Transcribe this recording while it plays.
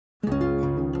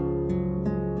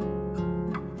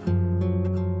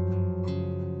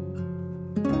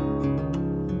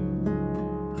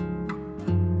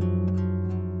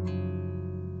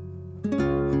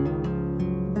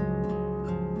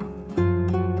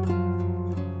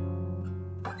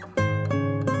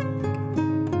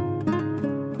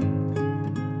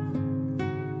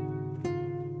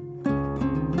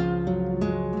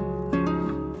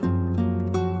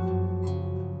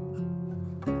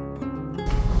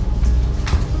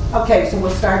Okay, so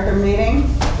we'll start the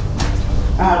meeting.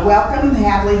 Welcome,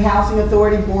 Hadley Housing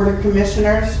Authority Board of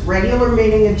Commissioners, regular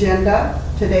meeting agenda.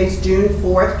 Today's June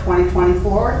 4th,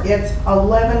 2024. It's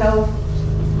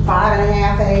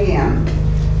 11:05 a.m.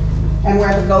 and we're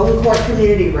at the Golden Court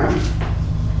Community Room.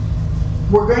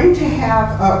 We're going to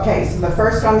have, okay, so the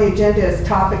first on the agenda is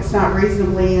topics not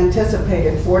reasonably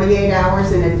anticipated, 48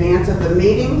 hours in advance of the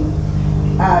meeting.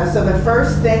 So the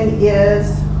first thing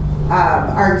is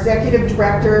our executive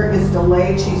director is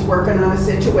delayed. She's working on a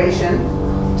situation.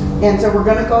 And so we're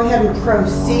going to go ahead and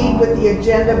proceed with the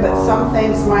agenda, but some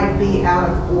things might be out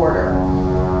of order.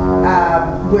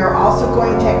 We're also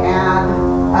going to add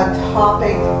a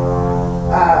topic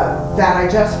that I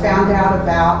just found out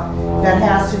about that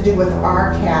has to do with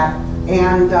RCAT,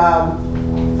 and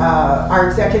our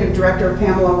executive director,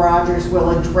 Pamela Rogers, will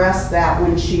address that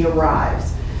when she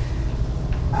arrives.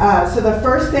 So the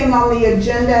first thing on the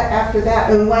agenda after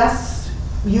that, unless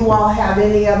you all have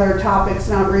any other topics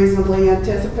not reasonably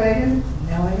anticipated?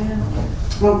 No, I don't.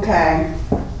 Okay.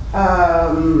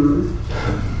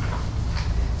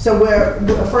 So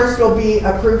first will be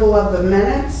approval of the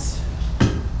minutes.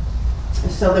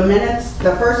 So the minutes,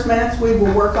 the first minutes we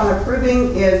will work on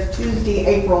approving is Tuesday,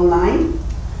 April 9th.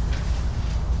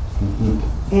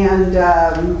 And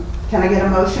can I get a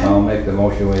motion? I'll make the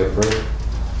motion we approve.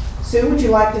 Sue, would you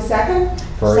like to second?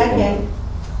 Second.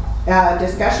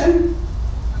 Discussion?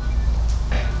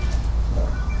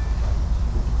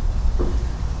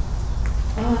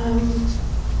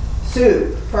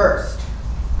 Sue first,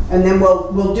 and then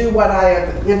we'll do what I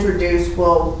have introduced.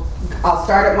 I'll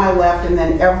start at my left, and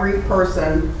then every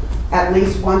person, at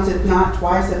least once, if not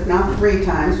twice, if not 3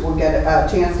 times, will get a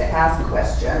chance to ask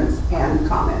questions and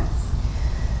comments.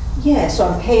 Yes,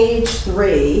 on page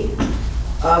 3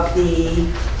 of the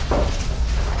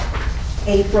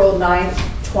April 9th,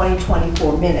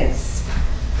 2024 minutes,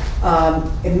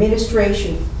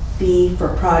 administration fee for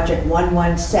project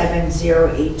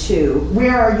 117082.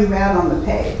 Where are you at on the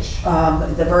page?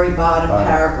 The very bottom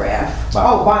paragraph.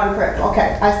 Oh, bottom paragraph.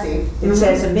 Okay, I see. It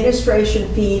says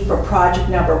administration fee for project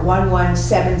number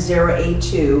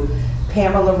 117082.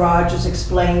 Pamela Rogers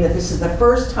explained that this is the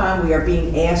first time we are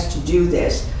being asked to do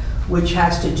this, which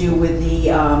has to do with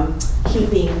the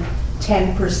keeping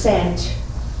 10%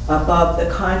 above the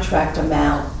contract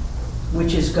amount,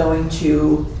 which is going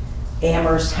to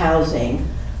Amherst Housing.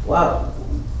 Well,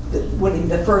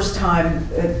 the first time,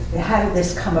 how did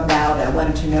this come about? I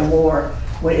wanted to know more.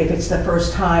 If it's the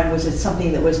first time, was it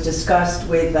something that was discussed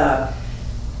with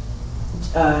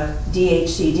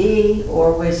DHCD,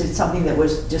 or was it something that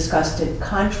was discussed in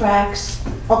contracts?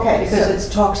 Okay. Because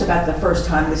it talks about the first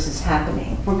time this is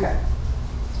happening. Okay.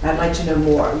 I'd like to know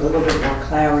more, a little bit more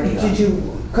clarity. Did you,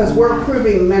 because we're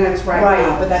approving minutes right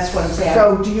now. Right, but that's what I'm saying.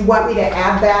 So do you want me to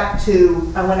add that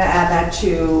to? I want to add that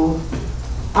to.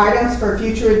 Items for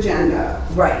future agenda.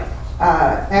 Right.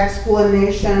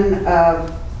 Explanation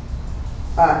of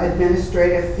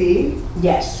administrative fee.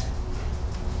 Yes.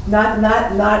 Not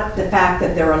the fact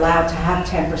that they're allowed to have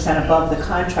 10% above the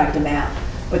contract amount,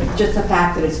 but just the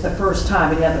fact that it's the first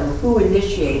time. In other words, who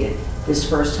initiated this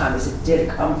first time? Did it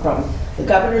come from the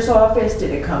governor's office?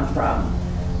 Did it come from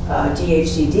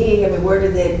DHCD? I mean, where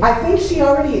did they? I think she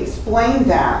already explained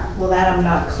that. Well, that I'm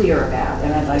not clear about,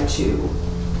 and I'd like to.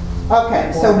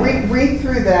 Okay, so read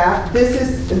through that.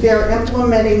 They're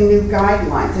implementing new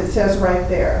guidelines. It says right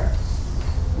there.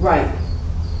 Right.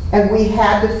 And we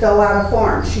had to fill out a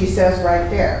form. She says right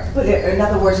there. But in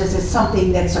other words, is it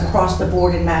something that's across the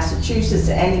board in Massachusetts?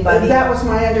 Anybody? That was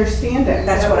my understanding.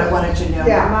 That's what I wanted to know.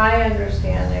 Yeah. My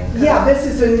understanding. Yeah, this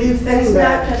is a new thing. It's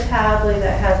not just Hadley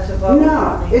that has to vote.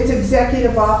 No, it's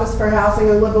Executive Office for Housing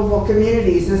and Livable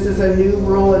Communities. This is a new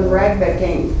rule and reg that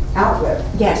came out with.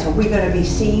 Yes, are we going to be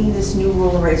seeing this new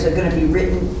rule and regs? Are going to be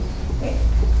written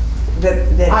that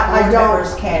board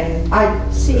members can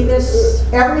see this?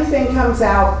 Everything comes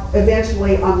out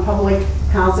eventually on public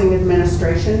housing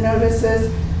administration notices,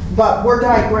 but we're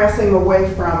digressing away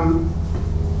from,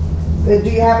 do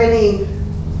you have any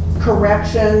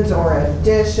corrections or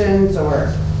additions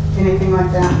or anything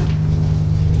like that?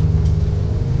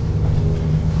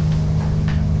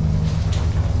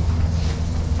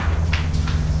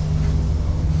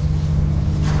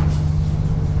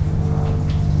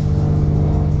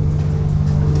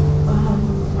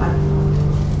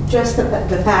 Just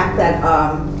the fact that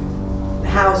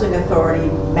Housing Authority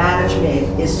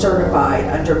management is certified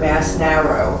under Mass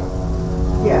Narrow.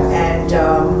 Yes. And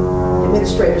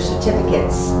administrator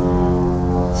certificates,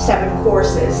 7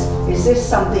 courses. Is this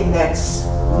something that's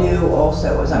new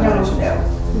also, as I wanted to know?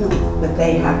 but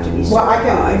they have to be Well, I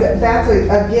certified. can, that's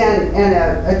again,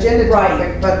 an agenda Right.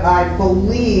 topic, but I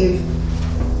believe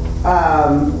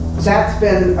that's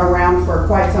been around for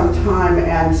quite some time,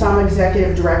 and some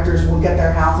executive directors will get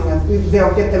their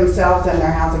they'll get themselves and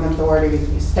their housing authority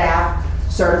staff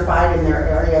certified in their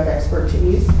area of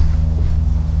expertise.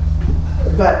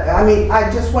 But, I mean, I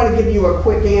just want to give you a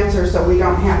quick answer so we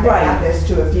don't have to Right. add this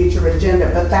to a future agenda,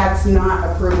 but that's not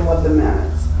approval of the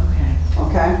minutes, Okay.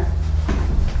 okay?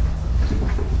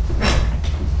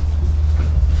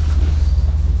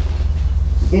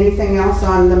 Anything else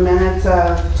on the minutes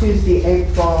of Tuesday,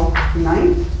 April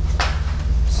 9th?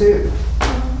 Sue?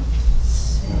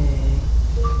 See.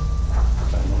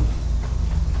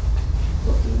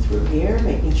 Looking through here,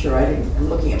 making sure I'm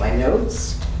looking at my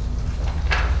notes.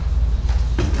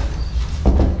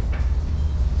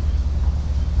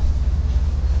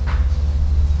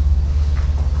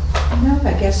 No,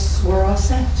 I guess we're all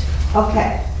set.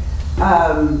 Okay.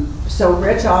 So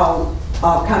Rich, I'll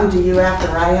come to you after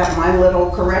I have my little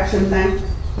correction thing.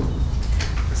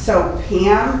 So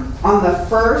Pam, on the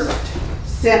first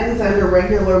sentence under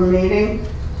regular meeting,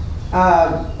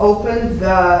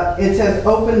 it says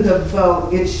open the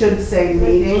vote. It should say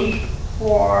meeting.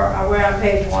 We're on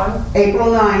page 1.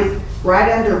 April 9th,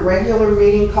 right under regular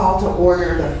meeting call to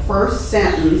order, the first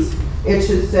sentence, it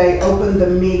should say open the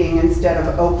meeting instead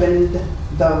of opened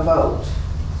the vote.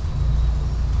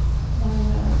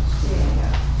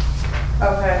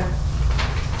 Okay.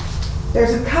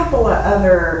 There's a couple of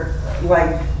other,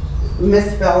 like,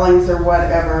 misspellings or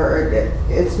whatever.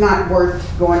 It's not worth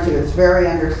going to. It's very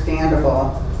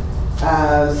understandable.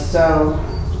 So,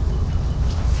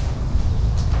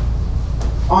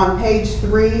 on page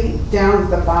 3, down at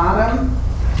the bottom,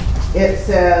 it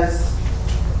says,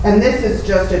 and this is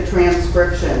just a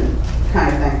transcription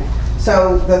kind of thing.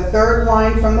 So the third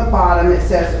line from the bottom, it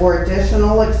says, or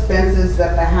additional expenses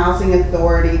that the housing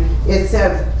authority, it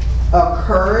says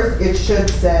occurs, it should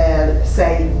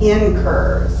say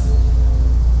incurs.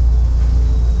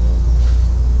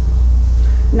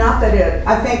 Not that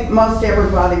I think most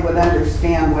everybody would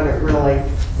understand what it really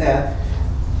said.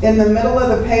 In the middle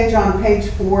of the page on page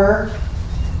 4,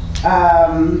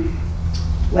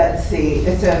 let's see,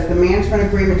 it says the management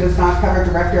agreement does not cover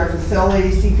director of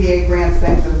facilities, CPA grants,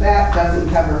 things of that, doesn't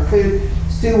cover food.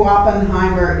 Sue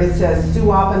Oppenheimer, it says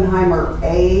Sue Oppenheimer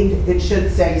aid, it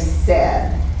should say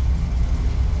said.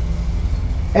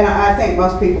 And I think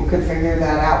most people could figure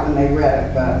that out when they read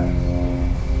it, but.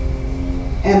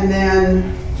 And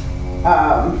then,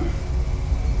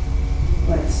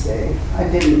 let's see, I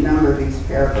didn't number these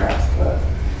paragraphs, but,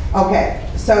 okay,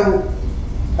 so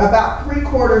about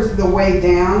 3/4 of the way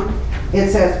down,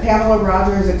 it says Pamela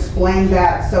Rogers explained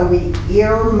that, so we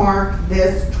earmark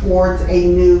this towards a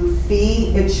new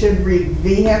fee. It should read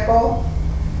vehicle.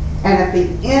 And at the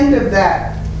end of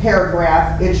that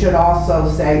paragraph, it should also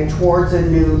say towards a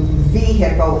new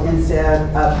vehicle instead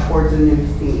of towards a new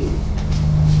fee.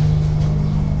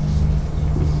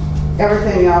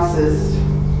 Everything else is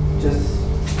just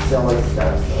silly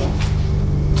stuff, so.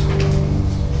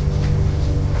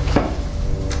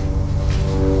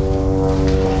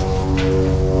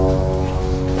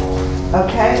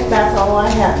 Okay, that's all I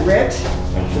had. Rich?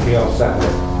 That should be all set.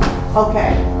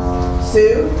 Okay.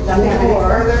 Sue, nothing Nothing any more.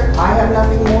 further? I have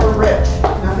nothing more. Rich,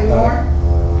 nothing more?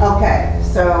 Okay,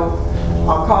 so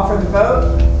I'll call for the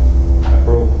vote.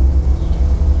 Approve.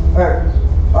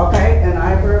 Okay, and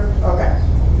I approve? Okay.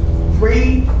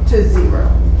 3-0.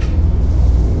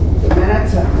 The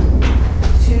minutes of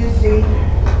Tuesday,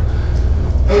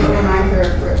 April 9th are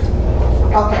approved.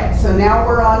 Okay, so now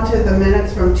we're on to the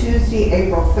minutes from Tuesday,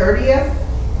 April 30th.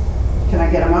 Can I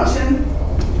get a motion?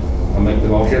 I'll make the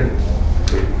motion.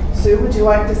 Sue, would you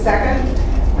like to second?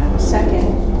 I will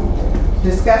second.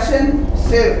 Discussion?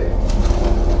 Sue?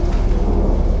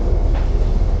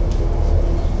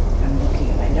 I'm looking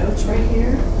at my notes right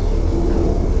here.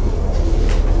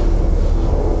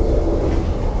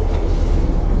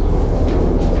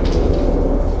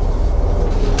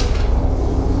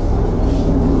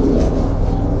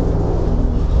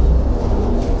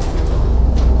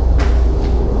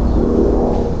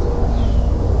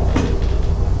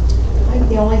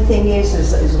 The only thing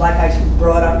is like I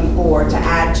brought up before, to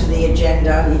add to the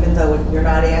agenda, even though you're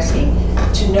not asking,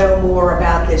 to know more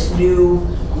about this new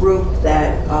group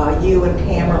that you and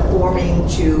Pam are forming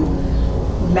to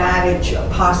manage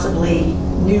possibly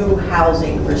new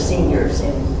housing for seniors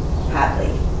in Hadley.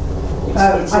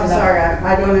 I'm It's in the- sorry,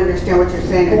 I don't understand what you're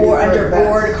saying. Or under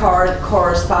board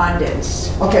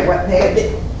correspondence. Okay, what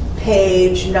page?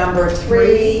 Page number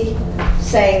 3,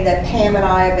 saying that Pam and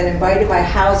I have been invited by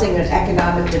Housing and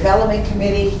Economic Development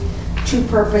Committee two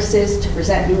purposes: to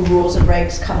present new rules and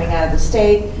regs coming out of the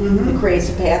state that creates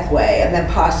a pathway, and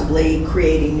then possibly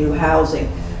creating new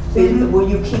housing. Will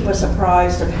you keep us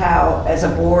apprised of how, as a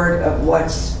board, of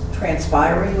what's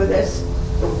transpiring with this?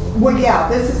 Well, yeah,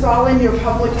 this is all in your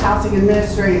public housing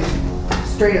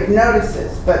administrative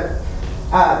notices, but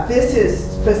this is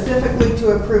specifically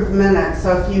to approve minutes,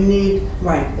 so if you need,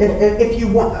 Right. if you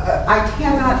want, I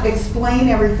cannot explain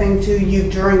everything to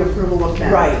you during approval of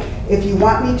minutes. Right. If you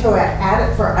want me to add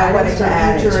it for I wanted items to for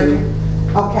add it future. to-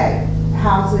 Okay,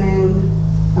 housing,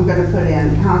 I'm gonna put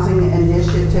in housing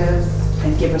initiatives.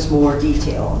 And give us more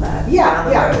detail on that. Yeah, down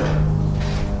the yeah. road.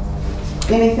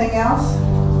 Anything else?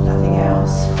 Nothing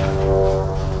else.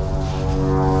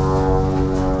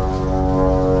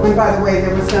 And by the way,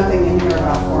 there was nothing in here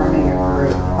about forming a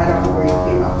group. I don't know where you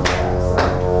came up with that, so,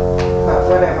 but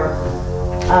whatever.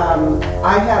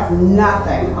 I have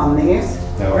nothing on these.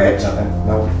 No, Rich? nothing,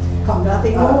 no.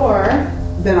 Nothing Uh, more.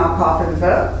 Then I'll call for the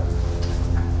vote.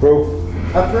 Approve.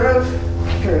 Approved?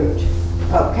 Approved.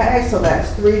 Okay, so that's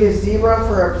 3-0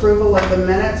 for approval of the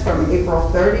minutes from April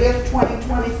 30th,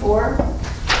 2024.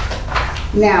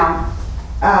 Now,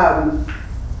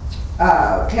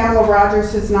 Tamala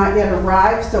Rogers has not yet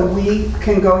arrived, so we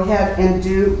can go ahead and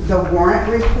do the warrant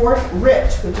report.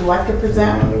 Rich, would you like to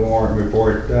present? On the warrant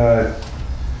report,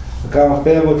 accounts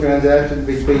payable transactions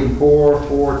between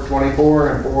 4/4/24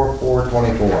 and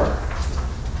 4/4/24.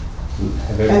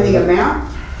 And the amount?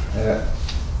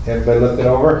 Everybody looked it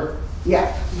over?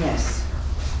 Yeah, Yes.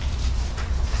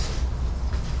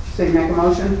 so you make a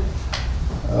motion?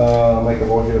 Make a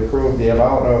motion to approve the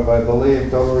amount of, I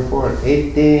believe, total report,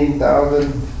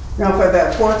 18,000. No, for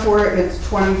the 4/4, it's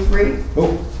 23.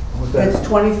 Oh, what's that? It's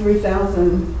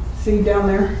 23,000. See down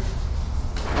there?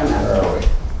 Where are we?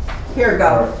 Here,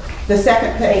 go. The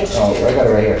second page. Oh, I got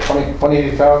it right here,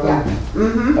 20,000,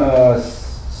 Mm-hmm.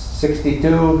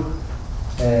 62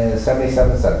 and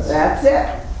 77 cents. That's it.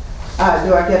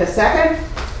 Do I get a second?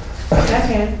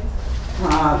 Second.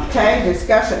 Okay,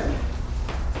 discussion.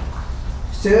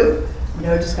 Sue?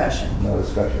 No discussion. No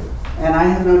discussion. And I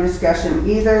have no discussion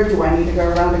either. Do I need to go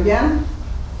around again?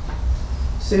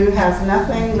 Sue has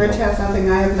nothing, Rich has nothing,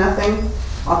 I have nothing.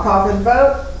 I'll call for the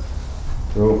vote.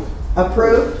 Approve.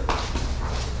 Approved.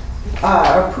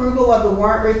 Approval of the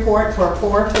warrant report for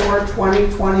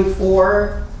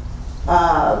 4/4/2024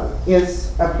 is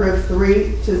approved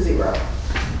 3-0.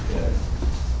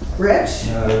 Rich?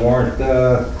 Warrant,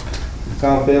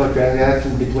 account payable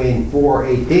transactions between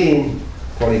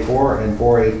 4/18/24 and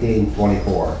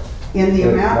 4/18/24. In the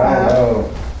amount of, No,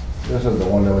 this is the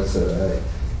one that was,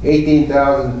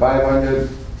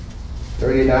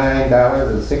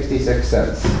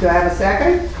 $18,539.66. do I have a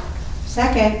second?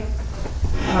 Second.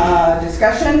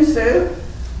 Discussion, Sue?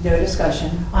 No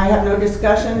discussion. I have no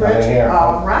discussion, Nothing Rich? here.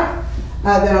 All right.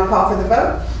 Then I'll call for the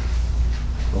vote.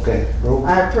 Okay, approve.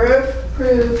 I approve.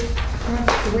 Approve.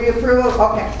 Three approval,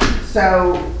 okay.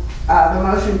 So the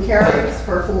motion carries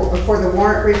for the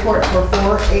warrant report for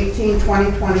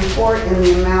 4/18/2024 in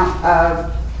the amount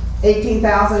of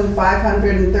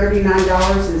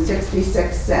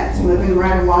 $18,539.66. Moving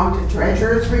right along to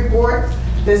treasurer's report.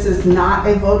 This is not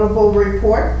a votable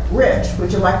report. Rich,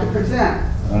 would you like to present?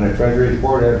 On the treasury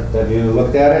report, have you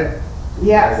looked at it? Are there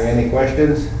Yes. any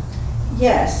questions?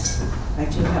 Yes, I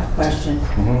do have a question.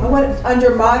 Mhm. I want,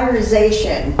 under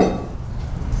modernization,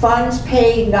 funds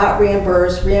paid, not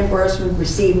reimbursed, reimbursement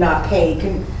received, not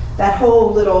paid. That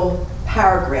whole little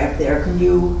paragraph there, can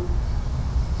you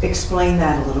explain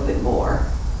that a little bit more?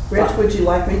 Rich, would you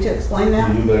like me to explain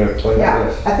that? You better explain Yeah,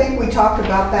 this. I think we talked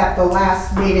about that the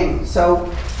last meeting. So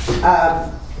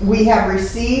we have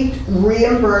received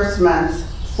reimbursements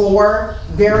for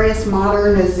various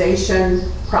modernization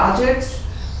projects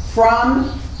from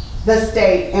the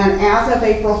state. And as of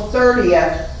April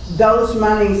 30th, those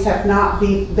monies have not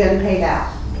been paid out,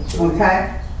 okay?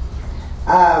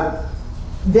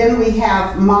 Then we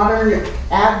have modern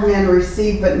admin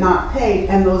received but not paid,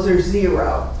 and those are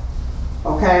 0.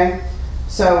 Okay,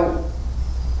 so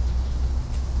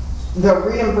the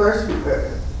reimbursement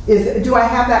is, do I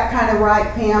have that kind of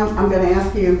right, Pam? I'm gonna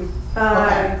ask you.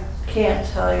 I can't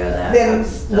tell you that. Then I'm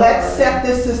still let's learning. set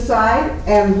this aside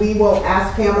and we will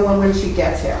ask Pamela when she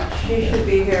gets here. She should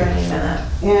be here any minute.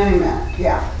 Any minute,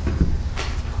 yeah.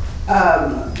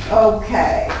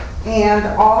 Okay, and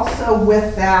also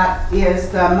with that is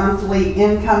the monthly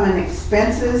income and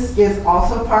expenses is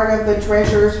also part of the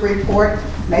treasurer's report.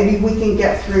 Maybe we can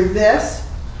get through this.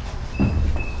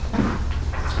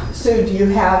 Sue, do you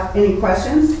have any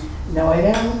questions? No, I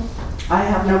don't. I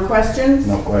have no questions.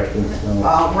 No questions, no.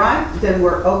 All right, then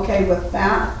we're okay with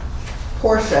that.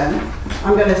 portion,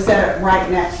 I'm gonna set it right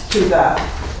next to the,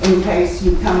 in case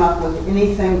you come up with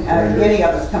anything, any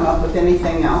of us come up with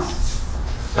anything else.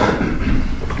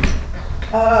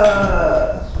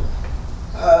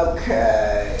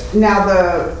 Okay, now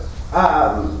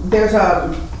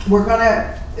we're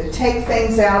gonna take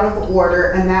things out of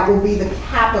order, and that will be the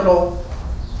capital,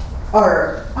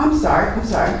 or, I'm sorry,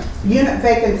 unit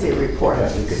vacancy report.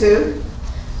 Yeah, you could- Sue,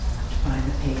 Find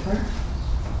the paper.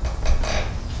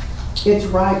 it's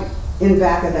right in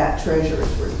back of that treasurer's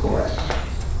report.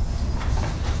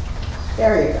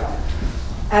 There you go.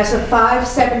 As of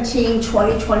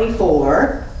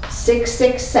 5/17/2024,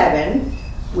 667,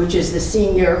 which is the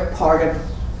senior part of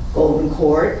Golden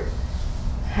Court,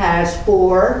 has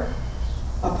 4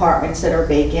 apartments that are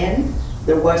vacant.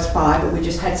 There was 5, but we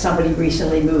just had somebody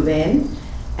recently move in.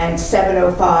 And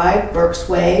 705 Berks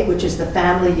Way, which is the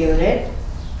family unit,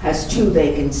 has 2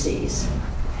 vacancies.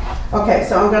 Okay,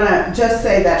 so I'm gonna just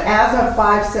say that as of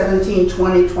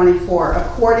 5/17/2024,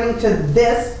 according to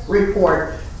this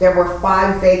report, there were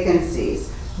 5 vacancies.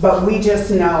 But we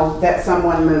just know that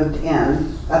someone moved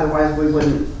in, otherwise we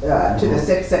wouldn't, to the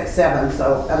 667,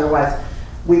 so otherwise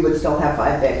we would still have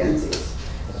 5 vacancies.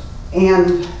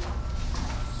 And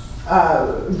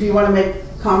do you want to make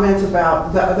comments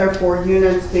about the other 4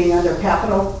 units being under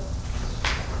capital?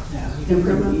 No,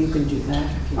 Improvement? you can do that.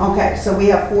 Okay, so we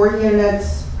have 4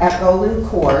 units at Golden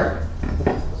Court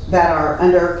that are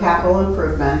under capital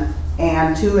improvement,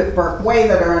 and 2 at Burke Way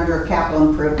that are under capital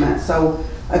improvement. So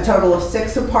a total of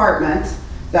 6 apartments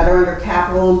that are under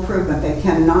capital improvement. They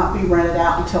cannot be rented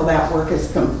out until that work is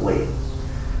complete.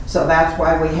 So that's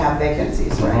why we have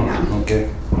vacancies right now. Okay.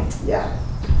 Yeah.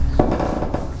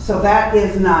 So that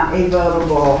is not a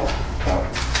votable.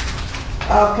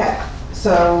 Okay,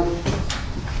 so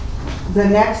the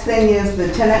next thing is the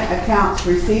tenant accounts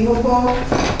receivable.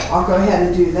 I'll go ahead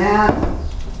and do that.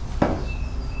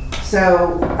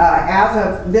 So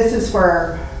this is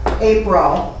for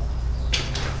April,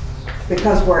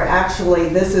 because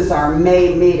this is our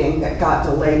May meeting that got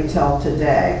delayed till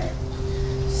today.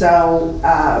 So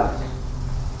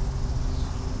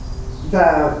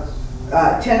the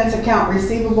tenant's account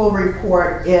receivable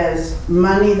report is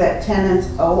money that tenants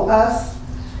owe us,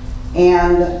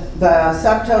 and the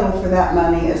subtotal for that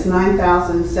money is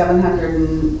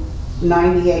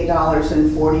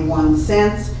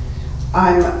 $9,798.41.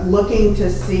 I'm looking to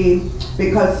see,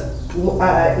 because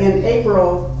in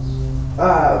April,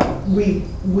 we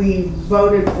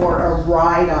voted for a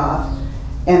write-off,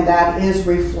 and that is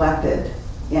reflected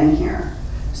in here.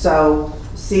 So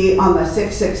see, on the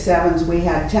 667s, we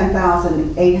had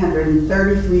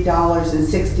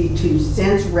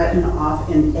 $10,833.62 written off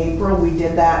in April. We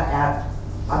did that at,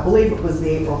 I believe it was the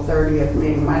April 30th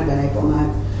meeting, might have been April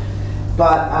 9th.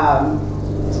 But,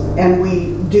 and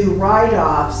we do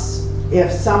write-offs if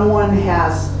someone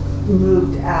has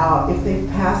moved out, if they've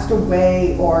passed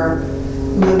away or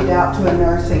moved out to a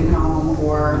nursing home,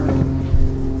 or,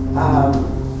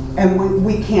 and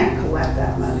we can't collect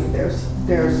that money.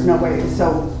 There's no way.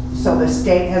 So the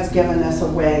state has given us a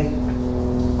way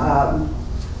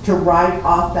to write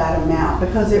off that amount,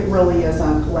 because it really is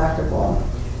uncollectible.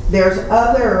 There's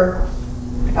other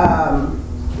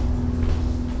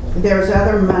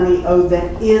money owed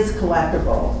that is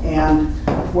collectible, and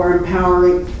we're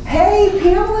empowering. Hey,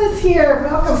 Pamela's here.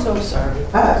 Welcome. So sorry.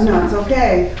 No, it's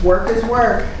okay. Work is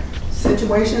work.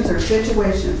 Situations are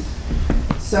situations.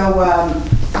 So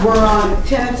we're on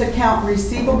tenant's account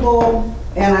receivable,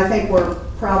 and I think we're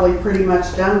probably pretty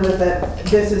much done with it.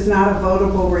 This is not a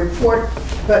votable report,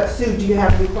 but Sue, do you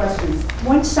have any questions?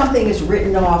 Once something is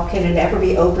written off, can it ever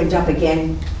be opened up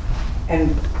again?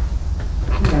 And,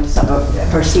 some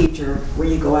procedure where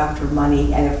you go after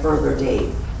money at a further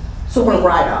date? So For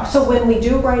write-offs. So when we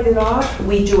do write it off,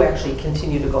 we do actually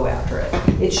continue to go after it.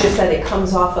 It's just that it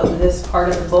comes off of this part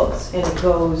of the books and it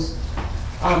goes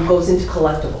into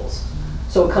collectibles.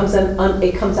 So it comes out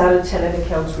of tenant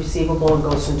accounts receivable and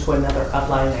goes into another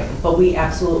line item. But we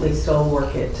absolutely still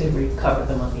work it to recover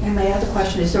the money. And my other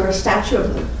question, is there a statute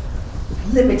of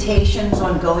limitations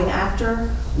on going after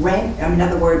rent? In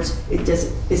other words,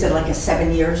 is it like a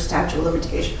 7-year statute of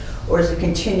limitation? Or is it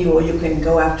continual, you can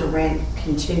go after rent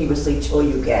continuously till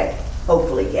you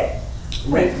hopefully get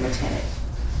rent from a tenant?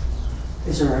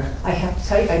 Is there a? I have to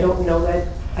tell you, I don't know that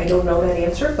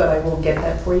answer, but I will get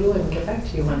that for you and get back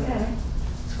to you on that.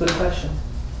 It's a good question.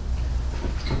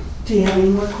 Do you have any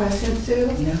more questions, Sue?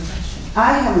 No question.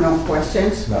 I have no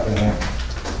questions. Nothing there.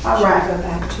 All Should right. I go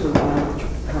back to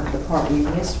the part we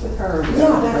missed with her?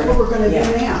 Yeah, that's what we're gonna do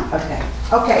Yeah. now. Okay.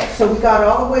 Okay, so we got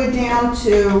all the way down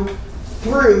to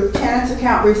through tenants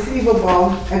account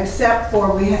receivable, except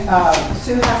for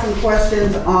Sue has some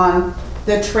questions on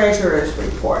the treasurer's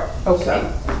report.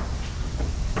 Okay.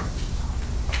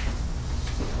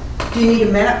 Do you need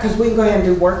a minute? Because we can go ahead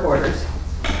and do work orders.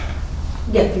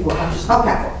 Yeah, if you will, I'm just.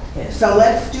 Okay, Yes. so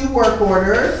let's do work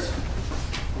orders.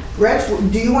 Rich,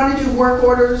 do you want to do work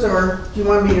orders or do you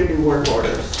want me to do work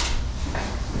orders?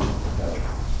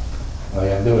 All you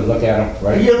have to do is look at them,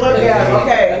 right? You look at it,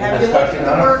 okay. Have you looked Discussion at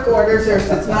the on 'em? work orders?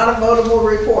 It's not a votable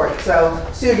report. So,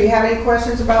 Sue, do you have any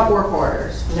questions about work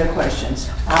orders? No questions.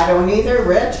 I don't either.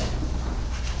 Rich?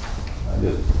 I'm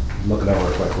just looking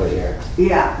over it quickly here.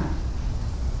 Yeah.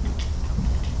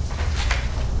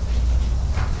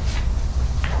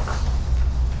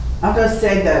 I'll just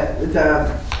say that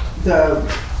the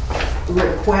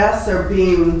requests are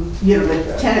being, you know,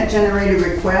 the tenant-generated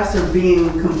requests are being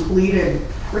completed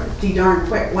pretty darn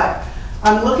quick. Like,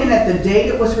 I'm looking at the date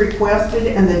it was requested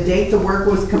and the date the work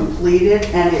was completed,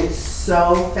 and it's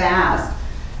so fast.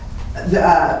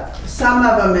 Some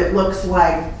of them, it looks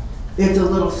like it's a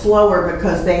little slower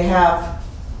because they have,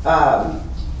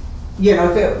 you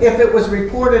know, if it was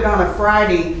reported on a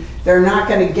Friday, they're not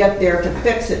going to get there to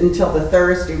fix it until the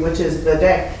Thursday, which is the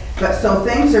day. But so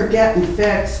things are getting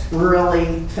fixed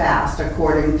really fast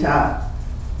according to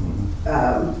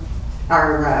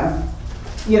our,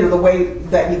 you know, the way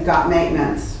that you've got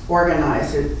maintenance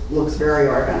organized. It looks very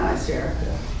organized here.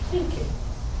 Thank you.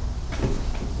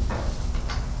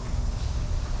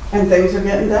 And things are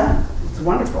getting done. It's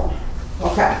wonderful.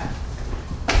 Okay.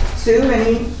 Sue,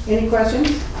 any questions?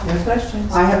 No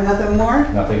questions. I have nothing more.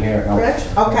 Nothing here, no. Rich?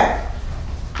 Okay.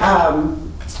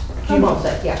 I'm all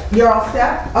set, yeah. You're all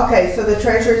set? Okay, so the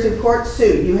treasurer's report,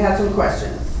 Sue, you had some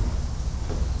questions.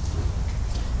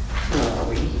 Where are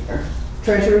we here?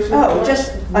 Treasurer's report? Oh,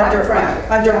 just Right in front of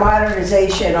you. under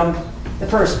modernization on the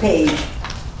first page,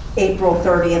 April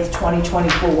 30th,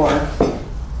 2024.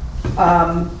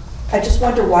 I just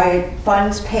wonder why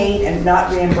funds paid and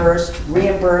not reimbursed,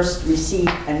 reimbursed,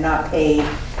 received and not paid,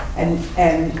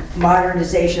 and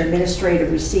modernization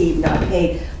administrative received, not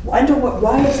paid. Why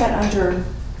is that under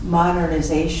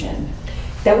modernization?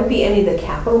 That would be any of the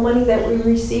capital money that we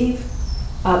receive.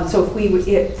 So if we would,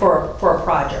 for a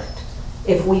project,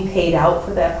 if we paid out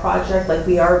for that project, like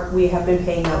we have been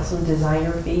paying out some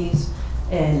designer fees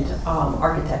and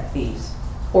architect fees,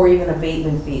 or even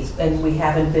abatement fees, and we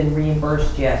haven't been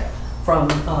reimbursed yet from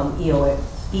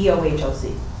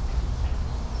EOHLC.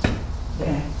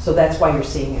 Okay. So that's why you're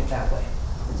seeing it that way.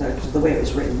 So, the way it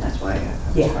was written, that's why I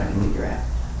was Yeah. trying to figure out.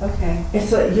 Okay.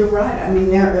 You're right. I mean,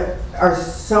 there are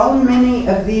so many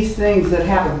of these things that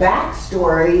have a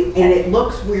backstory, and it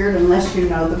looks weird unless you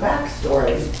know the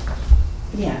backstory.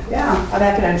 Yeah. Yeah. I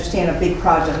can understand a big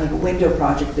project, like a window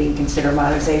project being considered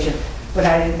modernization, but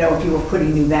I didn't know if you were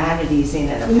putting new vanities in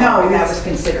it. No, that it's- was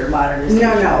considered modernization.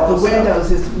 No, the also.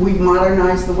 windows we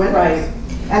modernized the windows. Right.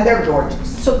 And they're gorgeous.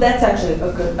 So that's actually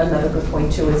another good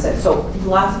point too, is that, so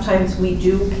lots of times we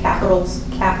do capital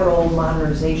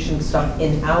modernization stuff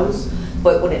in-house,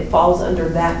 but when it falls under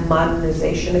that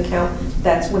modernization account,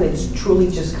 that's when it's truly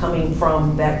just coming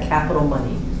from that capital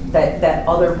money, that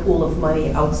other pool of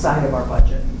money outside of our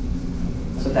budget.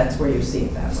 So that's where you see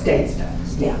it that way. State stuff.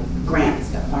 Yeah. Grant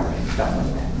stuff, all right, stuff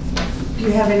like that. Do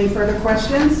you have any further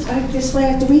questions? I just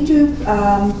like, do we do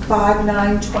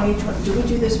 5/9/2020? Do we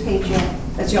do this page yet?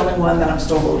 That's the only one that I'm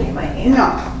still holding in my hand.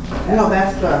 No,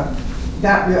 that's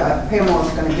Pamela's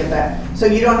gonna get that. So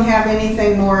you don't have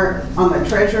anything more on the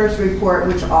treasurer's report,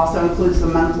 which also includes the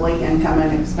monthly income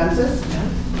and expenses?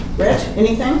 Rich,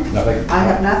 anything? Nothing. I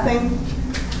have nothing.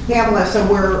 Pamela, so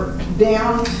we're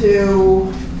down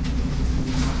to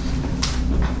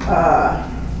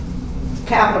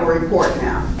capital report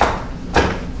now.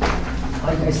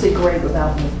 I see great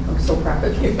without me. I'm so proud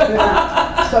of you.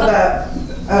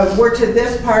 So we're to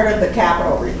this part of the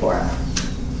capital report.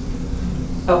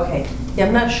 Okay, yeah,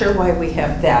 I'm not sure why we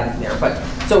have that in there, but,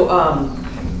 so,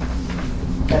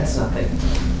 that's nothing.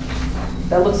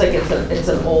 That looks like it's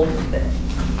an old, I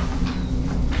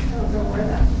don't know where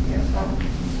that came from.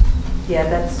 yeah,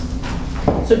 that's,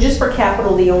 so just for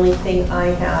capital, the only thing I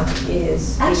have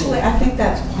is. Actually, I think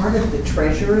that's part of the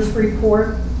treasurer's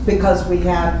report because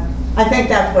I think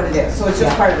that's what it is. So it's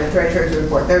just Yeah. part of the treasurer's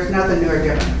report. There's nothing new or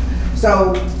different.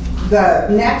 So the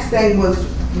next thing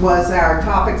was our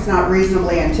topics not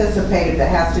reasonably anticipated that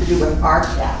has to do with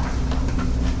RCAP.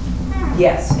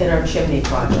 Yes, in our chimney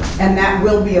project. And that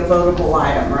will be a votable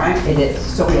item, right? It is.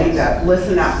 So we need to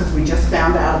listen up because we just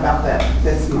found out about that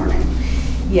this morning.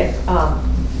 Yes,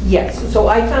 yes, so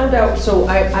I found out, so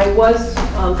I was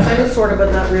kind of sort of,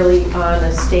 but not really, on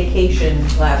a staycation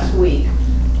last week.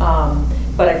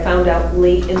 but I found out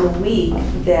late in the week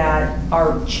that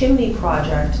our chimney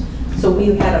project, so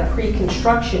we had a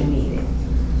pre-construction meeting.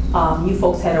 You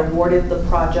folks had awarded the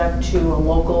project to a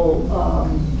local,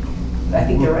 I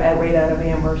think they were right out of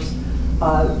Amherst.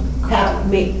 Are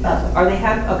they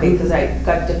have, okay, because I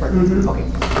got different, okay.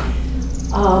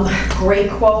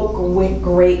 Great quote,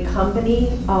 great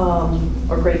company,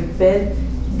 or great bid.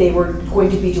 They were going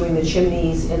to be doing the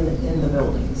chimneys in the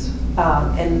buildings.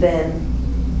 And then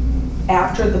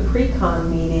after the pre-con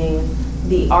meeting,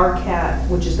 the RCAT,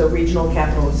 which is the Regional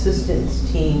Capital Assistance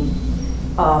Team,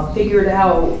 figured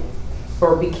out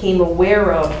or became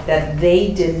aware of that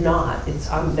they did not, it's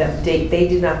on them, they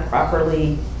did not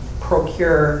properly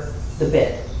procure the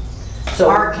bid. So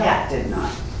RCAT did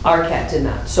not. RCAT did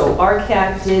not. So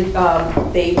RCAT did,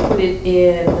 they put it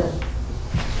in,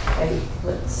 okay,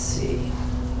 let's see.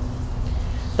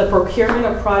 The procurement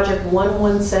of project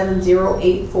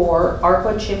 117084,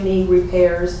 ARPA chimney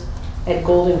repairs at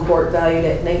Golden Court valued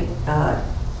at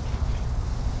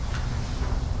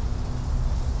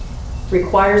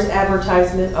requires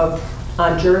advertisement on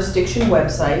jurisdiction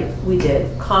website, we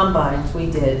did, combines, we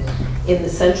did, in the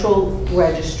central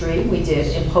registry, we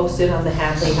did, and posted on the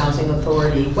Hadley Housing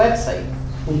Authority website,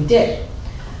 we did.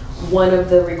 One of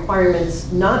the requirements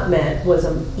not met was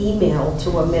an email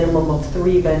to a minimum of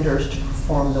 3 vendors to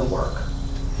perform the work.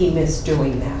 He missed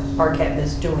doing that, RCAT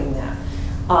missed doing that.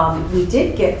 We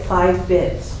did get 5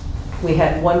 bids. We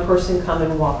had one person come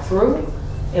and walk through,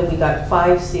 and we got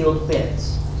 5 sealed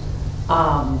bids.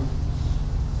 And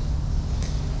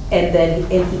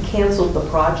he canceled the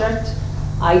project.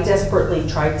 I desperately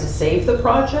tried to save the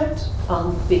project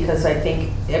because I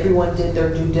think everyone did their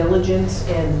due diligence,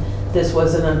 and this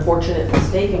was an unfortunate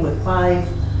mistake. And with 5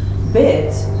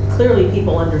 bids, clearly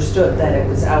people understood that it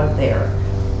was out there.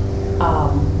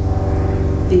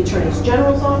 The Attorney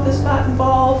General's office got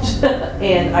involved,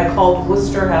 and I called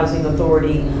Worcester Housing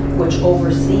Authority, which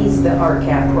oversees the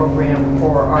RCAP program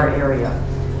for our area.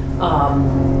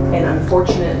 And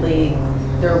unfortunately,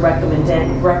 they're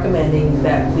recommending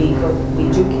that we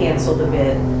do cancel the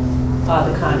bid,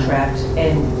 the contract,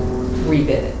 and rebid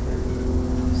it.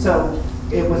 So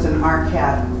it was an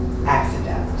RCAT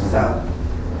accident, so.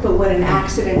 But when an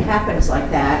accident happens like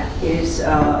that, is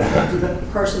the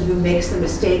person who makes the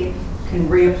mistake can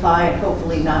reapply and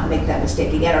hopefully not make that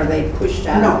mistake again? Are they pushed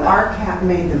out? No, of the- RCAT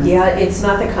made the mistake. Yeah, it's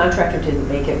not the contractor didn't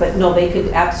make it, but no, they could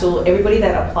absolutely, everybody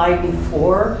that applied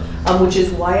before, which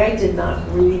is why I did not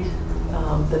read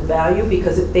the value,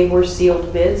 because they were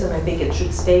sealed bids, and I think it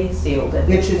should stay sealed at It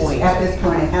this should, point. at this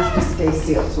point, it has to stay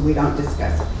sealed, so we don't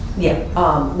discuss it. Yeah,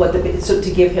 so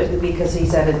to give him, because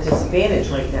he's at a disadvantage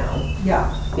right now,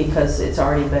 Yeah. because it's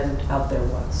already been out there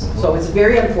once. So it's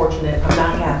very unfortunate, I'm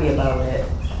not happy about it.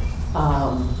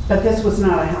 But this was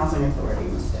not a housing authority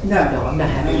mistake. No, No, I'm not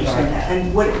I happy about understand it. that.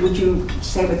 And what would you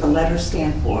say what the letters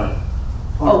stand for?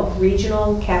 Oh,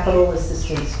 Regional Capital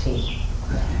Assistance Team.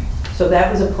 So that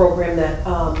was a program that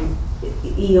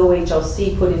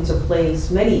EOHLC put into place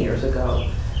many years ago,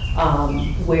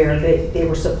 where they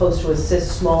were supposed to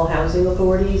assist small housing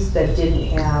authorities that didn't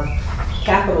have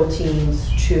capital teams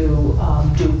to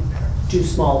do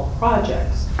small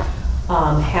projects.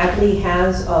 Hadley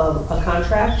has a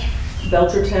contract.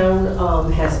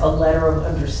 Belchertown has a letter of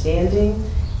understanding.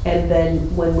 And then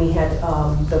when we had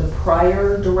the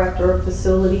prior director of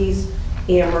facilities,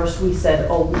 Amherst, we said,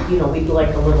 oh, we'd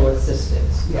like a little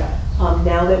assistance. Yeah.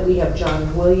 Now that we have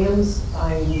John Williams,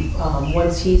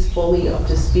 once he's fully up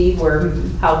to speed where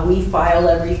how we file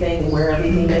everything and where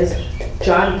everything is.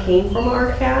 John came from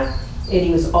RCAT, and he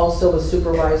was also a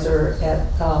supervisor at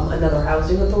another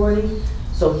housing authority.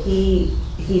 So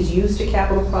he's used to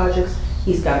capital projects.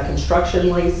 He's got a construction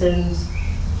license.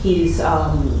 He's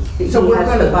So we're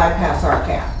going to bypass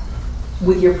RCAT.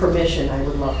 with your permission, I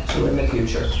would love to in the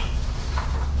future.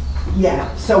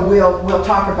 Yeah, so we'll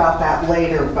talk about that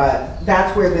later, but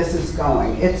that's where this is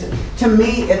going. To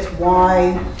me, it's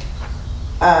why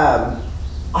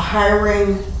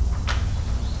hiring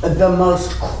the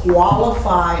most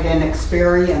qualified and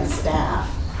experienced staff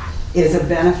is a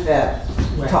benefit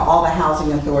to all the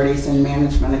housing authorities and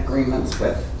management agreements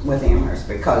with Amherst,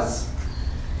 because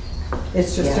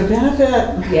it's just a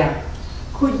benefit. Yeah.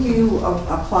 Could you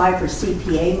apply for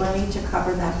CPA money to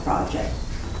cover that project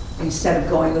instead of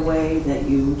going the way that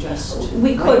you just?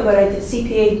 We could, but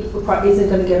CPA isn't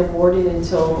going to get awarded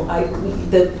until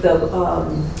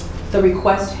the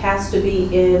request has to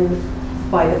be in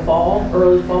by the fall,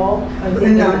 early fall. I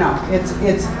think. No, it's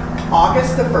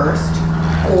August the 1st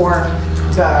for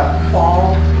the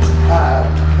fall,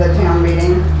 the town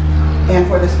meeting. And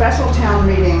for the special town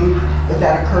meeting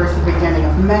that occurs the beginning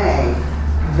of May,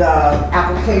 the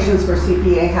applications for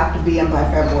CPA have to be in by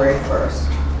February 1st.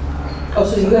 Oh,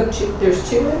 so you have two, there's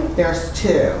two in? There's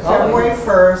two. Oh, February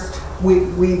 1st,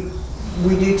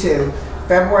 we do two.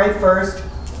 February 1st,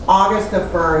 August the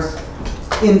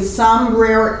 1st. In some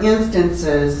rare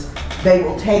instances, they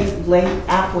will take late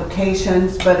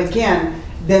applications, but again,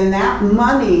 then that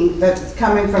money that's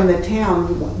coming from the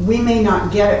town, we may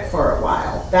not get it for a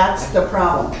while. That's the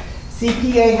problem.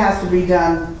 CPA has to be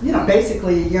done,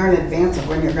 basically a year in advance of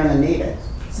when you're gonna need it.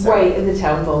 So- Right, and the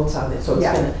town votes on it, so it's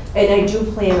Yeah. gonna, and I do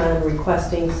plan on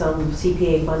requesting some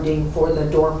CPA funding for the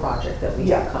door project that we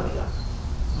Yeah. have coming up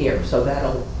here, so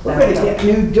that'll. We're gonna that'll- get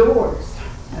new doors.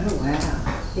 Oh, wow.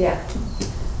 Yeah,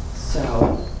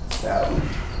 so, So,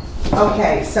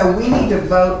 okay, so we need to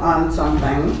vote on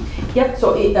something. yep,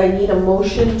 so I need a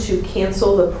motion to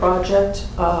cancel the project,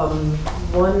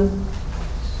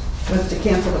 Was to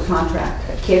cancel the contract.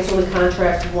 cancel the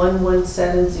contract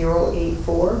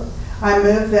 117084. I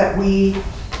move that we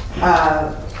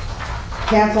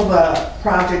cancel the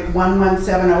project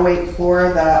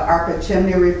 117084, the ARPA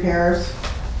chimney repairs,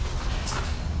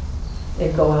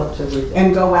 And go out to rebid.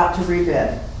 and go out to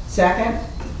rebid. Second,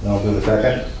 I'll do the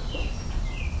second.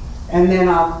 and then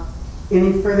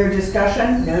any further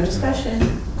discussion? No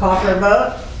discussion. Call for a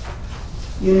vote.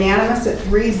 Unanimous at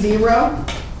 3-0.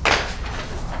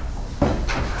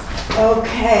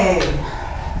 Okay.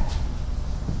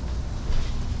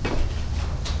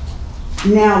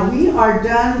 Now, we are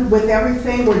done with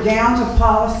everything. We're down to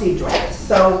policy drafts.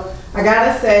 So I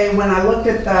gotta say, when I looked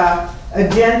at the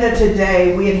agenda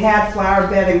today, we had flower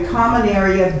bed and common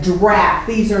area draft.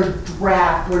 These are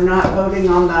draft. We're not voting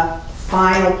on the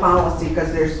final policy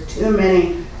because there's too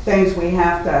many things we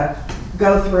have to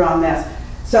go through on this.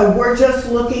 So we're just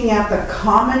looking at the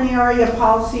common area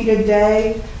policy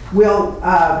today. We'll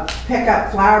pick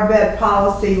up flower bed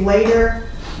policy later,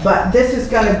 but this is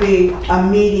going to be a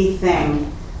meaty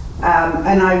thing.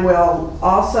 And I will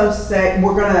also say,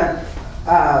 we're going to,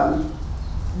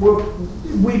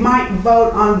 we might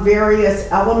vote on various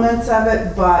elements of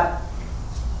it, but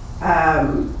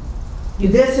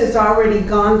this has already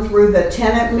gone through the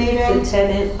tenant The meeting.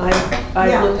 tenant, I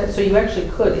Yeah. looked at, so you actually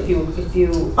could, if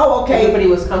you, Oh, okay. everybody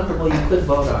was comfortable, you could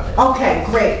vote on it. Okay,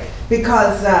 great,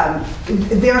 because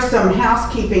there's some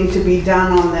housekeeping to be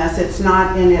done on this. It's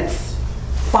not in its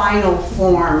final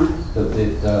form.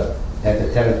 At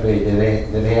the tenants meeting,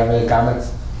 did they have any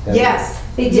comments? Yes.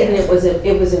 They did, and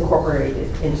it was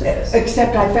incorporated into this.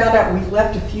 Except I found out we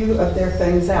left a few of their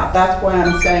things out. That's why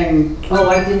I'm saying, Oh,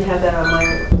 I didn't have that on my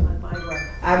record.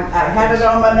 I had it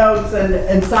on my notes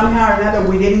and somehow or another,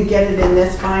 we didn't get it in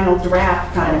this final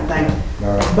draft kind of thing.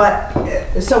 All right.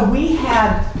 But, so we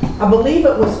had, I believe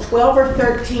it was 12 or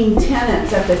 13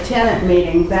 tenants at the tenant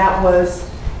meeting. That was,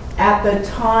 at the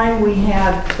time, we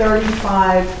had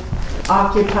 35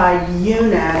 occupied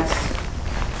units.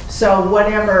 So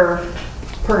whatever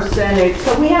percentage,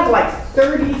 so we had like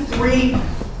 33,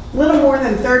 little more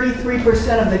than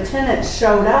 33% of the tenants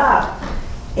showed up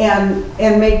and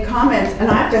made comments. And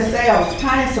I have to say, I was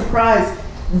kind of surprised.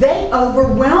 They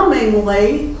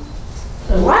overwhelmingly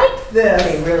liked this.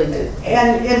 They really did.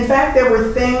 And in fact, there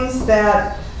were things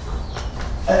that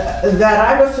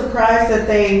I was surprised that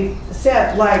they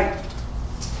said, like,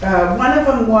 one of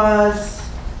them was,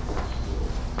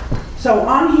 so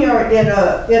on here, it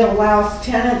allows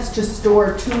tenants to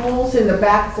store tools in the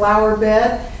back flower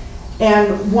bed.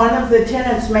 And one of the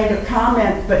tenants made a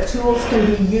comment, but tools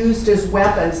can be used as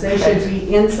weapons. They should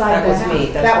be inside That the was house. me.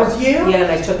 That was you? Yeah,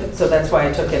 and I took it, so that's why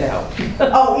I took it out.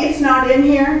 Oh, it's not in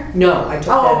here? No, I took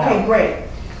that Oh, out. okay,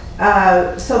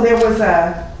 great. So there was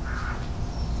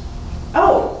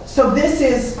so this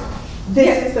is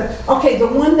the, okay, the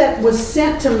one that was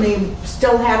sent to me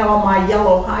still had all my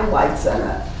yellow highlights in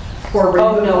it for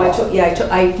removal. Oh, no, I took You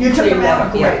took cleared them that out?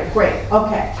 up, yeah. Great, great,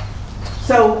 okay.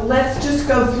 So let's just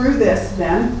go through this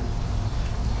then.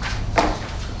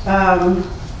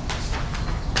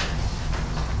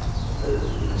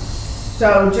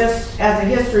 So just as a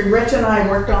history, Rich and I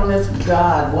worked on this,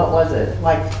 God, what was it?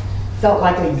 Like, felt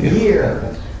like a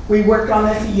year. We worked on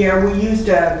this a year. We used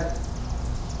a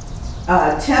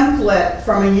template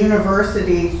from a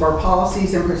university for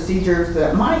policies and procedures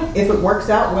that might, if it works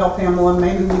out well, Pamela,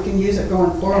 maybe we can use it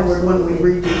going forward when we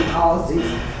redo policies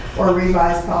or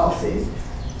revise policies.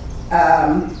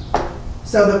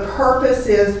 So the purpose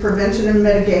is prevention and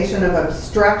mitigation of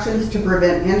obstructions to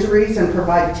prevent injuries and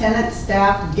provide tenants,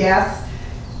 staff, guests,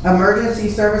 emergency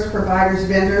service providers,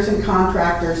 vendors, and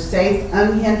contractors safe,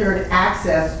 unhindered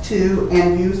access to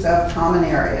and use of common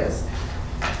areas.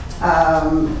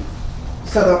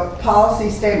 So the policy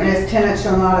statement is tenants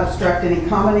shall not obstruct any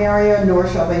common area, nor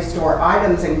shall they store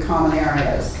items in common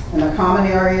areas. And the common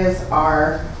areas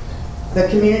are the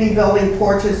community building,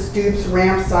 porches, stoops,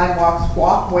 ramps, sidewalks,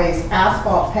 walkways,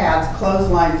 asphalt pads,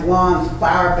 clotheslines, lawns,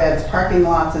 flower beds, parking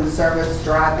lots, and service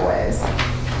driveways.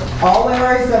 All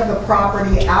areas of the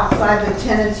property outside the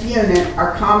tenant's unit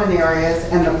are common areas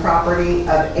and the property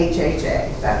of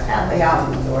HHA, that's Hadley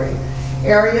Housing Authority.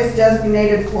 Areas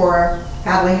designated for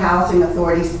Hadley Housing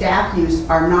Authority staff use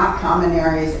are not common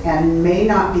areas and may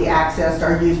not be accessed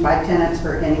or used by tenants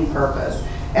for any purpose.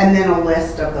 And then a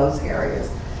list of those areas.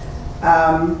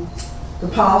 The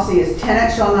policy is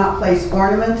tenants shall not place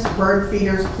ornaments, bird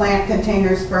feeders, plant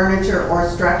containers, furniture, or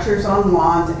structures on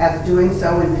lawns, as doing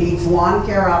so impedes lawn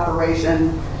care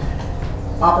operations,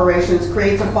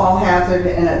 creates a fall hazard,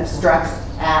 and obstructs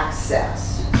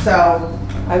access. So,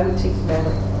 I would take,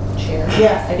 Madam Chair.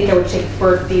 Yes. I think I would take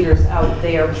bird feeders out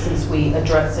there since we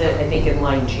address it, I think, in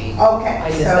line G. okay, I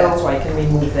missed that, so so, I can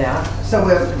remove that. so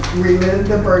we've removed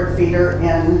the bird feeder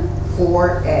in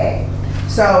 4A.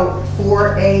 So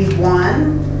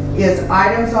 4A1 is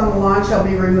items on the lawn shall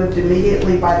be removed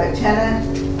immediately by the tenant.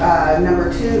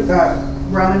 Number 2,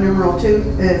 Roman numeral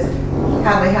 2 is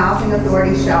Hadley Housing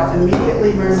Authority shall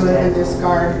immediately remove and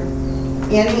discard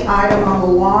any item on the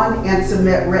lawn and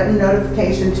submit written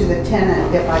notification to the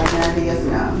tenant if identity is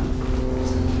known.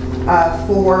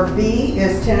 4B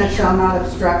is tenants shall not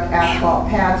obstruct asphalt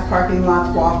pads, parking lots,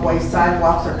 walkways,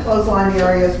 sidewalks, or clothesline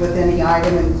areas with any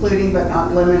item, including but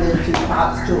not limited to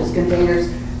pots, tools, containers,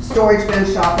 storage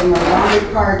bins, shopping, or laundry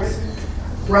carts.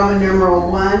 Roman numeral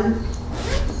 1,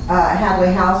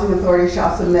 Hadley Housing Authority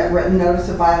shall submit written notice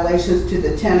of violations to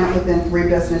the tenant within 3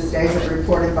 business days of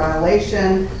reported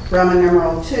violation. Roman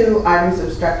numeral 2, items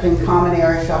obstructing common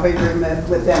areas shall be removed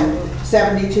within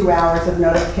 72 hours of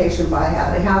notification by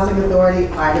Hadley Housing Authority.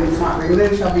 Items not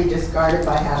removed shall be discarded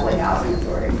by Hadley Housing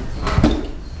Authority.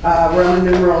 Roman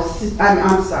numeral,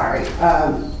 I'm sorry,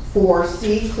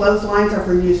 4C, clotheslines are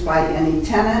for use by any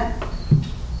tenant.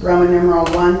 Roman numeral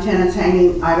 1, tenants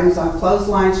hanging items on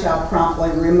clotheslines shall promptly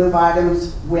remove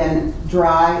items when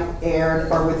dry,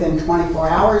 aired, or within 24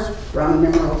 hours. Roman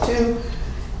numeral 2,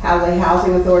 Hadley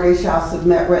Housing Authority shall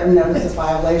submit written notice of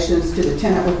violations to the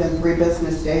tenant within 3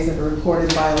 business days of a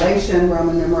reported violation.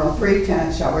 Roman numeral 3,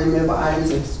 tenants shall remove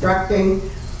items obstructing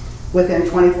within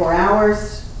 24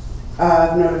 hours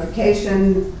of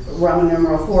notification. Roman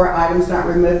numeral 4, items not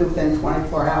removed within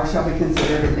 24 hours shall be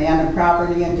considered abandoned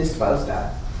property and disposed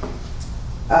of.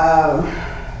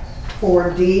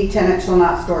 4D, tenants shall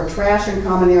not store trash in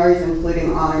common areas,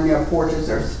 including on or near porches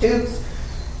or stoops.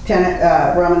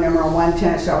 Roman numeral 1,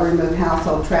 tenants shall remove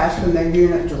household trash from their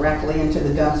unit directly into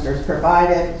the dumpsters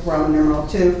provided. Roman numeral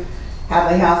 2,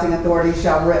 Hadley Housing Authority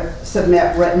shall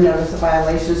submit written notice of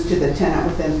violations to the tenant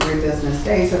within 3 business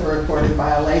days of a reported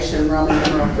violation. Roman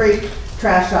numeral 3,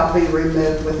 trash shall be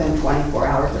removed within 24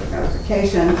 hours of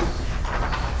notification.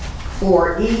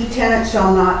 4E, tenants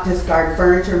shall not discard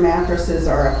furniture, mattresses,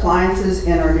 or appliances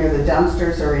in or near the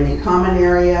dumpsters or any common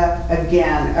area.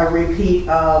 Again, a repeat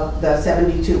of the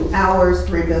 72 hours,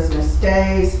 3 business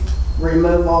days,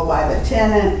 removal by the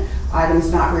tenant.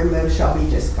 Items not removed shall be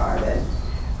discarded.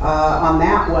 On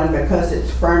that one, because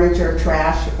it's furniture,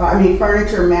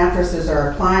 furniture, mattresses, or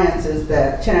appliances,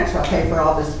 the tenant shall pay for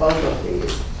all disposal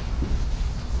fees,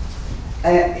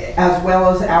 as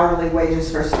well as hourly wages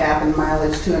for staff and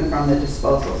mileage to and from the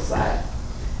disposal site.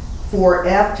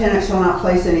 4F, tenants shall not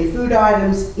place any food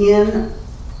items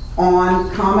on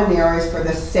common areas for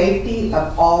the safety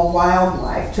of all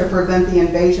wildlife, to prevent the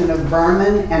invasion of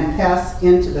vermin and pests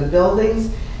into the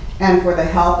buildings, and for the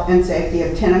health and safety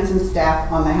of tenants and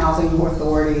staff on the Housing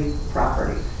Authority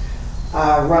property.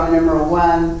 Roman numeral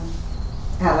 1,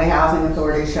 Hadley Housing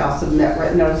Authority shall submit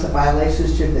written notice of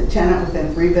violations to the tenant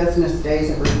within 3 business days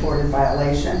of reported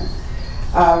violation.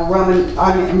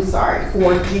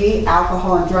 4G,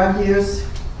 alcohol and drug use.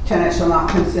 Tenants shall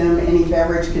not consume any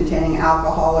beverage containing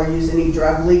alcohol or use any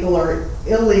drug, legal or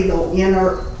illegal, in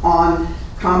or on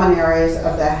common areas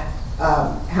of the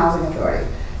Housing Authority.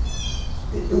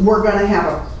 We're going to have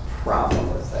a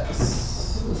problem with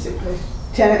this. Let's see.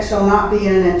 Tenants shall not be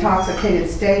in an intoxicated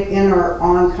state in or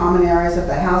on common areas of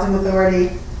the Housing Authority.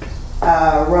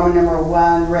 Roman numeral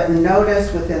 1, written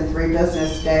notice within 3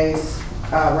 business days.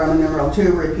 Roman numeral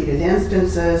 2, repeated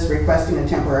instances, requesting a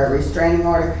temporary restraining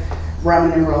order.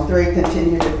 Roman numeral 3,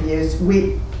 continued abuse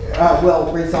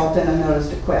will result in a notice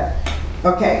to quit.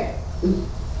 Okay,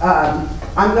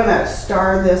 I'm going to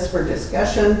star this for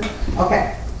discussion.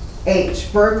 Okay.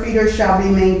 H, bird feeders shall be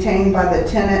maintained by the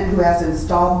tenant who has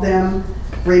installed them.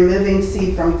 removing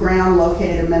seed from ground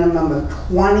located a minimum of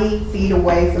 20 feet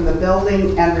away from the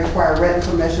building and require written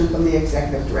permission from the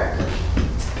executive director.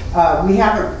 We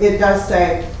haven't, it does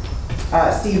say,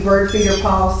 see bird feeder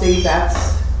policy.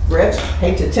 That's, Rich,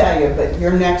 hate to tell you, but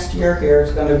your next year here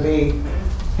is gonna be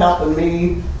helping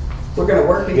me. We're gonna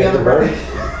work Get the together. birds.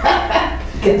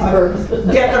 Get the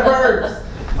birds. Get the birds.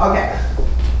 Okay.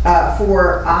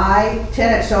 For I,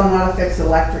 tenant shall not affix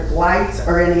electric lights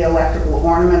or any electrical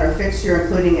ornament or fixture,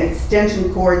 including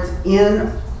extension cords,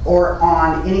 in or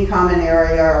on any common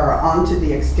area or onto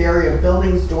the exterior of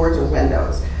buildings, doors, or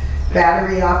windows.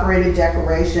 Battery-operated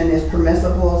decoration is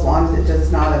permissible as long as it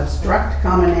does not obstruct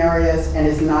common areas and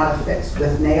is not affixed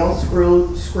with nail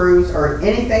screws or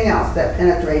anything else that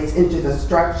penetrates into the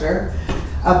structure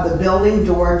of the building,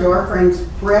 door frames,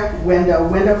 brick,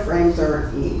 window frames, or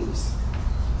eaves.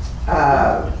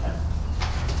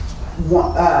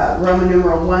 Roman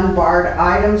numeral 1, barred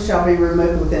items shall be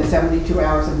removed within 72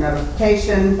 hours of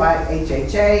notification by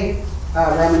HHA.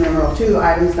 Roman numeral 2,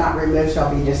 items not removed shall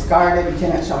be discarded.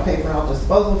 Tenant shall pay for all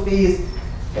disposal fees,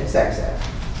 etc.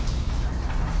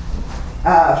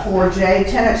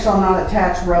 4J, tenant shall not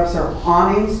attach ropes or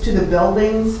awnings to the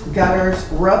buildings, gutters,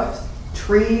 roofs,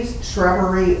 trees,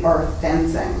 shrubbery, or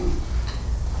fencing.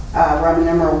 Roman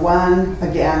numeral 1,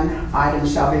 again,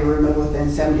 items shall be removed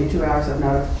within 72 hours of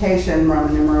notification.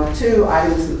 Roman numeral 2,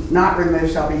 items not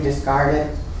removed shall be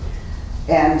discarded,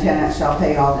 and tenant shall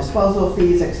pay all disposal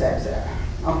fees, etc.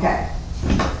 Okay.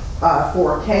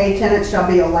 4K, tenant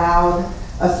shall be allowed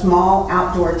a small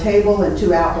outdoor table and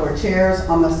 2 outdoor chairs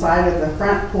on the side of the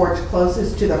front porch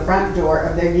closest to the front door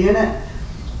of their unit,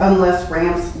 unless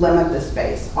ramps limit the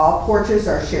space. All porches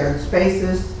are shared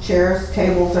spaces. Chairs,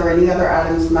 tables, or any other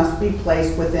items must be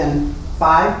placed within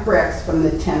 5 bricks from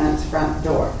the tenant's front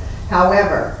door.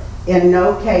 However, in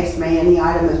no case may any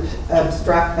item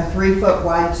obstruct a 3-foot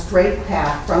wide straight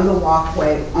path from the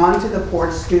walkway onto the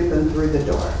porch stoop and through the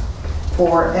door.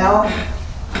 4L,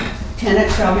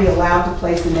 tenant shall be allowed to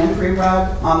place an entry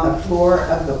rug on the floor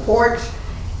of the porch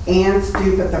and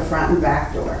stoop at the front and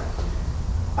back door.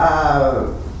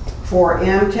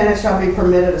 4M, tenant shall be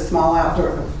permitted a small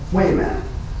outdoor, wait a minute,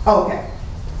 okay.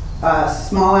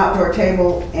 Small outdoor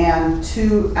table and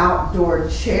 2 outdoor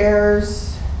chairs.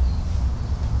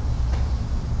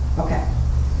 Okay.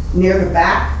 Near the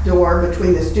back door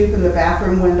between the stoop and the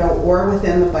bathroom window or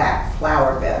within the back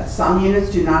flower bed. Some units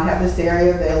do not have this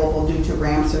area available due to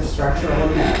ramps or structural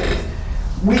amenities.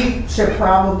 We should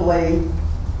probably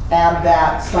add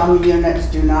that some units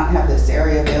do not have this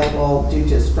area available due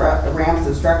to ramps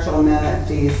and structural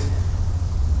amenities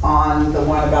on the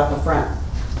one about the front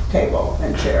table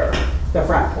and chair, the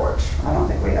front porch. I don't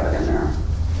think we have it in there.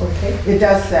 Okay. It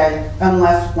does say,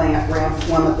 unless ramps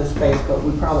limit the space, but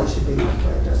we probably should be more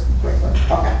clear just quickly.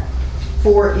 Okay.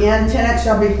 4N, tenant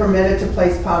shall be permitted to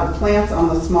place potted plants on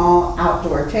the small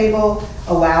outdoor table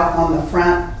allowed on the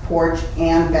front porch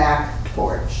and back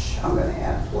porch. I'm going to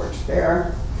add porch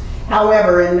there.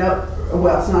 However,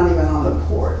 well, it's not even on the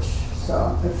porch,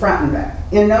 so the front and back.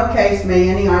 In no case may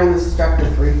any item obstruct a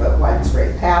 3-foot wide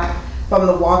straight path from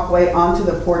the walkway onto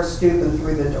the porch stoop and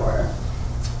through the door.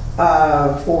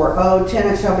 4O,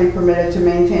 tenant shall be permitted to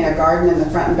maintain a garden in the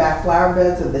front and back flower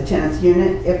beds of the tenant's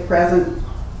unit, if present,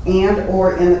 and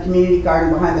or in the community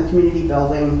garden behind the community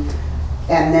building.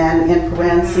 And then in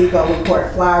parentheses, see Golden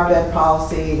Court flower bed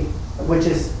policy, which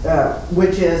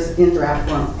is in draft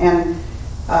form, and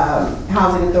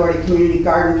Housing Authority community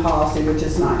garden policy, which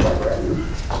is not yet written.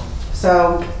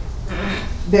 So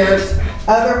there's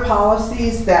other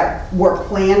policies that we're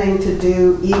planning to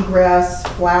do: egress,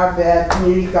 flower bed,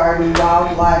 community garden,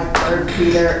 wildlife, bird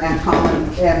feeder, and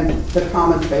the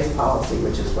common space policy,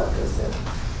 which is what this is.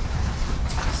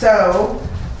 So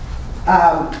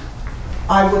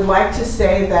I would like to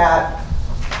say that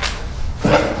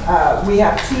we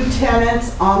have 2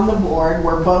 tenants on the board.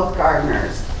 We're both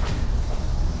gardeners.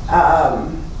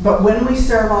 But when we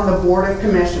serve on the Board of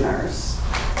Commissioners,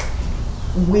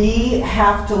 we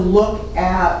have to look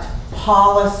at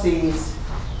policies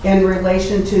in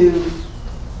relation to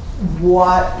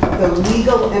what the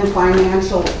legal and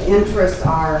financial interests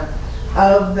are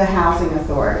of the Housing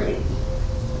Authority.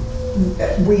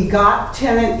 We got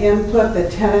tenant input. The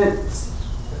tenants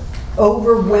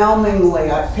overwhelmingly,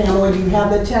 Pamela, you had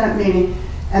the tenant meeting,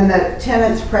 and the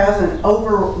tenants present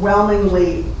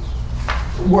overwhelmingly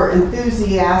were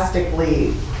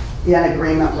enthusiastically in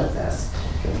agreement with this.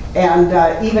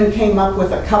 And even came up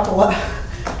with a couple of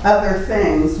other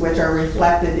things which are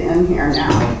reflected in here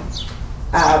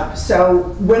now.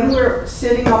 So when we're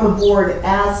sitting on the board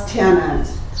as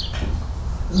tenants,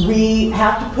 we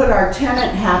have to put our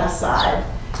tenant hat aside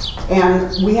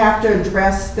And we have to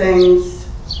address things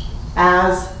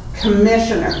as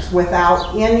commissioners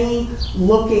without any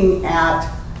looking at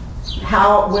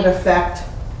how it would affect,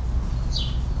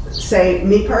 say,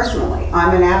 me personally.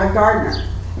 I'm an avid gardener.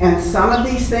 And some of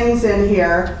these things in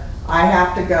here, I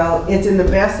have to go, it's in the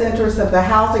best interest of the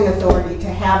housing authority to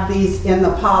have these in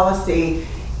the policy,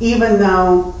 even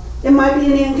though it might be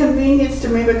an inconvenience to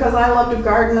me because I love to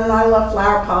garden and I love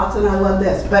flower pots and I love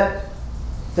this. But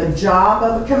the job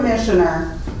of a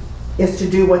commissioner is to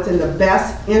do what's in the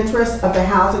best interest of the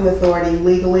housing authority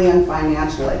legally and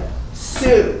financially.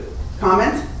 Sue,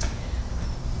 comments?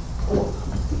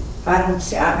 I don't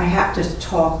see, I have to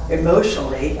talk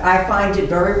emotionally. I find it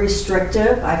very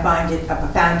restrictive, I found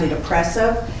it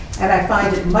oppressive, and I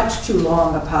find it much too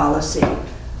long a policy.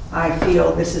 I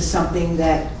feel this is something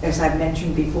that, as I've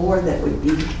mentioned before, that would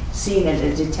be seen at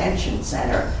a detention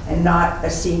center and not a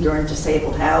senior and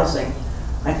disabled housing.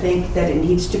 I think that it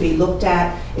needs to be looked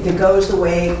at. If it goes the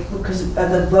way, because of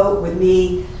the vote with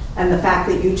me and the fact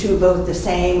that you two vote the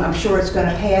same, I'm sure it's going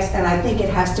to pass, and I think it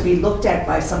has to be looked at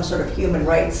by some sort of human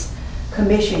rights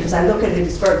commission, because I look at it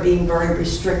as being very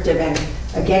restrictive and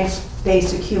against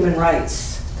basic human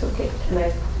rights. Okay, can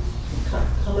I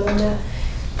comment on that?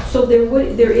 So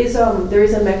there is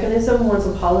a mechanism once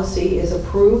a policy is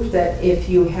approved that if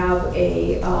you have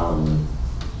a,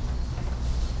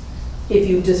 if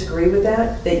you disagree with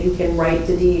that you can write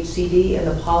to DHCD and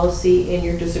the policy in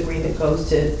your disagreement goes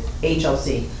to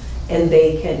HLC. And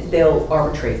they'll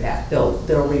arbitrate that,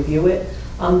 they'll review it.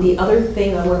 The other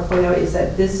thing I want to point out is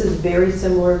that this is very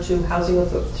similar to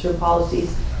to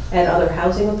policies at other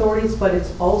housing authorities, but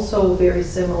it's also very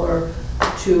similar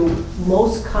to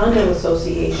most condo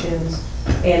associations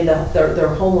and their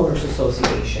homeowners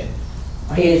association.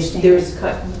 Right,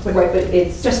 but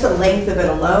it's Just the length of it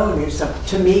alone is,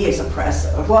 to me, is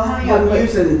oppressive. Well, honey, I'm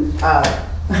using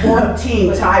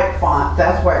 14 type font.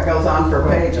 That's where it goes on for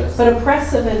pages. but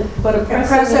oppressive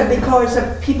Oppressive because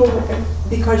of people,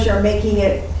 because you're making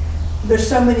it, there's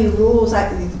so many rules,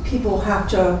 people have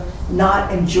to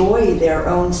not enjoy their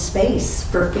own space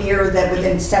for fear that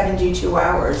within 72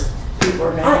 hours, people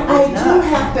are going to I do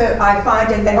have to, I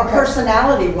find, and then Okay.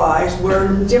 personality-wise,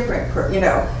 we're different,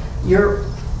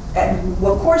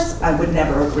 well, of course, I would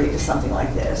never agree to something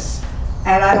like this.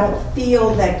 And I don't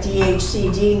feel that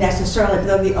DHCD necessarily, if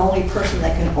they're the only person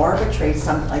that can arbitrate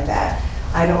something like that,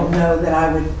 I don't know that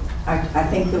I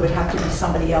think there would have to be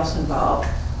somebody else involved,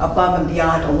 above and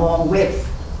beyond, along with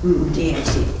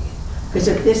DHCD. Because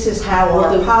if this is how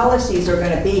our policies are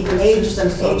going to be, pages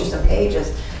and pages and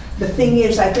pages, the thing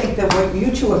is, I think that what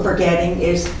you two are forgetting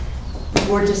is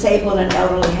we're disabled and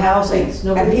elderly housing,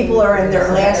 and people are in their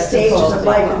last stages of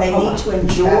life, and they need to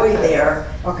enjoy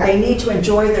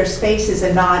their spaces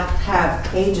and not have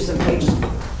pages and pages.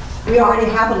 We already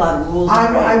have a lot of rules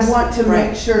and I regs. want to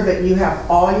make sure that you have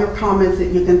all your comments that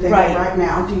you can think of Right. right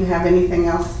now. Do you have anything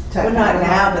else to Well, not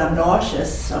now, but I'm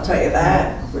nauseous, I'll tell you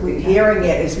that. Hearing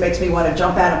it makes me want to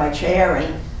jump out of my chair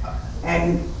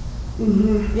and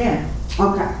yeah.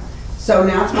 Okay, so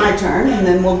now it's my turn, and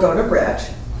then we'll go to Rich.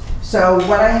 So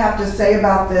what I have to say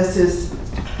about this is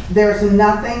there's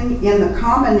nothing in the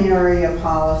common area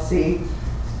policy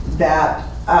that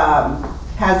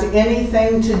has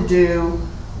anything to do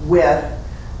with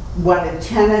what a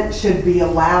tenant should be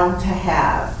allowed to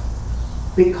have,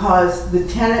 because the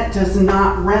tenant does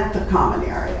not rent the common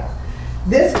area.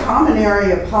 This common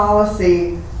area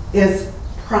policy is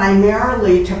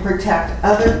primarily to protect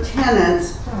other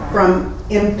tenants from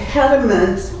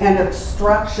impediments and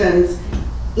obstructions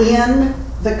in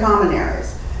the common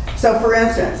areas. So for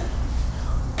instance,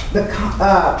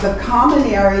 the common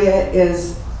area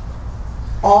is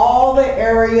all the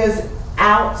areas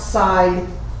outside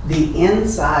the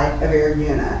inside of your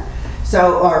unit.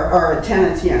 So, or a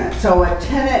tenant's unit. So a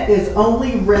tenant is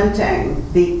only renting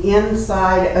the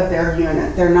inside of their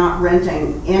unit. They're not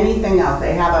renting anything else.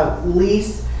 They have a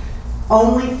lease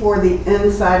only for the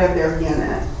inside of their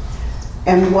unit.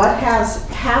 And what has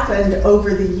happened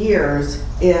over the years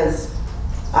is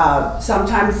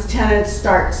sometimes tenants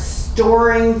start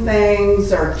storing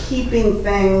things or keeping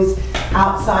things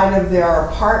outside of their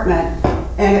apartment,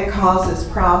 and it causes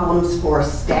problems for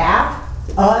staff,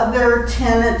 other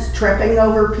tenants tripping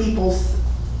over people's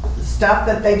stuff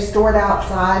that they've stored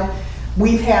outside.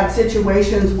 We've had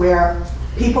situations where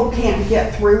people can't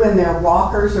get through in their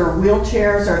walkers or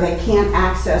wheelchairs, or they can't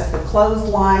access the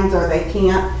clotheslines, or they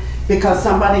can't because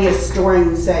somebody is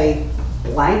storing, say,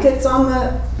 blankets on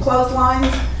the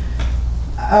clotheslines,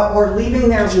 or leaving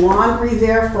their laundry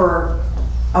there for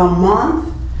a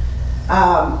month.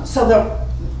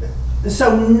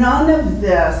 So none of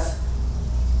this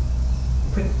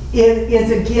it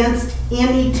is against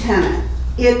any tenant.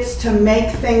 It's to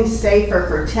make things safer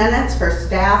for tenants, for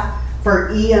staff, for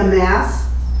EMS,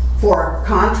 for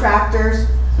contractors,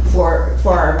 for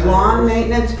our lawn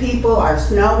maintenance people, our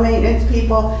snow maintenance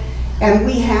people. And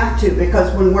we have to,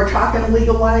 because when we're talking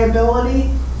legal liability,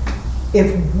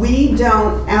 if we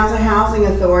don't, as a housing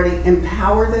authority,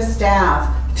 empower the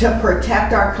staff to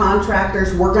protect our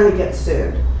contractors, we're gonna get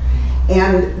sued.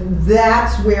 And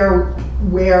that's where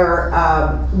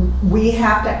we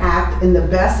have to act in the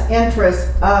best interest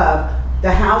of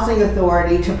the housing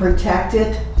authority to protect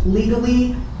it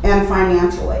legally and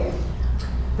financially.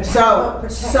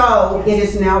 So it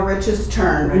is now Rich's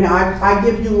turn. Now, I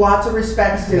give you lots of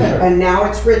respect, Sue, and now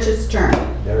it's Rich's turn.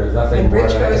 There is nothing And more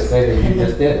Rich that I can goes- say that you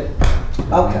just did.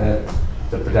 Okay. And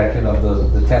the protection of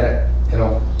the tenant, you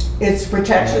know. It's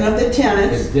protection of the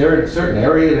tenants. Is there a certain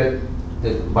area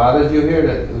that bothers you here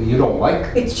that you don't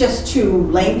like? It's just too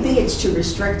lengthy, it's too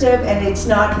restrictive, and it's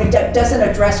not, it doesn't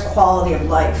address quality of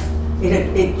life.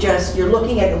 It just, you're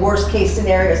looking at the worst case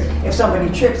scenarios. If somebody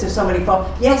trips, if somebody falls,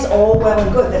 yes, all well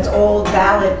and good, that's all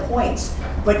valid points.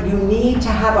 But you need to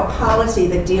have a policy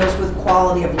that deals with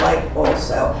quality of life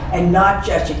also, and not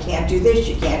just, you can't do this,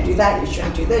 you can't do that, you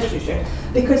shouldn't do this, you shouldn't.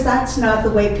 Because that's not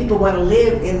the way people want to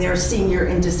live in their senior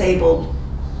and disabled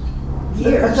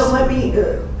years. So let me,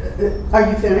 are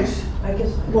you finished? I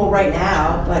guess. Well, right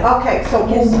now, but. Okay, so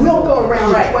we'll go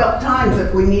around 12 times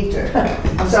if we need to.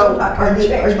 I'm So still not gonna are you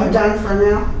change my done for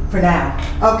now? For now.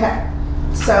 Okay,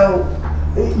 so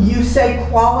you say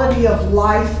quality of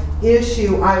life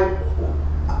issue.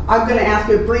 I'm gonna ask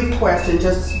you a brief question,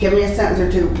 just give me a sentence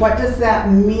or two. What does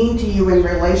that mean to you in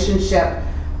relationship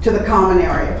to the common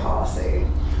area policy?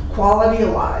 Quality of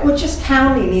life. Well, just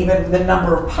counting even the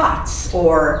number of pots,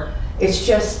 or it's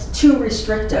just too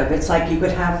restrictive. It's like you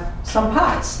could have some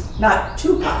pots, not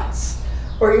 2 pots.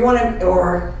 Or you want to,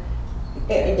 or,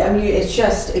 I mean, it's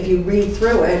just, if you read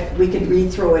through it, we could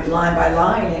read through it line by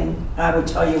line, and I would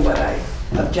tell you what I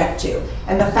object to.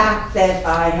 And the fact that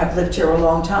I have lived here a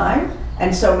long time,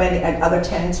 and so many other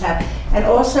tenants have. And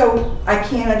also, I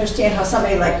can't understand how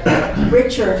somebody like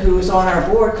Richard, who's on our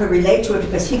board, could relate to it,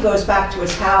 because he goes back to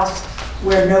his house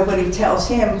where nobody tells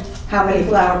him how many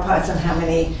flower pots and how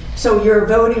many. So you're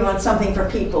voting on something for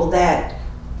people that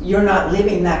you're not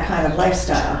living that kind of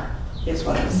lifestyle, is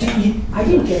what I'm saying. I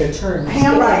didn't get a turn.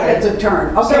 Pam gets a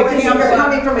turn. So Okay, it's- you're Pam,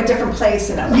 coming from a different place,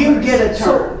 in other you words. get a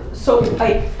turn. So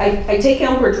I take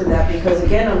umbrage with that, because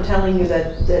again, I'm telling you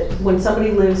that when somebody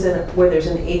lives in, where there's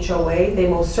an HOA, they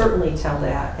most certainly tell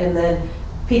that. And then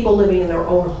people living in their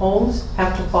own homes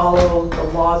have to follow the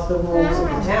laws, the rules of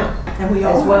the town. And we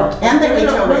as all well. And the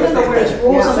No, HOAs, There's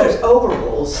rules and Yeah. there's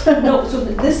overrules. No, so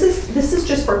this is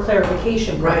just for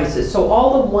clarification purposes. So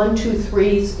all the 1, 2,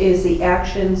 3s is the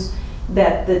actions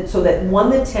so that one,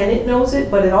 the tenant knows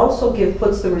it, but it also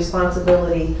puts the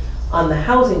responsibility on the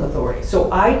housing authority. So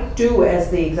I do, as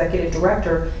the executive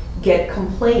director, get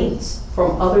complaints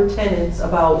from other tenants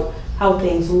about how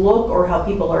things look or how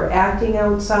people are acting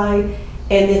outside.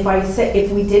 And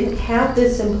if we didn't have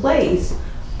this in place,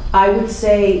 I would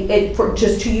say,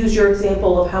 just to use your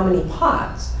example of how many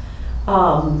pots,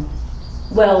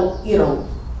 well, you know,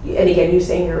 and again, you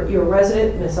saying you're a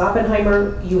resident, Ms.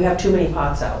 Oppenheimer, you have too many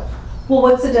pots out. Well,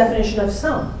 what's the definition of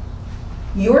some?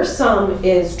 Your sum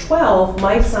is 12,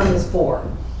 my sum is 4.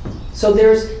 So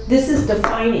this is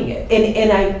defining it.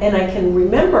 And I can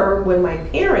remember when my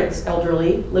parents,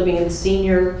 elderly, living in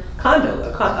senior condo,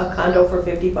 a condo for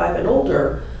 55 and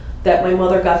older, that my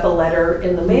mother got the letter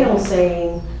in the mail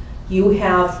saying, you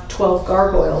have 12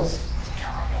 gargoyles.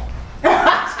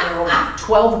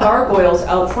 12 gargoyles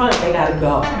out front, they gotta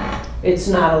go. It's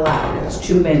not allowed, it's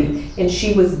too many. And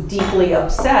she was deeply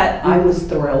upset, I was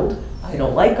thrilled. I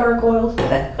don't like gargoyles,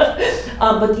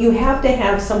 but you have to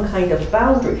have some kind of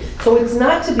boundary. So it's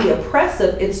not to be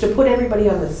oppressive, it's to put everybody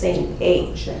on the same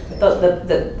page,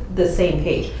 the same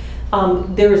page.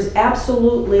 There's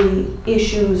absolutely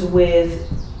issues with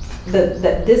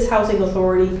that this housing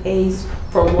authority pays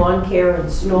for lawn care and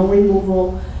snow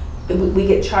removal. We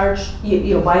get charged,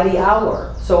 you know, by the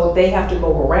hour. So if they have to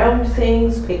go around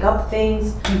things, pick up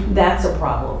things, that's a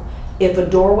problem. If a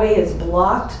doorway is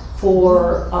blocked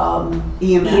for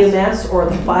EMS or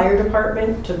the fire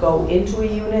department to go into a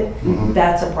unit,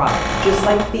 that's a problem. Just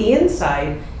like the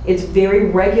inside, it's very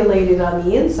regulated on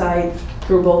the inside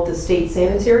through both the state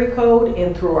sanitary code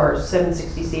and through our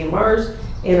 760 CMRs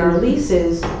and our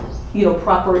leases, you know,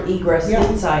 proper egress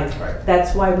inside.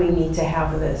 That's why we need to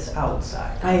have this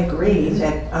outside. I agree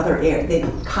that the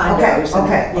condos.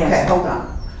 Okay, hold on.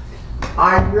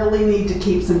 I really need to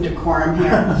keep some decorum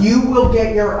here. You will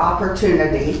get your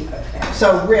opportunity.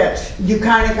 So Rich, you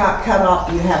kind of got cut off.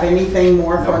 Do you have anything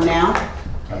more for now?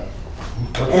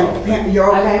 And Pam, you're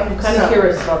okay? I'm kind So- of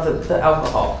curious about the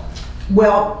alcohol.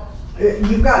 Well,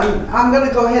 you've gotten, I'm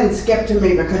gonna go ahead and skip to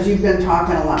me because you've been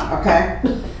talking a lot, okay?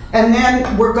 And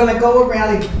then we're gonna go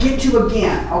around and get you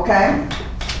again, okay?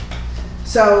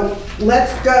 So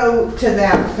let's go to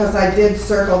that because I did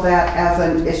circle that as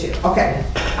an issue. Okay,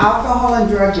 alcohol and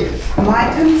drug use.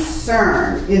 My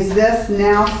concern is this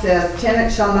now says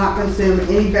tenants shall not consume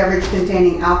any beverage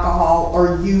containing alcohol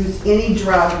or use any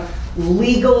drug,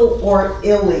 legal or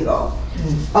illegal.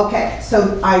 Okay,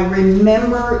 so I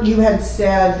remember you had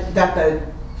said that the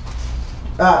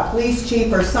police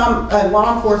chief or some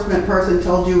law enforcement person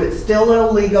told you it's still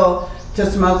illegal to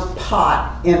smoke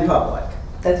pot in public.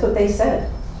 That's what they said.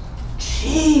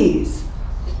 Jeez.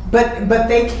 But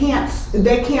they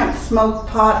can't smoke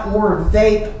pot or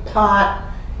vape pot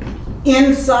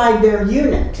inside their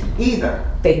unit either.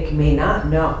 They may not,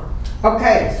 no.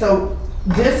 Okay, so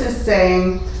this is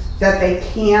saying that they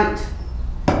can't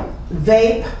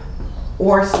vape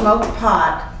or smoke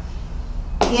pot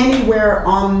anywhere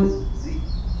on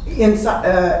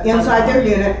inside their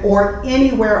unit or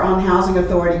anywhere on housing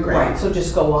authority Right, grounds. so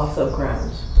just go off the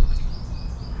grounds.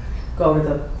 Go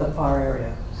to the far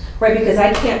area. Right, because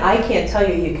I can't tell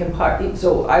you you can park,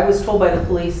 so I was told by the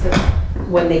police that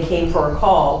when they came for a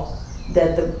call,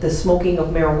 that the smoking of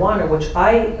marijuana, which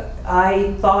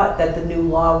I thought that the new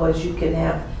law was you can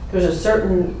have, there's a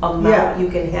certain Yeah. amount you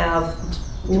can have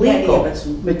Depending legal. if it's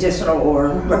medicinal or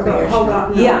recreational. Hold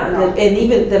on. No, Yeah, no. and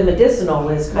even the medicinal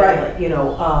is kind Right. of like, you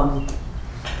know,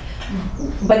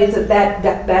 but it's at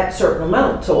that certain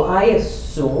amount. So I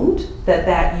assumed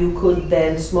that you could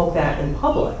then smoke that in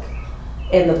public.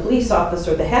 And the police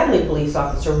officer, the Hadley police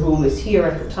officer, who was here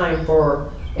at the time for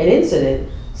an incident,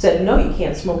 said, no, you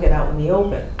can't smoke it out in the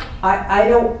open. I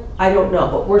don't know,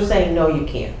 but we're saying, no, you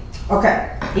can't. Okay,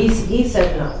 He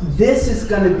said no. this is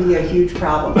gonna be a huge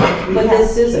problem. We But have-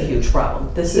 this is a huge problem.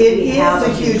 This It we is have a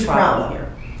huge problem. here.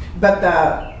 But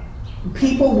the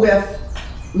people with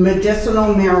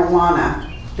medicinal marijuana,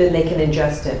 Then they can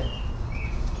ingest it.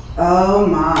 oh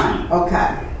my,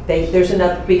 okay. There's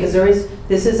enough, because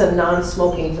this is a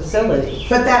non-smoking facility.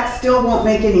 But that still won't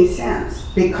make any sense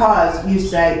because you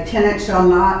say tenant shall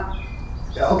not,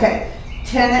 okay,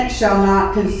 tenant shall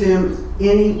not consume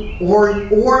any or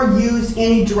use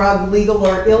any drug, legal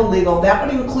or illegal. That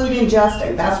would include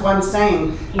ingesting. That's what I'm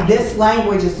saying. This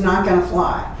language is not gonna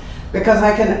fly. Because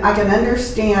I can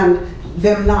understand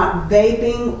them not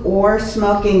vaping or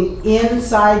smoking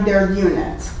inside their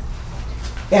units.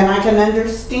 And I can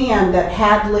understand that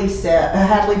Hadley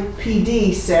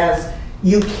PD says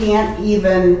you can't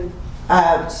even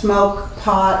smoke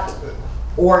pot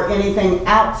or anything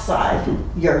outside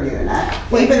your unit,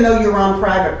 even though you're on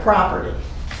private property.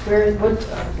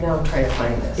 Now I'm trying to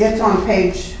find this. It's on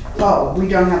page, oh, we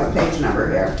don't have a page number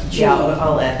here. Yeah,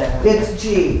 I'll add that. It's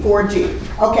G, 4G.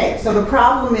 Okay, so the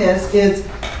problem is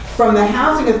from the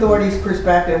housing authority's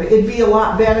perspective, it'd be a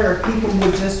lot better if people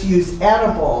would just use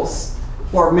edibles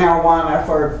for marijuana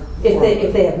for.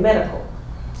 If they have medical.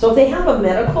 So if they have a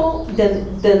medical, then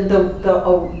a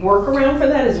workaround for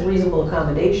that is reasonable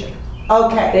accommodation.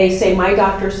 Okay, They say, my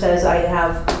doctor says I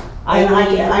and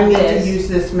I need to this. use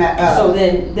this. So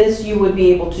then this, you would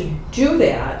be able to do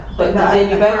that, but then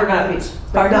you better not be.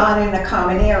 But not in a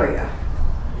common area.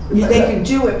 They can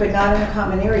do it, but not in a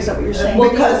common area, is that what you're saying? Well,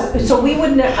 Because- so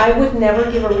I would never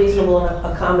give a reasonable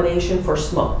accommodation for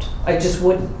smoked. I just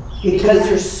wouldn't. You Because can't.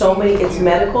 there's so many, it's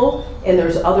medical, and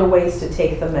there's other ways to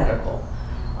take the medical.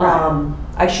 Right.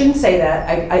 I shouldn't say that.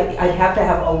 I'd have to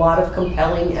have a lot of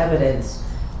compelling evidence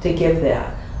to give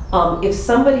that. If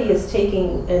somebody is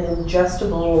taking an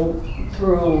ingestible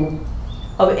through,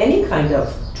 of any kind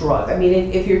of drug, I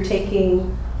mean, if you're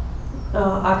taking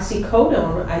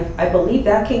oxycodone, I believe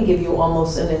that can give you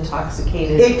almost an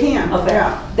intoxicated It can, effect.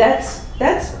 yeah.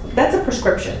 That's a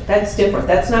prescription. That's different.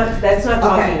 That's not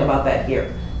talking about that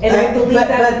here. And I believe But-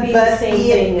 that would be but the same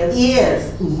thing It as.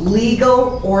 is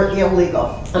legal or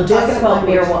illegal. I'm This talking about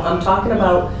language- marijuana. I'm talking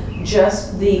about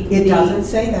just the. It doesn't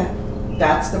say that.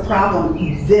 That's the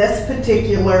problem. This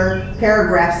particular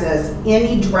paragraph says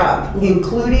any drug,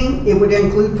 including, it would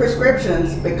include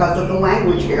prescriptions because of the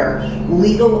language here,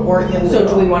 legal or illegal. So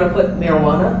do we want to put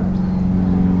marijuana?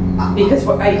 Because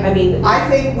I mean. I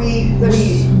think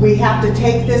we have to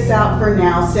take this out for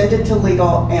now, send it to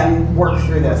legal and work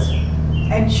through this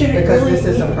And should it because really? this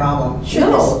is a problem. Should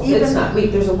No, this it's even, not.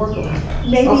 There's a workaround.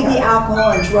 maybe Okay. the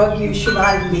alcohol and drug use should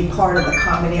not even be part of the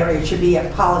common area, it should be a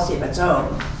policy of its own.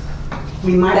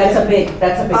 We might. That's a big.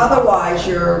 Otherwise,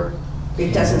 you're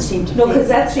It doesn't seem to. No, because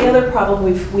that's the other problem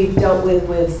we've dealt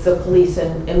with the police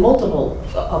and multiple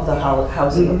of the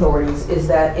housing authorities, is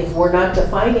that if we're not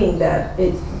defining that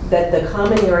that the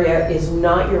common area is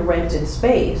not your rented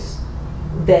space,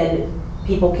 then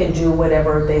people can do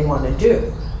whatever they want to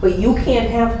do. But you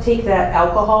can't take that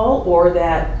alcohol or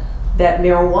that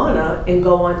marijuana and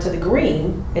go onto the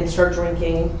green and start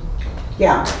drinking.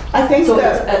 Yeah, I think So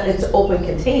that, it's open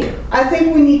container. I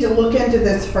think we need to look into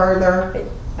this further.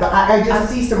 But I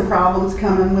just see some problems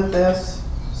coming with this,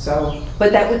 so.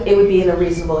 But it would be in a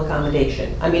reasonable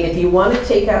accommodation. I mean, if you want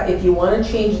to if you want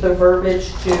to change the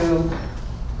verbiage to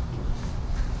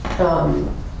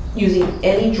using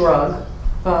any drug,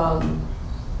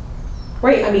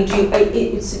 right, I mean,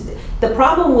 the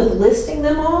problem with listing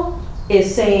them all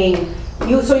is saying,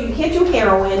 so you can't do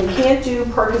heroin, you can't do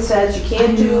Percocets, you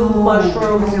can't do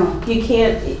mushrooms, you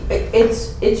can't,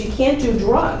 you can't do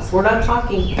drugs. We're not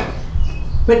talking.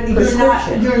 But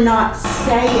Prescription. you're not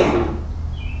saying,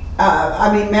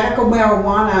 I mean, medical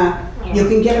marijuana, you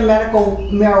can get a medical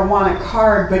marijuana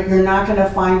card, but you're not gonna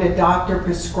find a doctor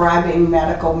prescribing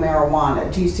medical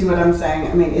marijuana. Do you see what I'm saying?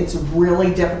 I mean, it's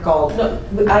really difficult. No,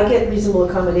 but I get reasonable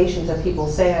accommodations that people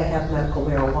say I have medical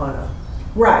marijuana,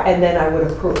 Right, and then I would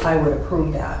approve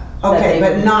that. okay, That they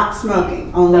but would- not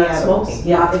smoking, only Not edibles. smoking,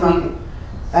 yeah, Not if we- smoking.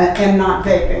 And not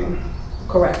vaping.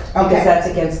 Correct, Okay. because that's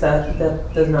against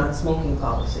the non-smoking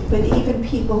policy. But even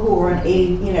people who are on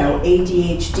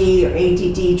ADHD or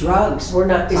ADD drugs. We're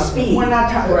not is talking- speed. We're not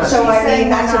talking. Right. So she's I saying mean,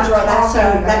 that's we're a not drug, that's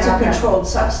talking a about- controlled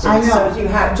substance. I know. So you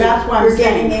have to, That's what you're I'm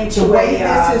getting saying. into The way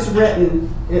a, this is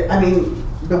written, I mean,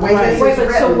 the way Right. this Wait, is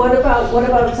but so written, what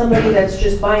about somebody that's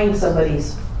just buying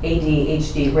somebody's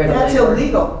ADHD Ritalin? that's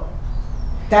illegal.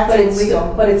 That's But it's illegal.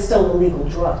 still, but it's still a legal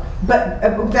drug. But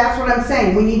that's what I'm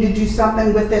saying, we need to do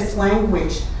something with this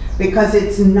language, because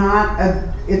it's not,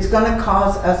 it's gonna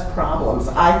cause us problems,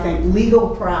 I think, legal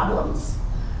problems.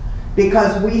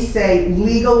 Because we say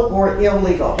legal or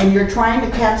illegal, and you're trying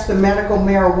to catch the medical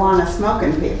marijuana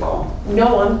smoking people.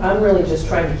 No, I'm really just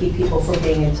trying to keep people from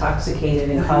being intoxicated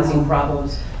and causing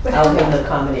problems out in the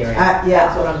common area. Yeah.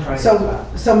 That's what I'm trying to stop.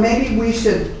 So maybe we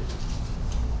should,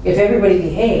 If everybody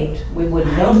behaved, we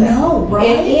wouldn't know I that. know, right?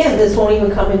 And this won't even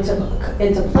come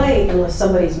into play unless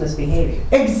somebody's misbehaving.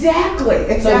 exactly,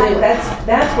 So exactly.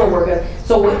 that's where we're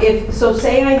going. So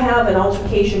say I have an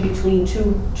altercation between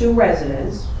two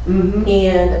residents, Mhm.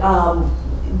 and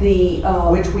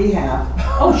Which we have.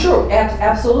 oh, sure,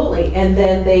 absolutely. And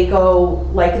then they go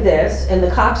like this, and the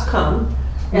cops come,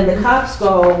 and the cops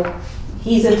go,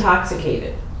 he's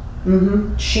intoxicated,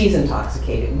 Mm-hmm. she's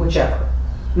intoxicated, whichever.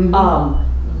 Mhm.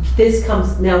 This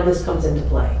comes into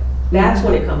play. That's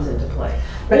when it comes into play.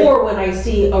 But- Or when I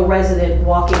see a resident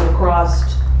walking across,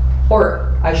 or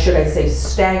I say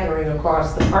staggering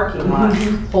across the parking lot,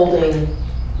 holding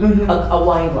Mhm. a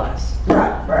wine glass.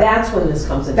 Right, right. That's when this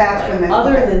comes into That's play. when it-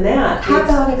 Other okay. than that, how it's-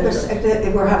 about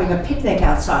if we're having a picnic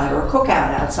outside or a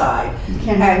cookout outside,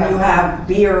 can't have and you that. have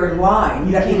beer and wine,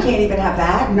 you You can't can't. even have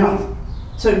that? No.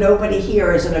 So nobody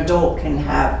here as an adult can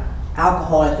have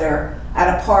alcohol if they're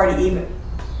at a party, even,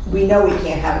 we know we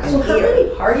can't have it So in how here. many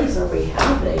parties are we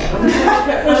having?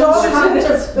 There's all kinds of,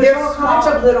 There's there's all kinds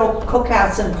of little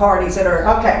cookouts and parties that are.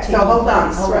 Okay, so taking hold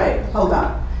on, place. hold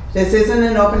on. This isn't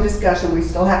an open discussion, we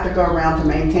still have to go around to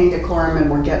maintain decorum,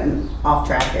 and we're getting off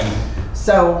track here.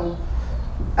 So,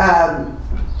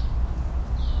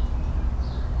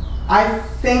 I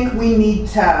think we need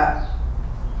to,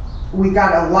 we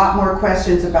got a lot more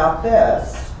questions about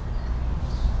this,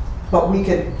 but we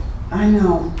could, I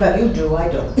know, but You do, I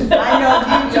don't. I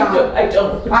know you don't. I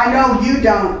don't. I know you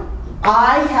don't.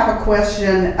 I have a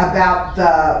question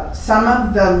about some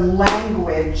of the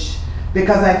language,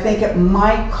 because I think it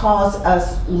might cause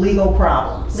us legal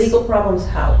problems. Legal problems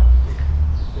how?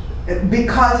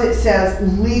 Because it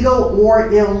says legal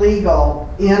or illegal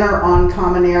in or on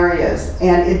common areas,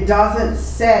 and it doesn't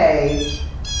say,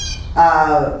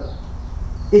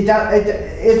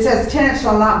 it says tenants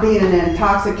shall not be in an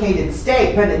intoxicated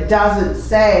state, but it doesn't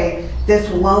say this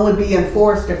will only be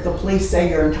enforced if the police say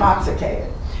you're intoxicated.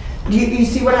 You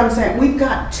see what I'm saying? We've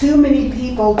got too many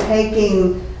people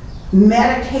taking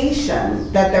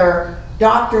medication that their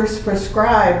doctors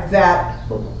prescribe that,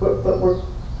 But we're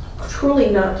truly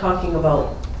not talking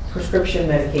about prescription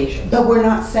medication. but we're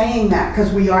not saying that,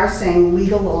 because we are saying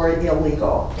legal or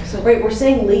illegal. Right, we're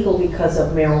saying legal because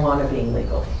of marijuana being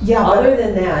legal. Yeah, Other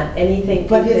than that, anything.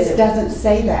 but it doesn't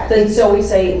say that. Then so we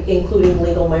say including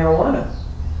legal marijuana.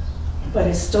 But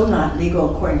it's still not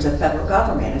legal according to the federal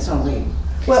government, it's only.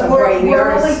 Well, some- we're- Right, we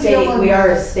are only a state, dealing we are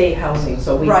a with- state housing,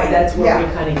 so Right, that's where we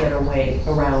yeah. kind of get our way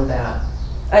around that.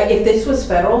 If this was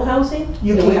federal housing,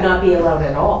 You it would can't. not be allowed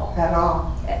at all, At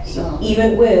all. So-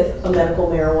 even with a medical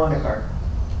marijuana card.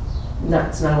 No,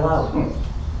 it's not allowed.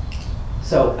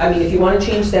 So, I mean, if you want to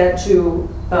change that to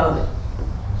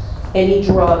any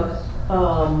drug,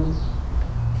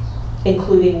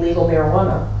 including legal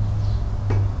marijuana.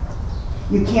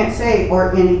 You can't say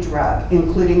or any drug,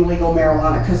 including legal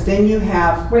marijuana, because then you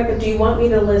have, Right, but do you want me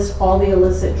to list all the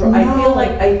illicit drugs? I No. feel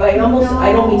like, I almost,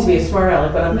 I don't mean to be a No. smart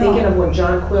aleck, but I'm No. thinking of when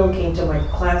John Quill came to my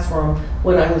classroom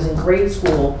when I was in grade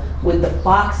school with the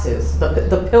boxes,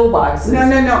 the pill boxes. No,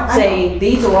 no, no, I know. Saying,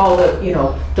 these are all the,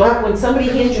 don't, when somebody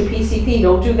hands you PCP,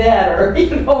 don't do that, or,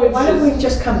 it's Why don't we just.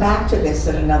 just come back to this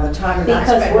at another time and not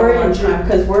Because spend we're more in June, time?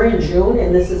 because we're in June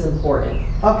and this is important.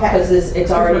 okay. Because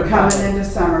it's already We're coming coming. into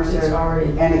summer It's soon, already.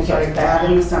 and it it's gets already bad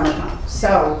in the summertime.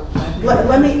 So,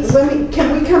 let me,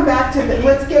 can we come back to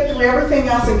let's get through everything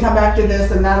else and come back to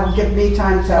this, and that'll give me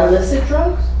time to, Illicit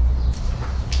drugs?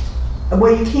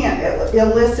 well, you can't,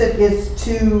 illicit is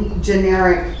too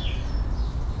generic.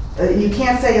 You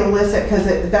can't say illicit, because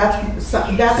that's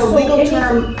a So legal anything-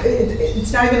 term,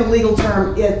 it's not even a legal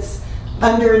term, it's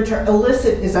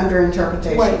illicit is under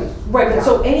interpretation. Right, Yeah. but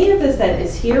so any of this that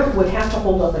is here would have to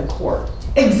hold up in court.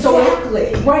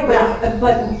 Exactly. Right, Yeah.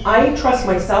 but I trust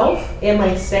myself and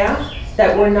my staff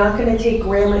that we're not gonna take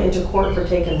grandma into court for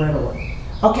taking Ritalin.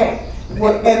 Okay,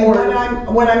 and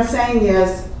what I'm saying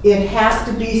is, it has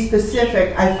to be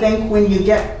specific. I think when you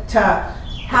get to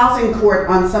housing court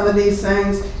on some of these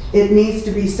things, it needs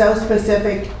to be so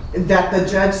specific that the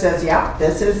judge says, yeah,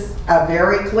 this is a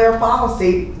very clear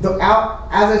policy.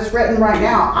 As it's written right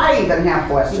now, I even have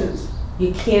questions.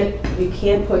 You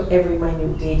can't put every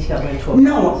minute detail into a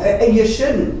No, policy. you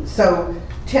shouldn't. So,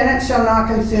 tenants shall not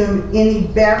consume any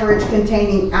beverage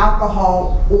containing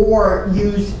alcohol or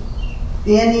use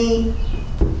any,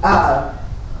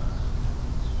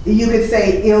 you could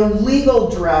say illegal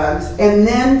drugs, and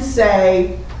then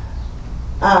say,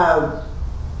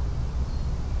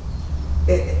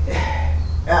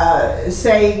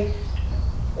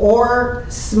 or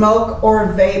smoke or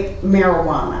vape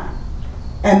marijuana.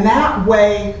 And that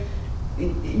way,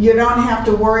 you don't have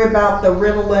to worry about the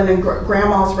Ritalin and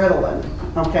grandma's Ritalin,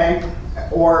 okay?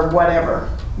 Or whatever,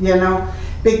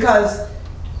 Because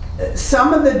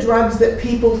some of the drugs that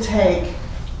people take,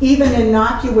 even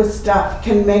innocuous stuff,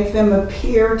 can make them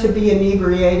appear to be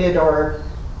inebriated or,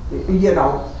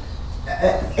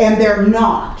 and they're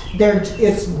not.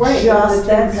 It's Right, just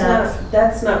but impacts.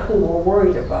 that's not who we're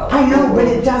worried about. I know, but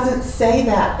it doesn't say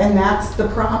that, and that's the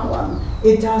problem.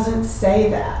 It doesn't say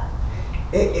that.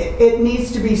 It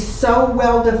needs to be so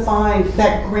well defined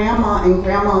that grandma and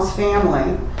grandma's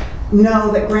family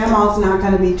know that grandma's not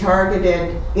going to be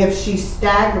targeted if she's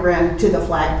staggering to the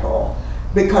flagpole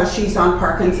because she's on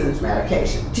Parkinson's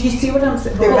medication. Do you see what I'm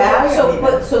saying? They're evaluating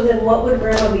it. So then what would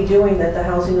grandma be doing that the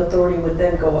housing authority would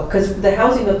then go up? Because the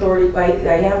housing authority,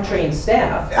 I have trained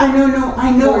staff. I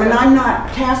know, and I'm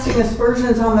not casting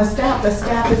aspersions on the staff. The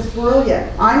staff is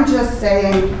brilliant. I'm just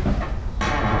saying,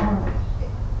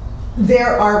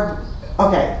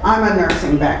 I'm a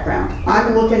nursing background.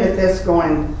 I'm looking at this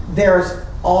going, there's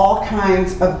all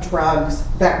kinds of drugs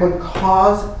that would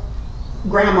cause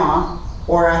grandma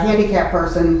or a handicapped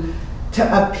person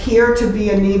to appear to be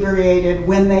inebriated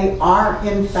when they are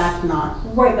in fact not.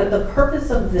 Right, but the purpose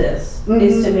of this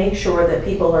is to make sure that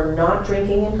people are not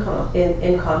drinking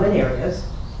in common areas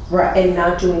Right. and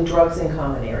not doing drugs in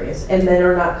common areas, and then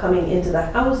are not coming into the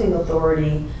housing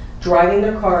authority, driving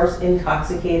their cars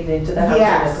intoxicated into the housing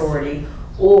Yes. authority,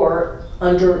 or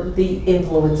under the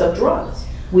influence of drugs.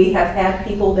 We have had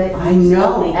people that I use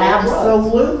know, illegal drugs.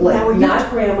 absolutely. Now, are you Not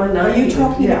grandma, not Are you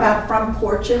talking Yeah. about front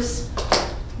porches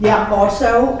Yeah.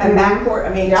 also, and back porch,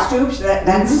 Yeah. stoops,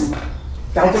 that's Those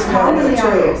That's are common common too.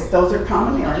 areas. Those are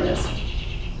common areas.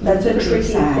 That's a pretty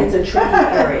tricky, sad. it's a tricky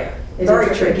area. It's a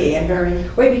very tricky and very,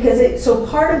 Right, because so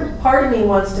part of me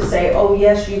wants to say, oh,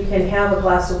 yes, you can have a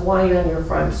glass of wine on your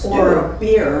front stoop. or a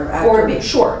beer. Or, after-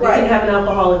 sure, you Right. can have an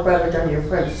alcoholic beverage on your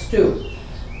front stoop.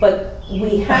 But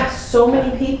we have so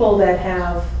many people that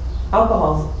have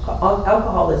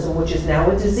alcoholism, which is now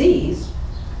a disease.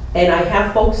 And I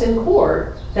have folks in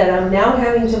court that I'm now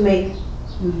having to make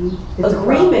It's a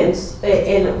agreements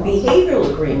and behavioral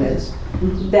agreements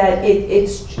that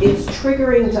it's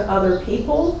triggering to other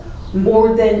people,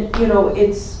 or then,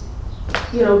 it's,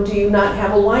 do you not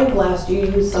have a wine glass? Do you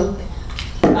use something?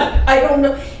 I don't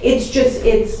know. It's just,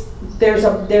 there's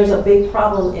a big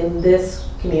problem in this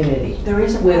community. There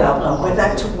is a With problem with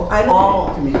that. alcoholism. I all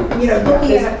don't, communities. looking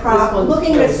This- at a this problem, one's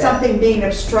looking really at bad. something being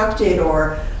obstructed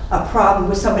or a problem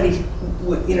with somebody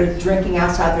drinking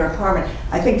outside their apartment.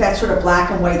 I think that's sort of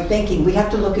black and white thinking. We have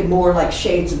to look at more like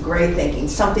shades of gray thinking,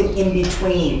 something in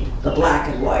between the black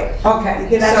and white. Okay,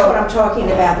 That's so- what I'm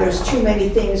talking about. There's too many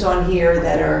things on here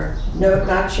that are, no,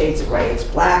 not shades of gray, it's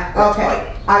black, it's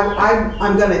Okay, white.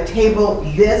 I'm gonna table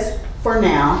this for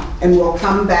now, and we'll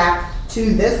come back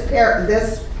to this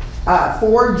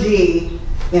 4G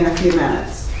in a few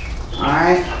minutes. All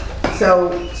right?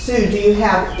 So, Sue, do you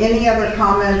have any other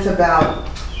comments about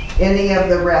any of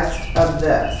the rest of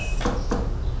this?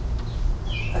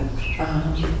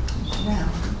 No,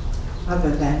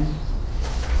 other than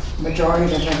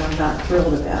majority of them I'm not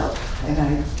thrilled about,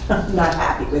 and I'm not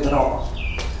happy with it all.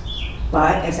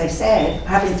 But as I said,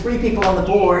 having 3 people on the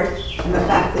board, and the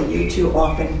fact that you two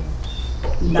often,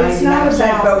 It's not 99%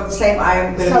 about- vote the same,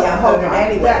 I'm gonna So, be outvoted hold on.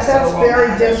 anyway, That's so it won't very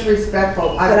matter.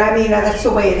 disrespectful. But I mean, that's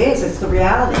the way it is, it's the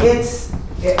reality. It's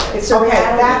a okay,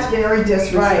 reality. that's very Right,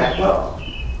 disrespectful. well,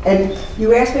 And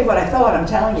you asked me what I thought, I'm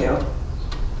telling you.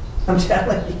 I'm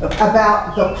telling you.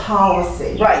 about the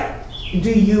policy. Right.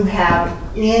 Do you have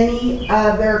any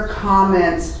other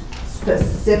comments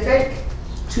specific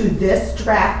to this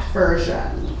draft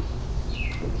version?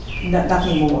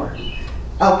 Nothing more.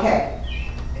 Okay.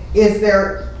 Is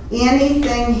there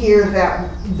anything here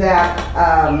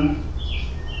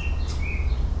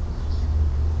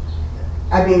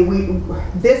I mean,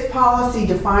 this policy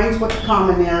defines what the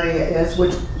common area is,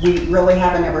 which we really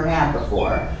haven't ever had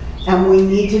before. And we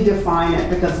need to define it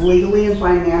because legally and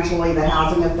financially, the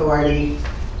housing authority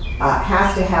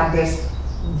has to have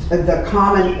the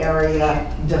common area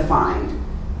defined.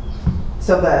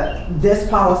 So this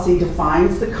policy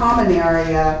defines the common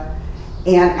area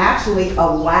and actually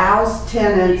allows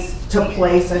tenants to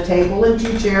place a table and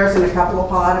 2 chairs and a couple of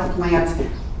potted plants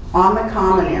on the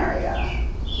common area.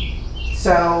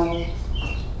 So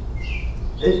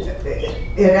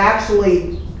it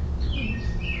actually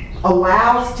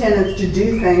allows tenants to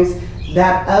do things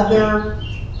that other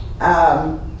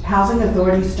housing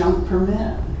authorities don't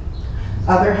permit.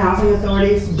 Other housing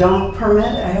authorities don't permit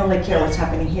it. I only care what's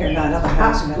happening here, not other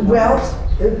housing authorities. Well,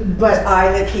 but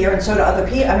I live here and so do other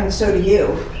people, I mean, so do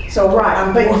you. So Right,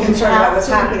 I'm but more you concerned have about what's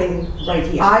to- happening right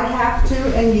here. I have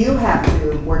to and you have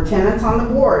to. We're tenants on the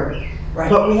board. Right.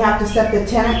 But we have to set the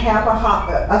tenant cap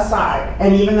aside.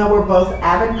 And even though we're both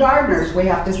avid gardeners, we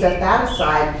have to set that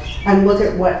aside and look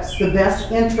at what's the best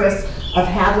interest of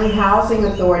Hadley Housing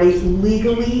Authority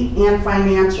legally and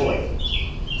financially.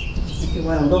 If you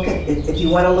want to look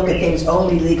at things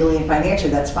only legally and financially,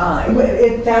 that's fine.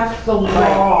 That's the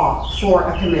law for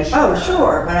a commissioner. Oh,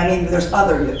 sure, but I mean, there's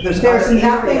other There's other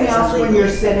nothing areas else when legally. you're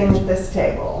sitting at this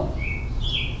table.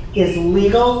 Is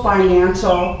legal,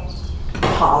 financial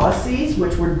policies,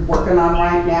 which we're working on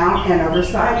right now, and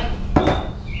oversight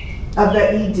of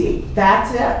the ED.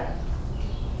 That's it.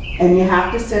 And you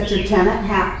have to set your tenant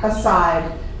hat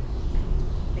aside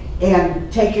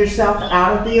and take yourself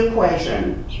out of the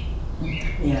equation,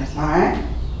 Yeah. all right?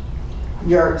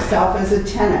 Yourself as a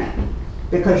tenant,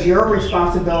 because your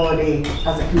responsibility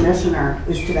as a commissioner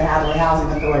is to the Hadley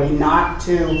Housing Authority, not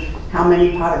to how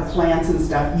many potted plants and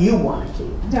stuff you want to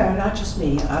keep. No, not just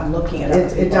me, I'm looking at other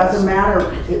It people doesn't also.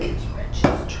 matter.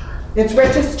 It's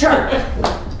Rich's turn.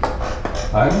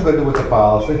 I'm good with the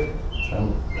policy.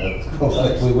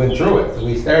 We went through it,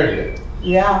 we started it.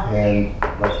 Yeah, And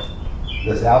like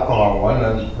this alcohol one,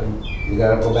 then you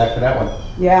gotta go back to that one.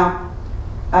 yeah.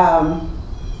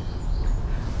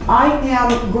 I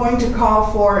am going to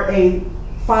call for a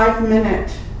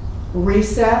 5-minute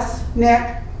recess.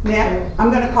 Nick,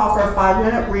 I'm gonna call for a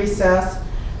 5-minute recess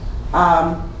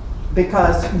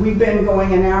because we've been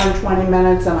going an hour and 20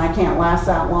 minutes and I can't last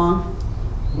that long,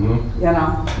 Mhm. you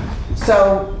know?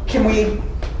 So can we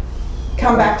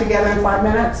come back together in 5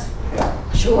 minutes?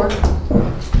 Sure.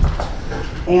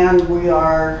 And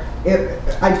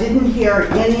I didn't hear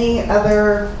any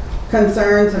other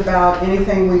concerns about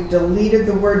anything. We've deleted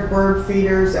the word bird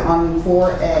feeders on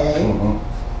 4A Mhm.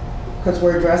 because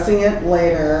we're addressing it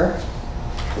later.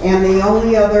 And the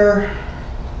only other,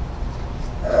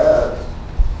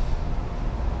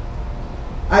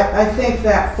 I think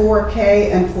that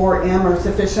 4K and 4M are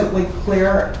sufficiently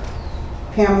clear.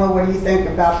 Pamela, what do you think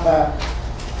about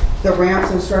the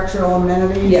ramps and structural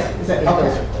amenities? Yeah. Is that, those okay.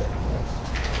 are clear.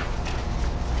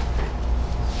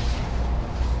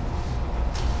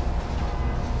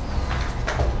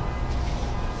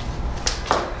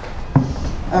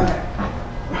 Okay.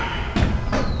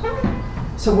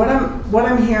 So what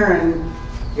I'm hearing,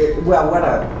 well, what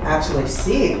I'm actually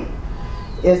seeing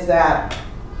is that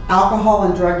alcohol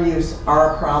and drug use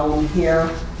are a problem here.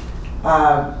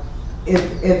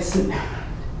 It's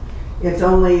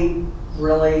only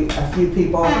really a few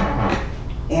people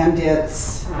and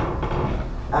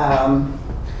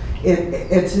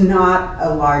it's not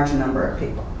a large number of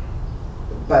people,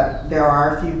 but there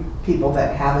are a few people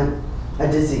that have a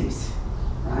disease,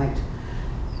 right?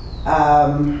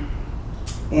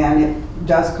 And it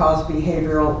does cause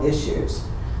behavioral issues.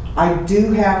 I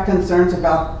do have concerns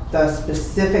about the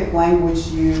specific language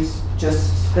used,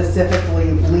 just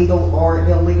specifically legal or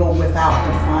illegal without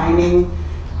defining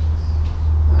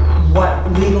what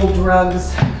legal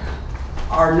drugs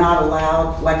are not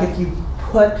allowed. Like if you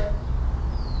put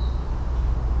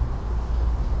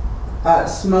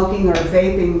smoking or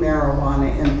vaping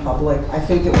marijuana in public, I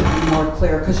think it would be more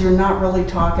clear, because you're not really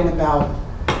talking about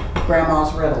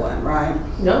grandma's Ritalin, right?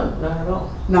 No, not at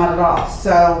all. Not at all.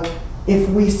 So if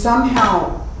we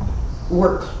somehow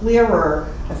were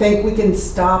clearer, I think we can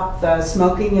stop the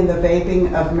smoking and the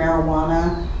vaping of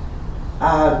marijuana.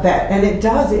 And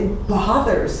it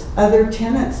bothers other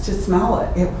tenants to smell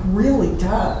it. It really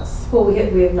does. Well, we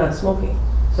have not smoking,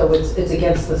 so it's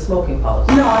against the smoking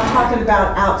policy. No, I'm talking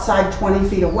about outside 20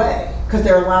 feet away, because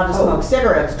they're allowed to smoke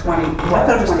cigarettes 20, I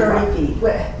thought it was 25 30 feet.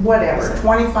 Whatever,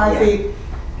 25 Yeah. feet.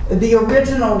 The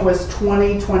original was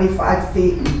 20, 25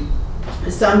 feet.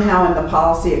 Somehow in the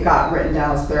policy, it got written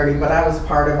down as 30, but I was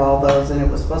part of all those, and it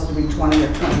was supposed to be 20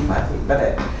 or 25 feet.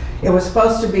 But it was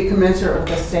supposed to be commensurate with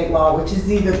the state law, which is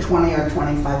either 20 or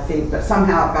 25 feet, but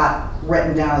somehow it got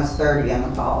written down as 30 in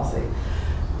the policy.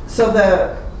 So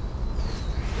the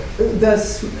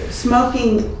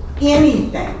smoking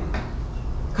anything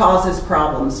causes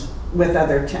problems with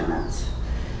other tenants.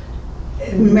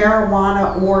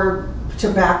 Marijuana or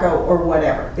tobacco or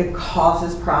whatever, it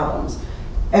causes problems.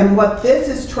 And what this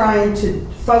is trying to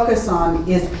focus on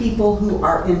is people who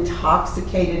are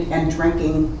intoxicated and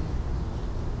drinking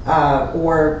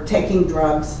or taking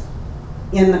drugs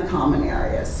in the common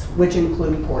areas, which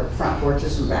include front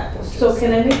porches and back porches. So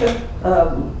can I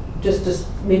make just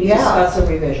maybe Yeah. discuss a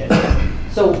revision?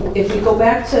 So if we go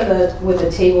back to where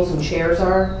the tables and chairs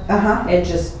are, Uh-huh. and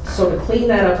just sort of clean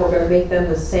that up, we're gonna make them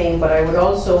the same, but I would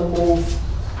also move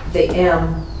the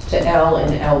M to L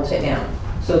and L to M,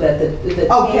 so that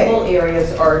the Okay. table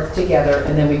areas are together,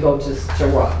 and then we go to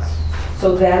rugs.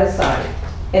 So that aside,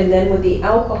 and then with the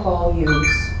alcohol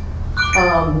use,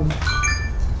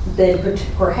 then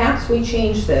perhaps we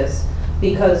change this,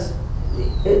 because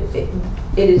it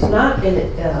is not in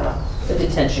a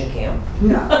detention camp.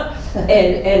 No.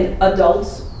 And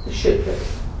adults should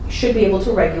be able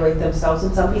to regulate themselves,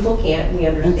 and some people can't, and we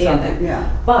understand that. Yeah.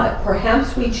 But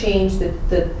perhaps we change it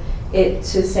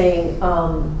to saying,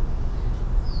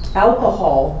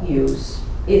 alcohol use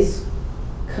is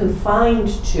confined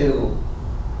to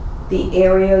the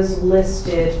areas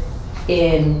listed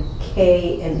in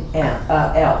K and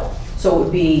L. So it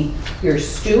would be your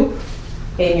stoop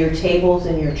and your tables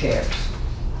and your chairs.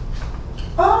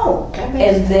 Oh.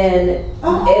 And then, and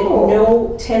Oh.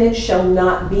 no tenant shall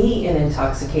not be an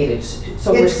intoxicated,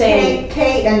 so we're It's saying,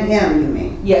 K and M, you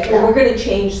mean? yeah, well, we're gonna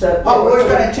change the. Oh, we're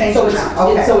gonna change so it it's- now,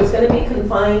 okay. So it's gonna be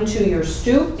confined to your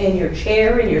stoop and your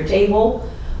chair and your table,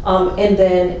 and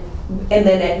then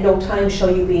at no time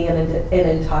shall you be in an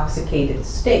intoxicated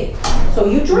state. So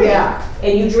you drink, Yeah.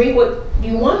 and you drink what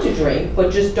you want to drink,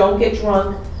 but just don't get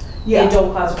drunk Yeah. and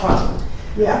don't cause a problem.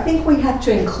 Yeah. I think we have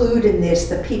to include in this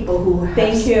the people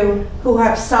Thank you. who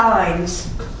have signs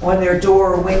on their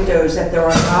door or windows that they're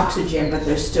on oxygen, but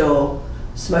they're still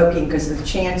smoking, because the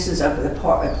chances of the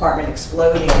apartment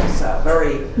exploding is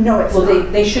very, No, it's Well,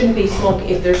 not. they shouldn't be smoking,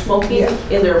 if they're smoking Yeah.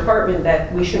 in their apartment,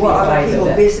 that we should be well, other advised of people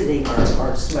that. visiting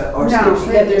or smoke, or No.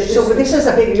 smoking. Yeah, there's So just- this is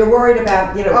a big, you're worried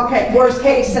about, Okay. worst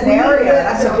case scenario,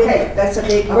 that's a Okay. big, that's a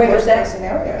big Right, but worst that- case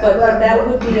scenario. But that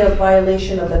would be a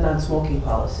violation of the non-smoking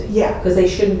policy. Yeah. Because they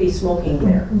shouldn't be smoking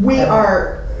there. We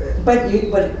are, But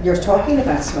you're talking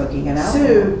about smoking and alcohol.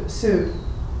 Sue,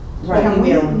 Right. can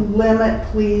we limit,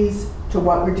 please, to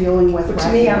what we're dealing with But right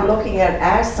to me, I'm now? looking at it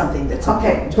as something that's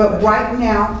Okay, important. but right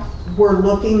now, we're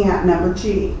looking at number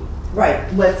G. Right.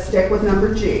 Let's stick with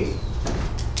number G.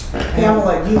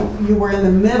 Pamela, you were in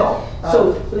the middle.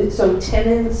 So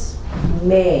tenants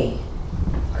may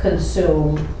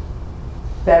consume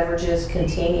beverages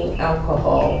containing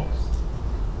alcohol,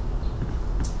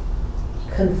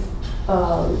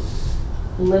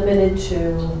 limited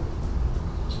to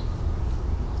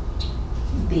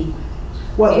the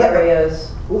Well,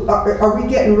 areas, are we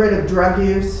getting rid of drug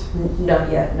use?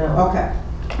 not yet, no. Okay.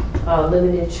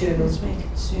 Limited to. May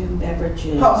consume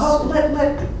beverages.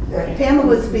 Let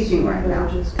Pamela's speaking right now.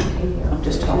 Beverages containing I'm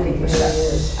just talking for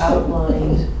areas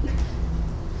outlined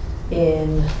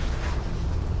in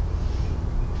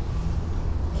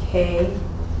K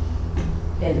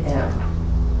and M.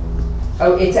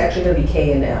 Oh, it's actually gonna be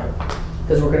K and M.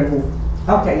 because we're gonna move.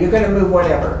 Okay, you're gonna move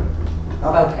whatever.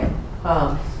 Okay.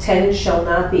 Tenants shall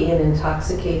not be in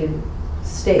intoxicated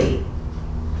state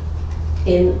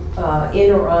in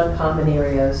or on common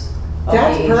areas of the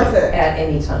That's agent perfect. at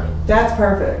any time. That's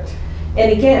perfect.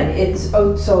 And again, it's,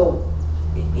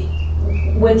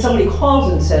 when somebody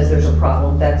calls and says there's a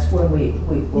problem, that's when we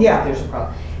think Yeah. there's a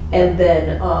problem. And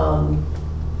then,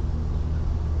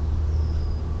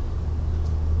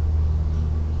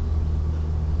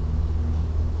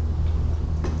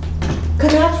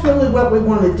 Because that's really what we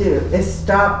want to do, is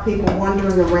stop people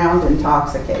wandering around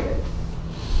intoxicated,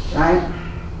 right?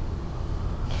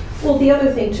 well, the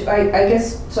other thing too, I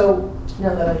guess, so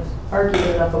now that I've argued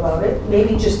enough about it,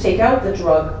 maybe just take out the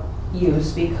drug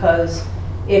use, because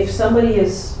if somebody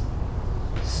is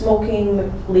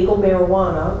smoking legal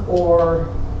marijuana, or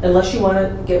unless you want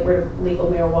to get rid of legal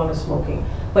marijuana smoking,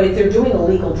 but if they're doing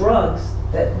illegal drugs,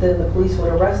 then the police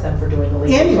would arrest them for doing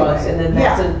illegal Anyway, drugs, and then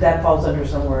that falls under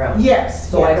somewhere else. Yes.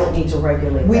 So I yes. don't need to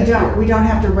regulate We that don't, here. we don't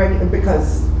have to regulate,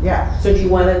 because, yeah. So do you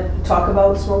want to talk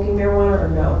about smoking marijuana or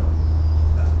no?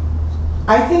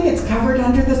 I think it's covered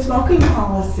under the smoking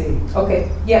policy.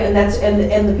 Okay, yeah, and that's,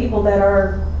 and the people that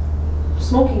are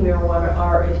smoking marijuana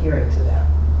are adhering to that.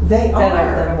 They That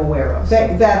are. I'm aware of.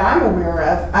 That I'm aware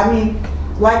of. I mean,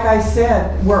 like I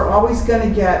said, we're always going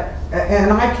to get,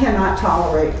 and I cannot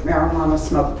tolerate marijuana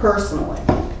smoke personally.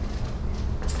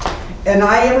 And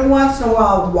I, every once in a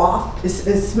while,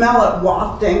 smell it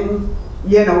wafting,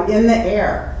 you know, in the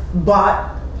air.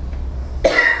 But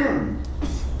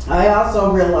I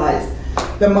also realize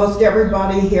that most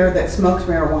everybody here that smokes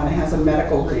marijuana has a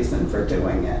medical reason for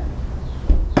doing it.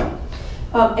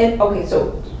 And, okay,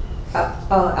 so,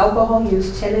 alcohol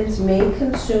use, tenants may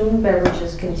consume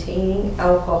beverages containing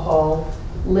alcohol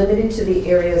limited to the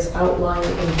areas outlined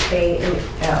in K and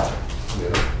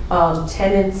L.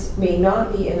 Tenants may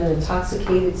not be in an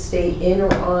intoxicated state in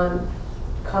or on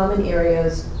common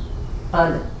areas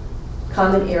of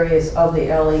the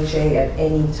LHA at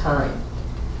any time.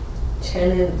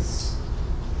 Tenants'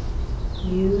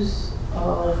 use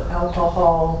of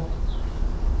alcohol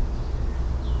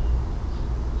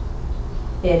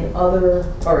in other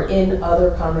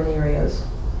common areas,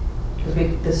 because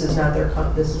this is not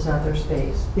their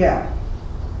space, Yeah.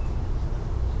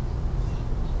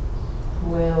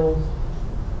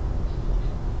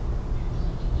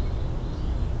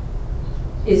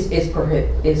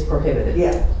 is prohibited.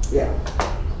 Yeah. Yeah.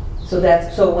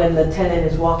 So when the tenant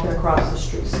is walking across the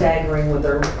street staggering with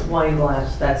their wine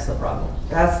glass, that's the problem.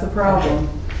 That's the problem.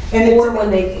 And Or it's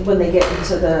when they get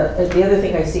into the other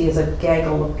thing I see is a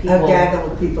gaggle of people. a gaggle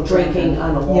of people drinking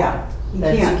on the lawn. Yeah, you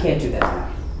You can't. can't do that.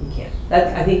 You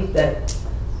can't. I think that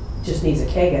just needs a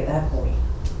keg at that point.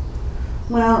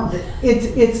 Well,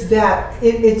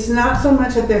 it's not so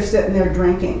much that they're sitting there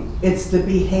drinking, it's the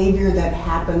behavior that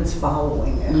happens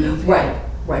following. And we've had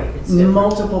Right, it's different.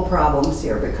 multiple problems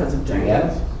here because of drinking.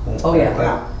 Yes? Oh,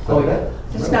 yeah. Oh, yeah.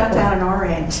 It's not down on our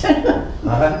end.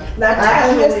 Uh-huh. Not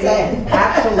I'm just actually. saying,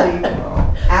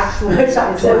 actually, It's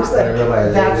not close. I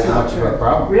realize That's it's not much of a true.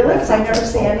 problem. Really? 'Cause I never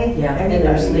see any, Yeah, and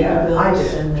there's anybody, legal I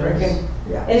bills do, and there's. drinking,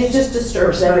 yeah. And it just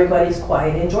disturbs everybody's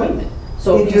quiet enjoyment.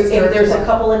 So It if disturbs there's a what-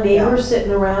 couple of neighbors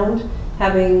sitting around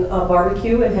having a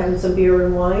barbecue and having some beer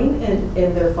and wine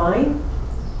and they're fine,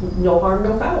 no harm,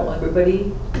 no foul,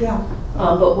 everybody. Yeah,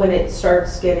 But when it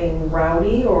starts getting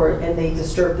rowdy and they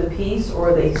disturb the peace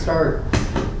or they start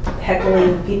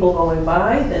heckling people going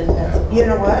by, then that's a problem. you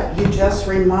know what, you just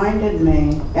reminded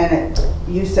me, and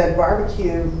you said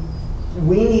barbecue,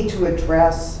 we need to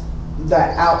address the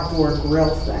outdoor grill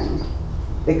thing.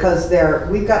 Because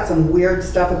we've got some weird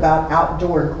stuff about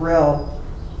outdoor grill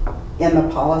in the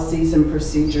policies and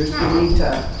procedures. We need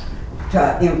to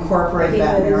incorporate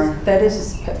that in our, That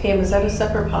is, Pam, is that a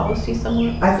separate policy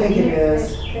somewhere? I think it I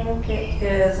is. think it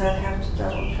is, I'd have to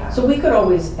double check. So we could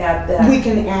always add that We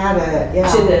can add it, yeah.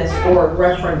 to this or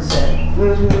reference it.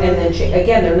 Mhm. And then,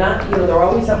 again, they're not, they're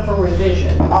always up for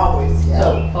revision. Always,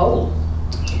 yeah. So,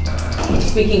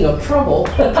 speaking of trouble,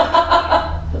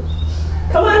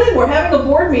 come on in, we're having a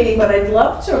board meeting, but I'd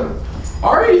love to.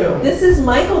 Are you? This is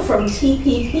Michael from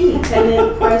TPP,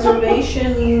 Tenant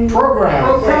Preservation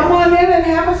Program. Come on in and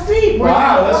have a seat.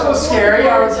 Wow, this was scary.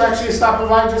 I was actually stopping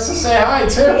by just to say hi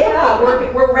too. Yeah,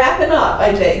 we're wrapping up,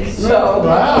 I think, so.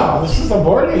 Wow, this is the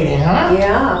board meeting, huh?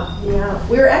 Yeah.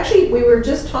 We were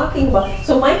just talking about,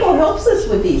 so Michael helps us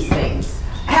with these things.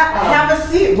 Have a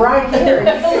seat right here.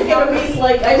 He's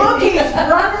like, Look, he's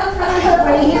running for the hood.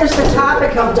 When he hears the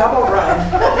topic, he'll double run.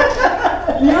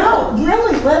 No,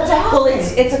 really, let's ask Well, him.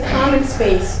 it's a common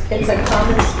space,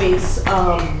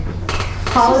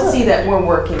 policy that we're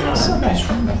working It's a on. nice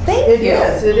room. Thank It you.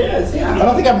 is, I yeah.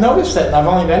 don't think I've noticed it, and I've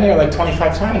only been here like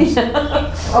 25 times.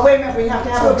 Oh, wait a minute, we have to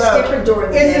have a Looks vote. different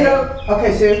during the Is it day.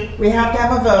 okay, Sue, we have to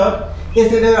have a vote.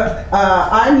 Is it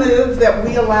I move that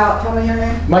we allow, tell me your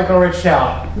name, Michael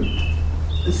Richell.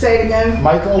 say it again.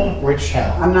 Michael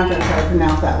Richell. I'm not gonna try to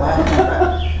pronounce that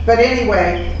last name, but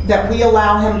anyway, that we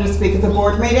allow him to speak at the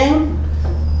board meeting.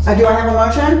 Do I have a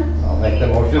motion? I'll make the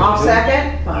motion. I'll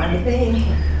second. Fine with me.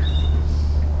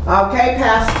 Okay,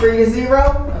 pass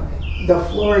 3-0. The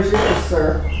floor is yours,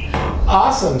 sir.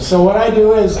 Awesome. So what I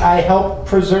do is I help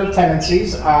preserve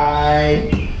tenancies.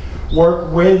 I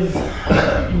work with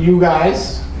you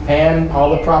guys and all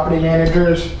the property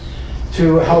managers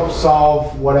to help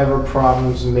solve whatever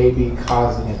problems may be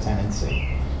causing a tenancy.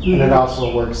 And it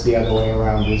also works the other way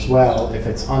around as well. If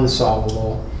it's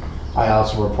unsolvable, I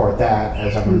also report that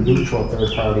as I'm a neutral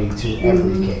third party to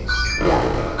every case.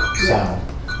 So,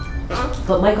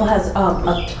 But Michael has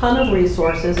a ton of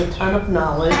resources, a ton of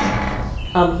knowledge.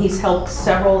 He's helped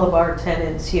several of our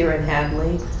tenants here in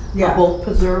Hadley Yeah. both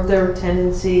preserve their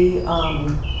tenancy.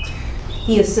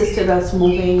 He assisted us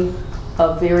moving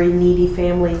a very needy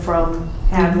family from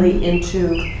Hadley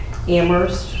into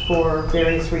Amherst for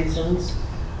various reasons.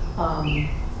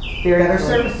 Very Better good.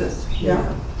 services,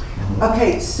 yeah.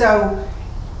 Okay, so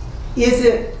is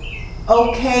it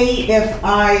okay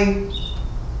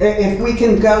if we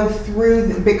can go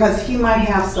through, because he might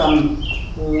have some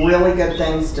really good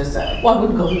things to say. Well, I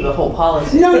wouldn't go through the whole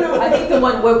policy. No. I think the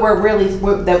one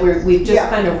we've just Yeah.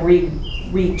 kind of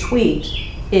retweaked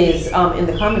is, in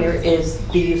the common area, is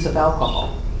the use of alcohol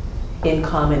in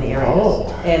common areas.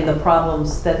 Oh. And the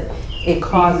problems that it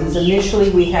causes. Initially,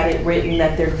 we had it written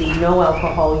that there'd be no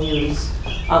alcohol use.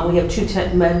 We have two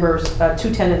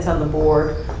tenants on the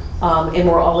board, and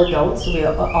we're all adults, so we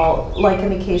all like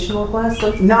an occasional glass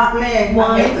of, Not me, I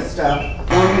Why? hate the stuff.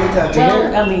 Don't even touch it.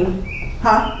 well, I mean,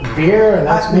 Huh? beer and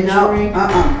that's mixed No, drink.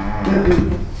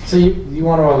 Mm-mm. So you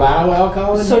want to allow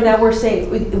alcohol in so here? now we're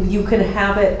saying you can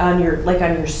have it on your, like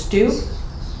on your stoop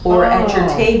or at your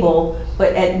Oh. table,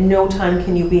 but at no time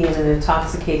can you be in an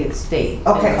intoxicated state.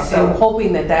 Okay, And so- I'm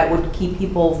hoping that that would keep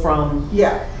people from,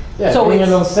 Yeah, Yeah, So being it's-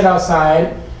 able to sit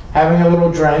outside, having a little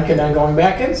drink, and then going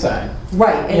back inside.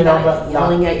 right, You and know, not but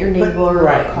yelling at your neighbor or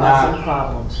right, causing not-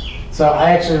 problems. So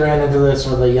I actually ran into this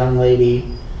with a young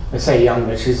lady. I say young,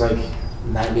 but she's like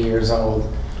 90 years old.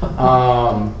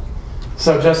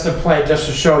 So just to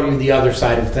show you the other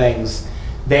side of things,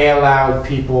 they allowed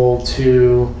people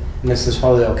to, and this is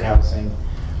Holyoke housing,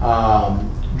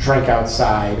 drink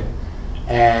outside.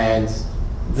 And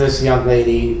this young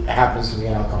lady happens to be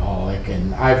an alcoholic,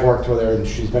 and I've worked with her, and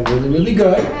she's been really, really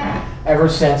good ever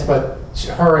since. But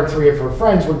her and 3 of her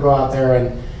friends would go out there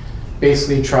and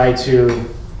basically try to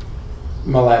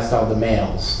molest all the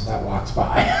males that walks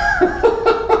by.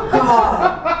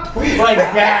 Like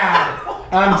bad.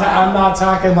 I'm not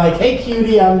talking like, hey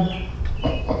cutie,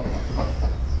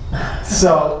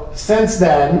 So since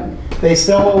then, they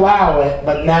still allow it,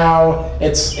 but now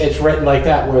it's written like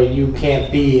that where you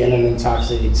can't be in an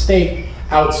intoxicated state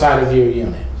outside of your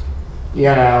unit. You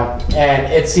know,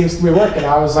 and it seems to be working.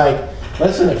 I was like,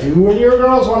 listen, if you and your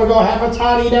girls want to go have a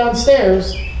toddy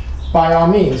downstairs, by all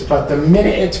means. But the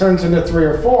minute it turns into 3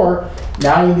 or 4,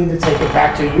 now you need to take it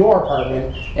back to your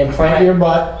apartment and plant your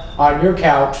butt on your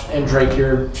couch and drink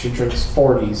she drinks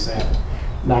 40s at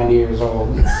 90 years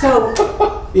old. so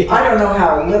I don't know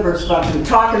how livers function,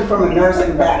 talking from a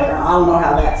nursing background, I don't know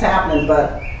how that's happening,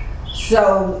 but,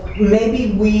 so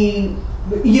maybe we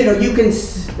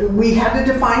had to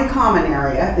define common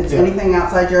area, it's Yeah. anything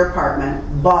outside your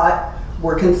apartment, but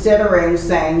we're considering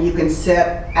saying you can sit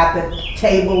at the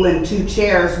table in 2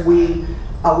 chairs we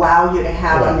allow you to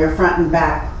have on Right. your front and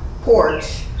back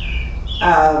porch,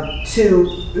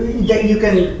 that you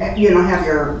can, have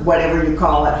your, whatever you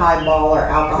call it, highball or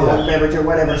alcoholic Yeah. beverage or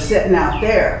whatever, sitting out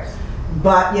there.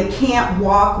 But you can't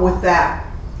walk with that,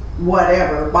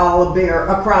 whatever, bottle of beer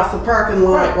across the parking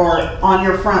lot or on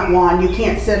your front lawn. You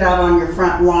can't sit out on your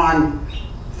front lawn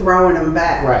throwing them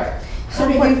back. Right. How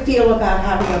do you feel about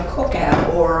having a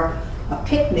cookout or a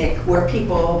picnic where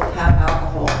people have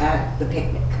alcohol at the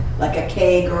picnic? Like a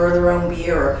keg or their own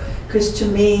beer? Because to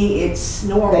me, it's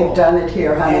normal. They've done it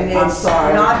here, honey, And I'm it's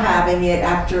sorry. not having it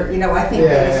after, I think Yeah,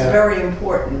 that it's yeah. very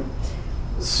important.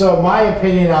 So my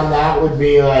opinion on that would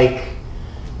be like,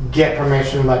 get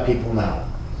permission, let people know.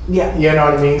 Yeah, You know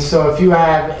what I mean? So if you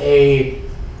have a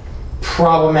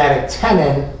problematic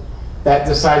tenant that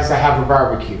decides to have a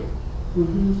barbecue,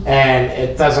 and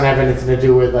it doesn't have anything to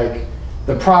do with like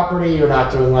the property, you're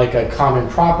not doing like a common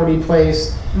property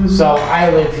place. So I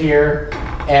live here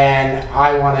and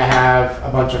I want to have a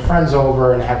bunch of friends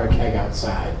over and have a keg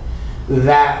outside.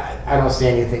 That, I don't see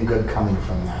anything good coming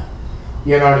from that.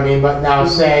 You know what I mean? But now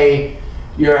say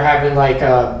you're having like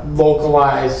a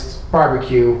localized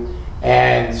barbecue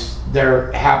and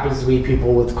there happens to be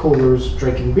people with coolers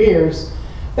drinking beers,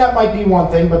 that might be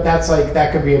one thing, but that's like,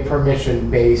 that could be a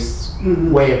permission-based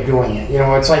way of doing it. You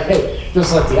know, it's like, hey,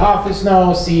 just let the office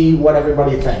know, see what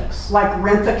everybody thinks. Like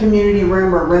rent the community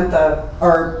room or rent the,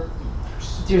 or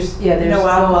There's No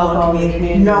alcohol in the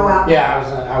community. no alcohol.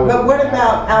 Yeah, I was. But what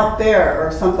about out there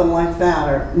or something like that,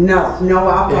 or no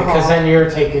alcohol? Because then you're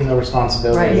taking the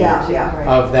responsibility Yeah, yeah.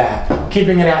 of that,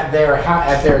 keeping it at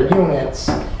their units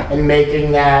and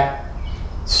making that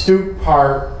stoop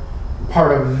part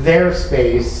of their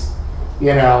space.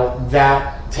 You know,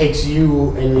 that takes you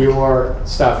and your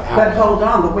stuff out. But hold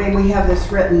on, the way we have this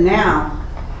written now,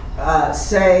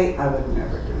 say, I would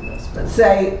never do this, but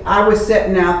say I was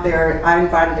sitting out there, I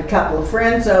invited a couple of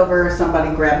friends over,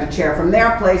 somebody grabbed a chair from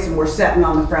their place and we're sitting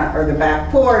on the front or the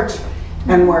back porch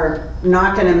and we're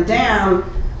knocking them down,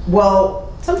 well,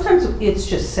 Sometimes it's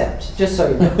just sipped, just so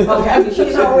you know. okay,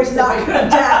 she's always knocking them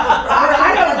down.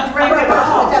 I don't drink at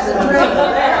all. Doesn't drink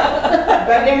there.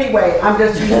 But anyway, I'm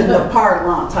just using the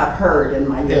parlance I've heard in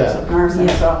my years of nursing.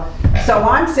 So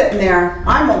I'm sitting there,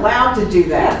 I'm allowed to do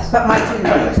that, Yes. but my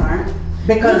teenagers aren't.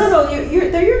 Because No,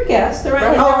 they're your guests, they're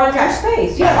in your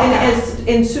space. Yeah,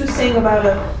 and Sue's saying about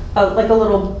like a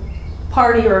little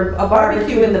party or a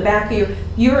barbecue in the back of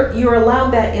you're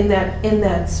allowed that in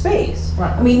that space.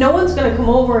 Right. I mean, no one's gonna come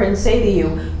over and say to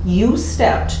you, you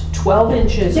stepped 12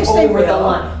 inches Yes, they over the will.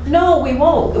 line. No, we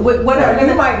won't. What are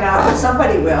You might not, but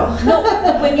somebody will. No,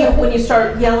 when you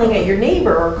start yelling at your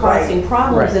neighbor or causing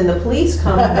problems Right. and the police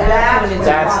come, that's when it's a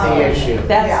That's problem. the issue.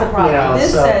 That's the problem. You know,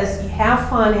 This so- says, have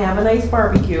fun, have a nice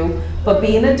barbecue, but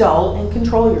be an adult and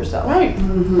control yourself. Right.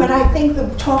 But I think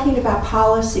talking about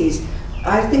policies,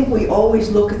 I think we always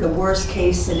look at the worst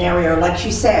case scenario, like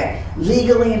she said,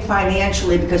 legally and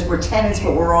financially, because we're tenants,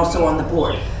 but we're also on the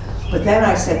board. But then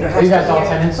I said there has to Are be. you guys all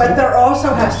tenants But too? there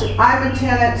also has to, I'm a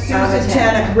tenant, Sue's I'm a a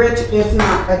tenant, Rich is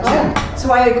not a tenant.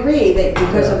 so I agree that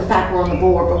because of the fact we're on the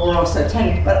board, but we're also a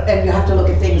tenant, and you have to look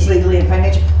at things legally and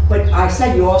financially. But I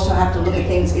said you also have to look at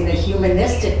things in a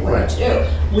humanistic way Right.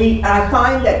 too. I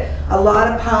find that a lot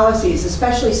of policies,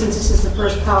 especially since this is the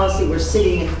first policy we're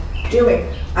sitting and doing,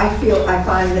 I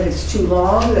find that it's too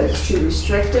long, that it's too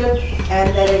restrictive,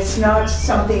 and that it's not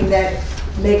something that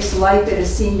makes life in a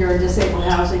senior and disabled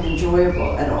housing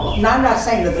enjoyable at all. Now, I'm not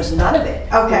saying that there's none of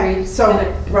it. Okay, so,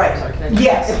 right, Sorry, can I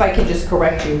yes. If I could just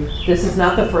correct you, this is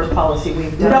not the first policy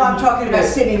we've done. No, I'm talking about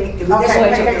sitting this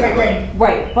Okay, way.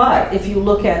 Right, but if you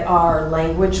look at our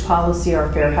language policy,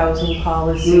 our fair housing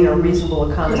policy, our reasonable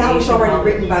But accommodation. that was already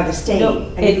policy- written by the state.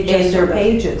 No, and you and just they're sort of-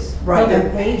 pages. Right. No, they're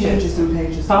pages. Pages and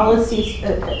pages. Policies,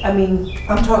 I mean,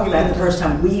 I'm talking about the first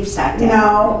time we've sat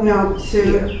down. No,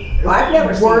 Sue. I've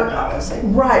never seen a Work- policy.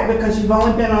 Right, because you've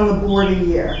only been on the board a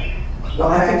year. Well,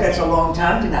 I think Okay. that's a long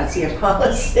time to not see a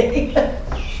policy.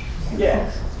 Yeah.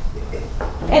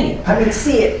 anyway, I mean,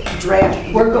 see it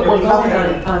drafted. we're going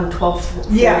Okay. on 12.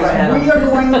 Yeah, we are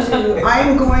going to, I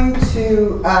am going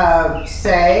to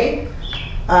say,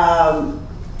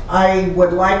 I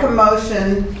would like a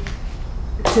motion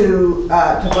to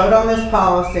vote on this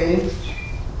policy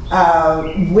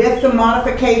with the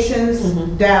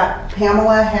modifications that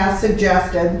Pamela has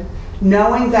suggested,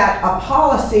 knowing that a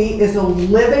policy is a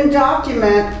living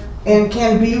document and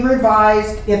can be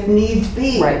revised if needs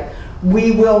be. Right.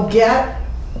 We will get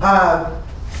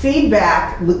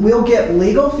feedback, we'll get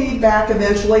legal feedback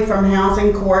eventually from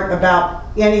housing court about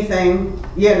anything,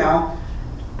 you know.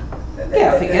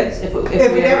 Yeah, if it gets, if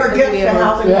If it ever gets to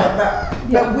housing court, Yeah.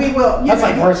 but we will. you That's know,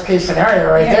 like worst case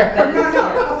scenario right Yeah, there. No,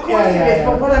 of course Yeah, it yeah, is,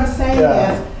 but what I'm saying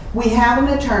Yeah. is, we have an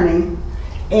attorney,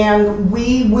 and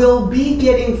we will be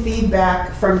getting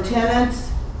feedback from tenants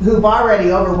who've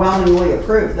already overwhelmingly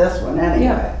approved this one anyway.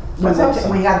 Yeah. When That's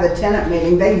awesome. we had the tenant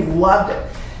meeting, they loved it.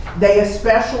 They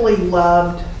especially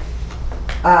loved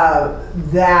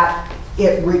that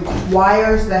it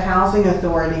requires the housing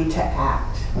authority to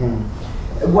act.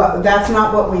 Well, that's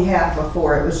not what we had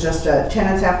before. It was just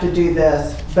tenants have to do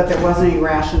this, but there wasn't any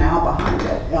rationale behind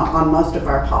it on most of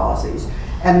our policies.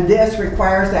 And this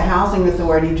requires the housing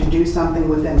authority to do something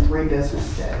within 3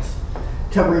 business days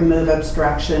to remove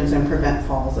obstructions and prevent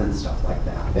falls and stuff like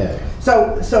that. Yeah.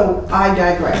 So I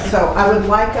digress. So I would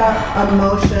like a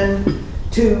motion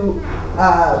to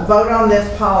vote on this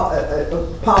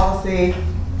policy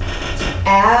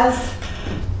as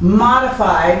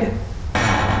modified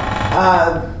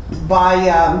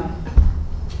by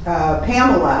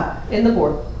Pamela In the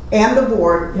board. and the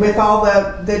board with all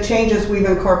the changes we've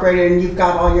incorporated, and you've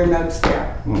got all your notes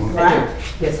there, Mhm. right?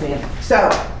 Yes, ma'am. So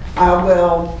I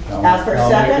will ask for a I'll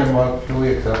make second. a motion,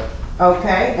 we accept.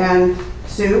 Okay, and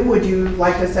Sue, would you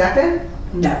like to second?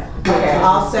 No. Okay,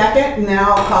 I'll second,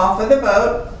 now I'll call for the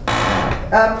vote.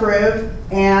 Approve,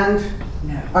 and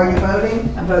No. are you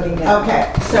voting? I'm voting no. Okay,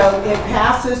 so it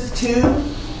passes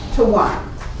 2-1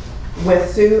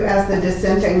 with Sue as the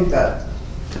dissenting vote.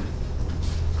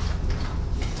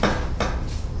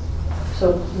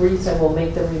 So Risa will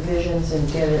make the revisions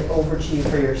and get it over to you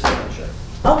for your signature,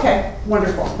 Okay,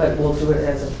 wonderful. but we'll do it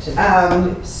as of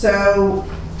today. So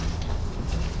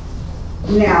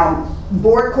now,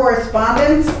 board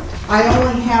correspondence, I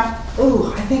only have,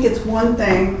 I think it's one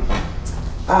thing.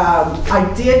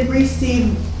 I did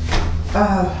receive,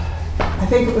 I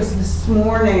think it was this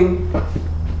morning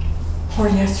or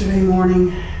yesterday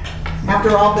morning,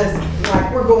 after all this,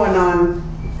 like we're going on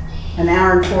an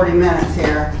hour and 40 minutes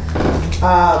here.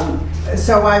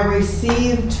 So I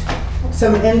received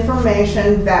some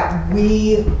information that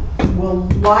we will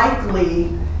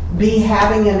likely be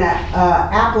having an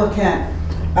applicant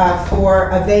for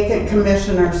a vacant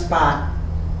commissioner spot.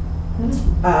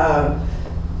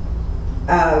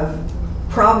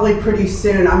 Probably pretty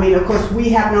soon. I mean, of course, we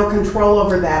have no control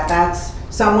over that. That's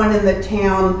someone in the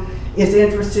town is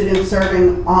interested in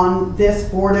serving on this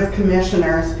Board of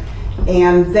Commissioners,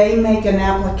 and they make an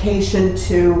application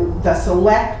to the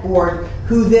select board,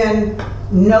 who then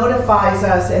notifies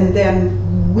us, and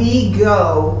then we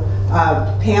go,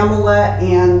 Pamela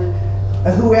and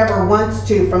whoever wants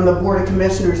to from the Board of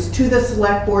Commissioners, to the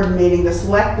select board meeting. The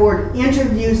select board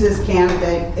interviews this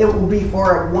candidate. It will be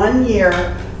for 1 year,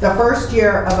 the first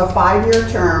year of a 5-year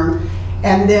term,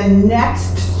 and then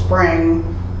next spring,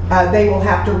 they will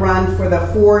have to run for the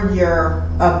 4-year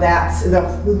of that, the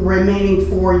remaining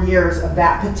 4 years of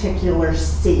that particular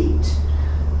seat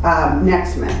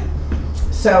next May.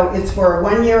 So it's for a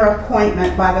 1-year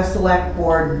appointment by the select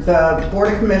board. The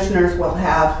Board of Commissioners will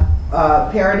have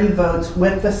parity votes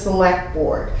with the select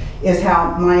board, is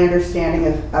how my understanding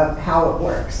of how it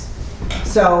works.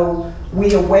 So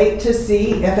we await to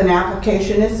see if an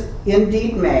application is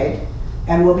indeed made,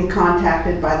 and will be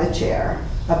contacted by the chair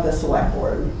of the select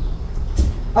board.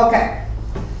 Okay,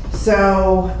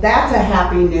 so that's a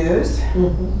happy news.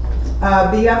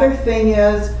 The other thing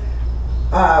is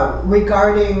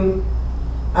regarding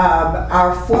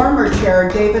our former chair,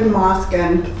 David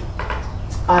Moskin.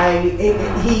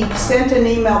 He sent an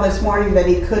email this morning that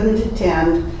he couldn't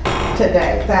attend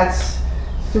today. That's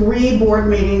 3 board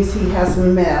meetings he has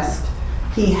missed.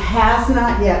 He has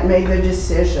not yet made the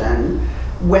decision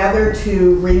whether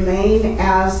to remain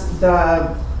as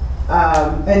the,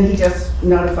 and he just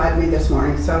notified me this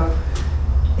morning, so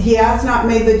he has not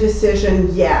made the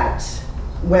decision yet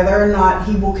whether or not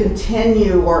he will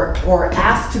continue or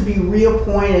ask to be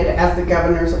reappointed as the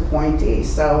governor's appointee.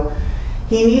 So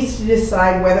he needs to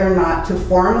decide whether or not to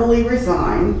formally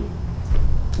resign,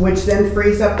 which then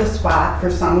frees up the spot for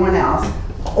someone else,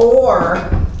 or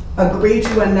agree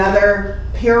to another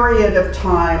period of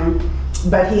time,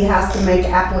 but he has to make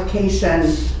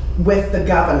application with the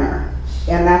governor.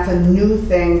 And that's a new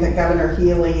thing that Governor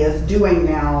Healy is doing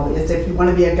now, is if you want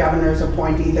to be a governor's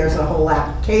appointee, there's a whole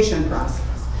application process.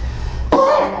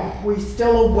 We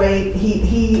still await,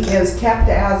 he is kept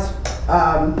as,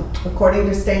 according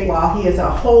to state law, he is a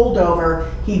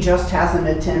holdover. He just hasn't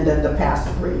attended the past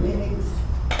 3 meetings.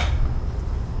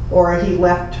 Or he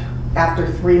left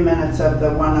after 3 minutes of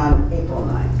the one on April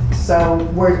 9th. So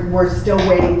we're still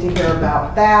waiting to hear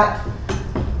about that.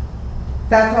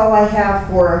 That's all I have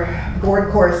for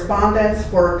board correspondence.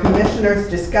 For commissioners'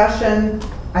 discussion,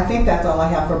 I think that's all I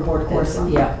have for board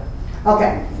correspondence. Yeah.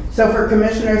 Okay, so for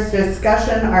commissioners'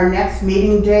 discussion, our next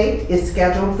meeting date is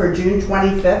scheduled for June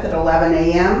 25th at 11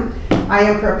 a.m. I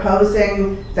am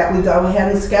proposing that we go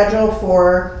ahead and schedule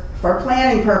for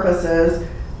planning purposes,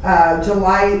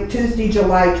 Tuesday,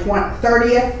 July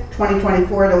 30th,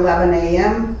 2024 at 11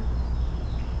 a.m.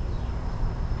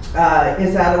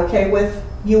 Is that okay with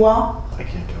you all? I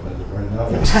can't do it.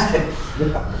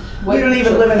 You don't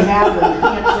even live in Hadley, you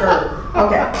can't serve.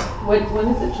 Okay, When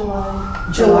is it, July?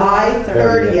 July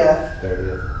 30th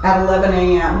 30th. at 11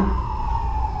 a.m.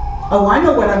 Oh, I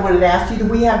know what I wanted to ask you. Do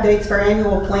we have dates for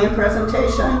annual plan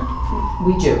presentation?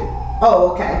 We do.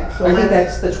 Oh, okay. So I think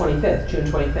let's- that's the 25th, June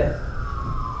 25th.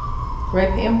 Right,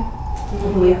 Pam?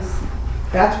 Yes.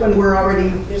 That's when we're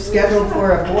already scheduled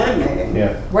for a board meeting.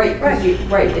 Yeah. Right, right,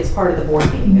 it's part of the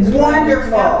board meeting. It's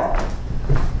Wonderful.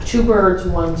 2 birds,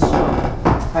 1 stone.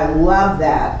 I love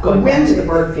that. Going back to the When-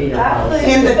 bird feeder policy.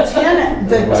 And the tenant,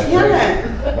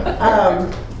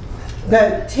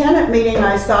 The tenant meeting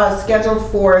I saw is scheduled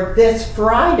for this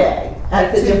Friday.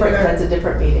 at That's a different, 2:30. that's a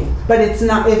different meeting. But it's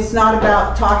not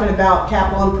about talking about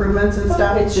capital improvements and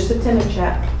stuff? It's just a tenant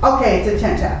chat. Okay, it's a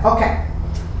tent chat, okay.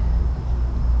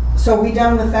 So we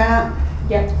done with that?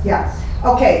 Yeah. Yeah.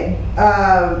 Okay,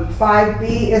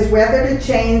 5B is whether to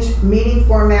change meeting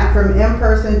format from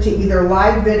in-person to either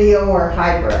live video or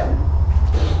hybrid.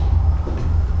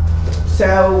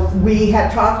 So we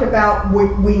had talked about,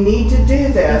 we need to do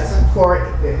this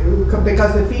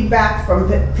because the feedback from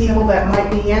people that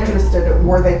might be interested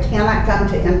were they cannot come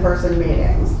to in-person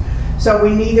meetings. So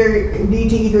we need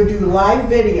to either do live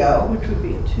video, Which would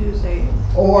be a Tuesday.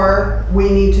 or we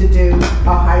need to do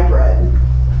a hybrid.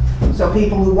 So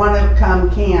people who want to come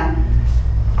can.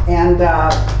 And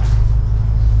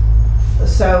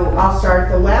so I'll start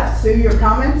at the left. Sue, your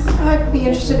comments? I'd be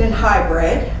interested in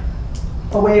hybrid.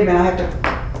 Oh, wait a minute, I have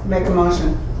to make a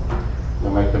motion.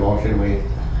 I'll make the motion, we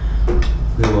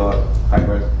do a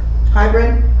hybrid.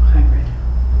 Hybrid? Hybrid.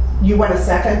 You want to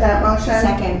second that motion?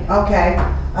 Second. Okay.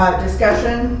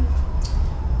 Discussion?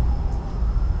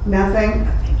 Nothing?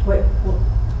 Wait,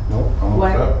 Nope, I'm all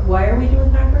set. why are we doing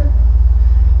hybrid?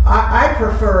 I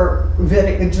prefer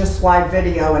just live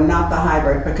video and not the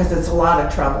hybrid because it's a lot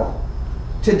of trouble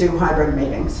to do hybrid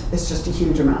meetings. It's just a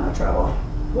huge amount of trouble.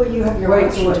 Well, you have your Right,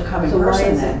 option so to what- come in so why person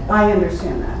is it- then. I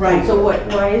understand that. Right. So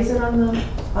why is it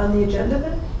on the agenda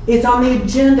then? It's on the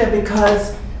agenda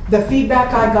because the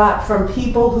feedback I got from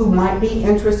people who might be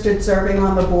interested serving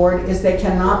on the board is they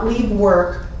cannot leave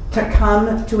work to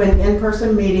come to an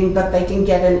in-person meeting, but they can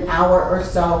get an hour or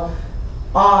so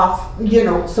off,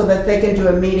 so that they can do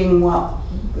a meeting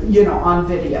on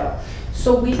video.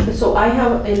 So I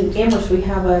have, in Amherst, we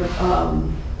have a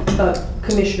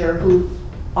commissioner who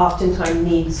oftentimes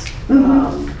needs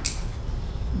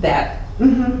that.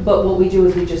 Mhm. But what we do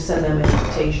is we just send them an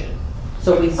invitation.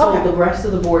 So Okay. the rest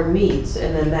of the board meets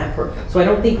and then so I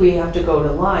don't think we have to go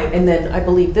to live. And then I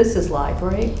believe this is live,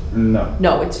 right? No.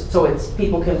 No, it's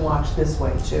people can watch this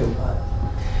way too, but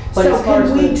So as far as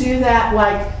can we the- do that,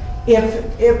 like,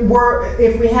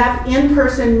 if we have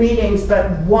in-person meetings, but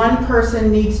one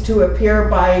person needs to appear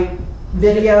by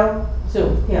video?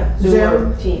 Zoom, yeah, Zoom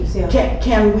Zoom? or Teams, yeah.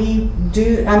 Can we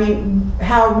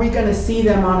how are we gonna see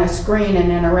them on a screen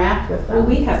and interact with them? Well,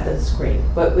 we have the screen,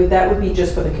 but that would be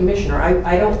just for the commissioner.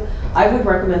 I would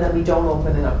recommend that we don't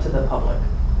open it up to the public.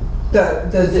 The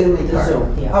Zoom The part?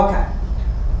 Zoom, yeah. Okay.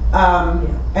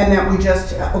 And that we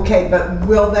just, okay, but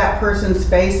will that person's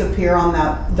face appear on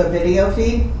the video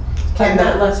feed? Can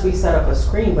that? Unless we set up a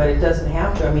screen, but it doesn't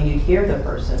have to. I mean, you'd hear the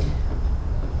person.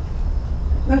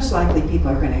 Most likely people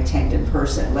are going to attend in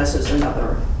person unless there's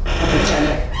another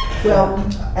agenda. Well,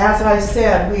 as I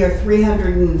said, we are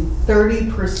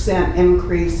 330%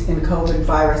 increase in COVID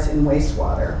virus in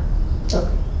wastewater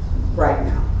right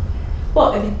now.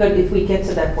 Well, but if we get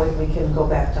to that point, we can go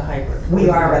back to hybrid. We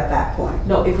are at that point.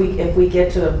 No, if we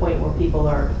get to the point where people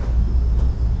are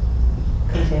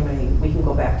contaminating, we can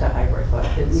go back to hybrid, but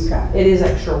Okay. it is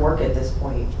extra work at this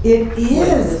point. It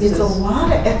is, this it's a is-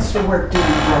 lot of extra work doing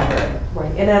hybrid.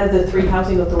 Right, and out of the 3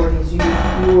 housing authorities, you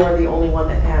are the only one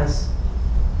that has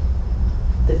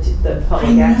the I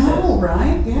public access. know,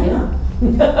 right? Yeah.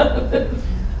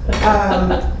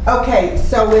 Okay,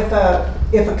 so if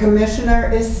a commissioner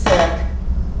is sick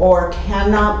or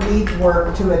cannot leave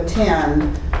work to attend,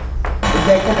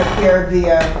 they can appear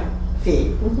via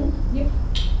feed. Mhm, yep.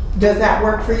 Does that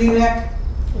work for you, Nick?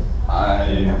 Yeah, I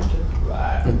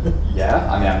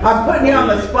mean, I'm just I'm putting you on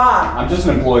the employee. spot. I'm just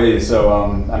an employee, so,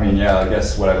 I mean, yeah, I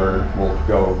guess whatever, we'll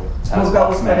go. as We'll go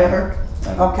with boss man. whatever.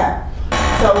 And- Okay,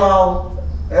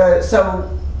 so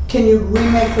can you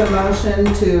remake the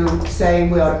motion to say,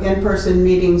 well, in-person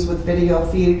meetings with video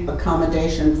feed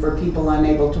accommodation for people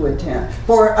unable to attend,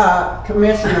 for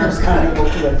commissioners unable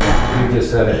to attend? You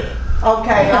just said it.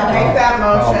 Okay, I'll make that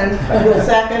motion. You'll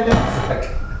second it?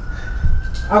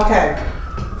 Okay,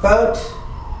 vote?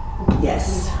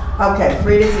 Yes. Okay,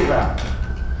 3-0.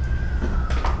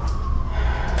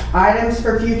 Items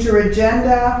for future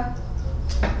agenda.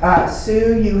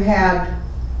 Sue, you had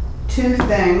 2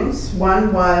 things.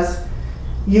 One was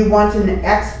you want an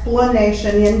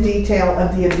explanation in detail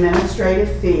of the administrative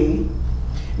fee.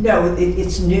 No,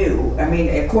 it's new. I mean,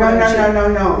 No, according to...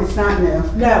 no, it's not new.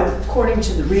 No, according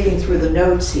to the reading through the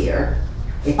notes here,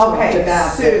 it talked Okay,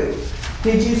 about... Sue,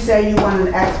 did you say you want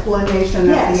an explanation of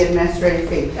Yes. the administrative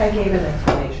fee? I gave an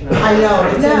explanation of it. I know,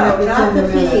 it's in No, the, not the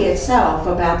it's in fee the minutes. itself,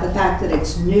 about the fact that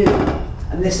it's new,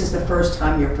 and this is the first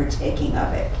time you're partaking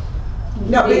of it.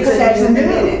 No, because that's in the new.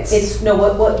 minutes. It's, no,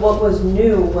 what was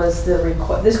new was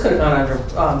this could have gone under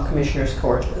Commissioner's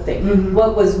Court thing. Mhm.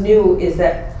 What was new is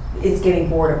that is getting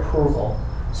board approval.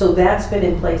 So that's been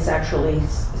in place actually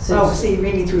since. Oh, see,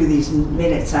 reading through these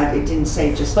minutes, it didn't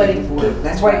say just But the board.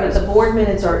 That's right, why I but was- the board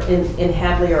minutes are in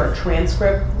Hadley are a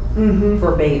transcript Mm-hmm,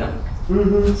 verbatim.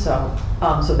 mm-hmm.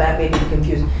 So that may be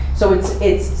confusing. So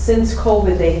it's since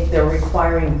COVID, they're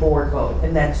requiring board vote,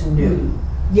 and that's new.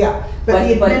 Yeah, but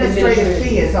the But administrative administrative-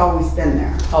 fee has always been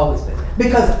there. Always been there.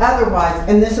 Because otherwise,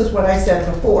 and this is what I said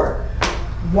before,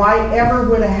 why ever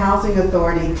would a housing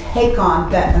authority take on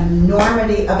that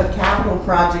enormity of a capital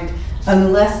project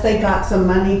unless they got some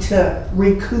money to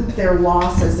recoup their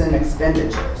losses and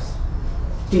expenditures?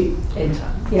 In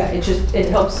time. Yeah, it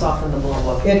helps soften the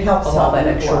blow of It helps of all that soften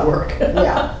the extra blow. work.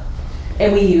 Yeah,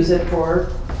 And we use it for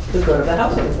the good of the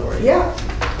housing authority. yeah.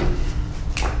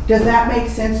 Does that make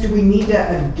sense? Do we need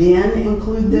to again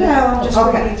include this? No, I'm just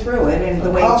Okay. reading through it, and the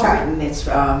way it's Okay. written, it's,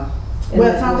 Well,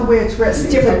 it's not the way it's written.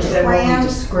 It's different than what we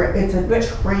just- transcript. It's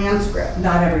a transcript.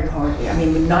 not every part, I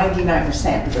mean,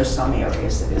 99%, but there's some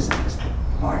areas that isn't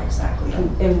hard exactly.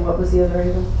 And what was the other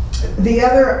item? The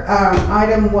other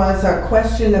item was a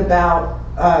question about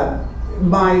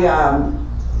my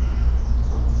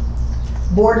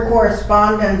board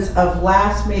correspondence of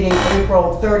last meeting,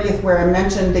 April 30th, where I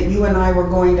mentioned that you and I were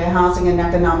going to Housing and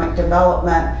Economic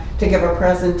Development to give a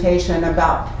presentation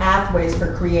about pathways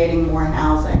for creating more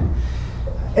housing.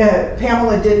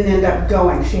 Pamela didn't end up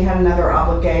going. She had another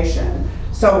obligation.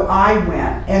 So I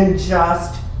went and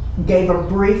just gave a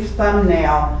brief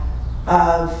thumbnail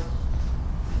of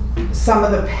some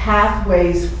of the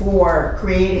pathways for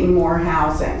creating more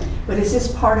housing. But is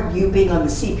this part of you being on the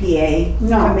CPA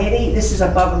No. committee? This is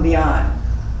above and beyond.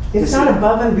 It's not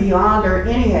above and beyond or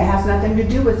any, it has nothing to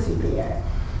do with CPA.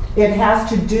 It has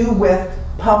to do with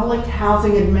public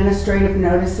housing administrative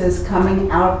notices coming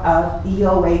out of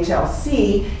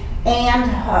EOHLC and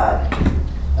HUD,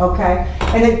 okay?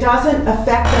 And it doesn't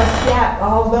affect us yet,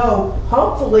 although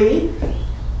hopefully,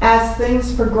 as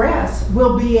things progress,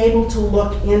 we'll be able to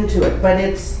look into it, but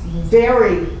it's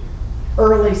very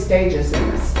early stages in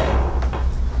this state.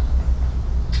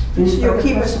 You'll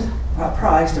keep us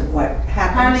apprised of what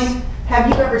happens? Honey, have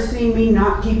you ever seen me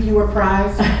not keep you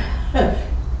apprised?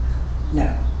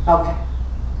 No. Okay,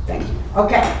 thank you.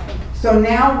 Okay, so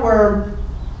now we're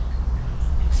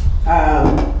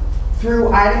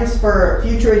through items for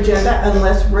future agenda,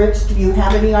 unless, Rich, do you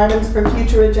have any items for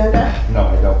future agenda? No,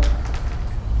 I don't.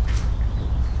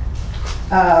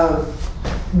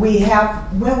 We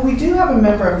do have a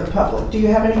member of the public. Do you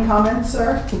have any comments,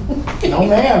 sir? No,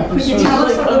 ma'am. Could you tell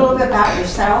us a little bit about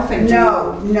yourself and?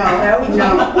 No.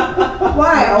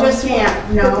 Why? No, we Just can't,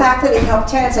 The no. fact that he helped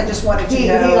tenants, I just wanted to He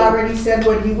know. already said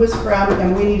what he was from,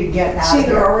 and we need to get out See, of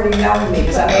they're here. already knowing me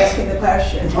because I'm asking the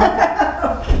question.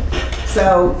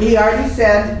 So he already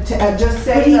said, just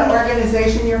say the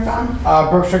organization you're from.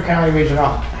 Berkshire County Regional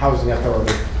Housing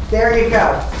Authority. There you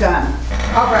go, done.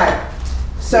 All right,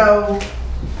 so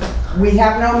we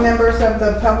have no members of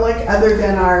the public other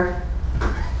than our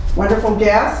wonderful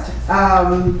guest.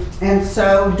 And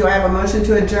so do I have a motion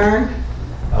to adjourn?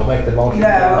 I'll make the motion. to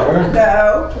adjourn.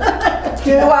 No.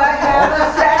 Do I have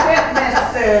a second, Miss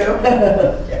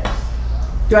Sue?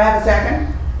 Do I have a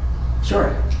second?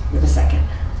 Sure, with a second.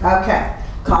 Okay,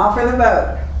 call for the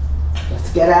vote.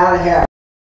 Let's get out of here.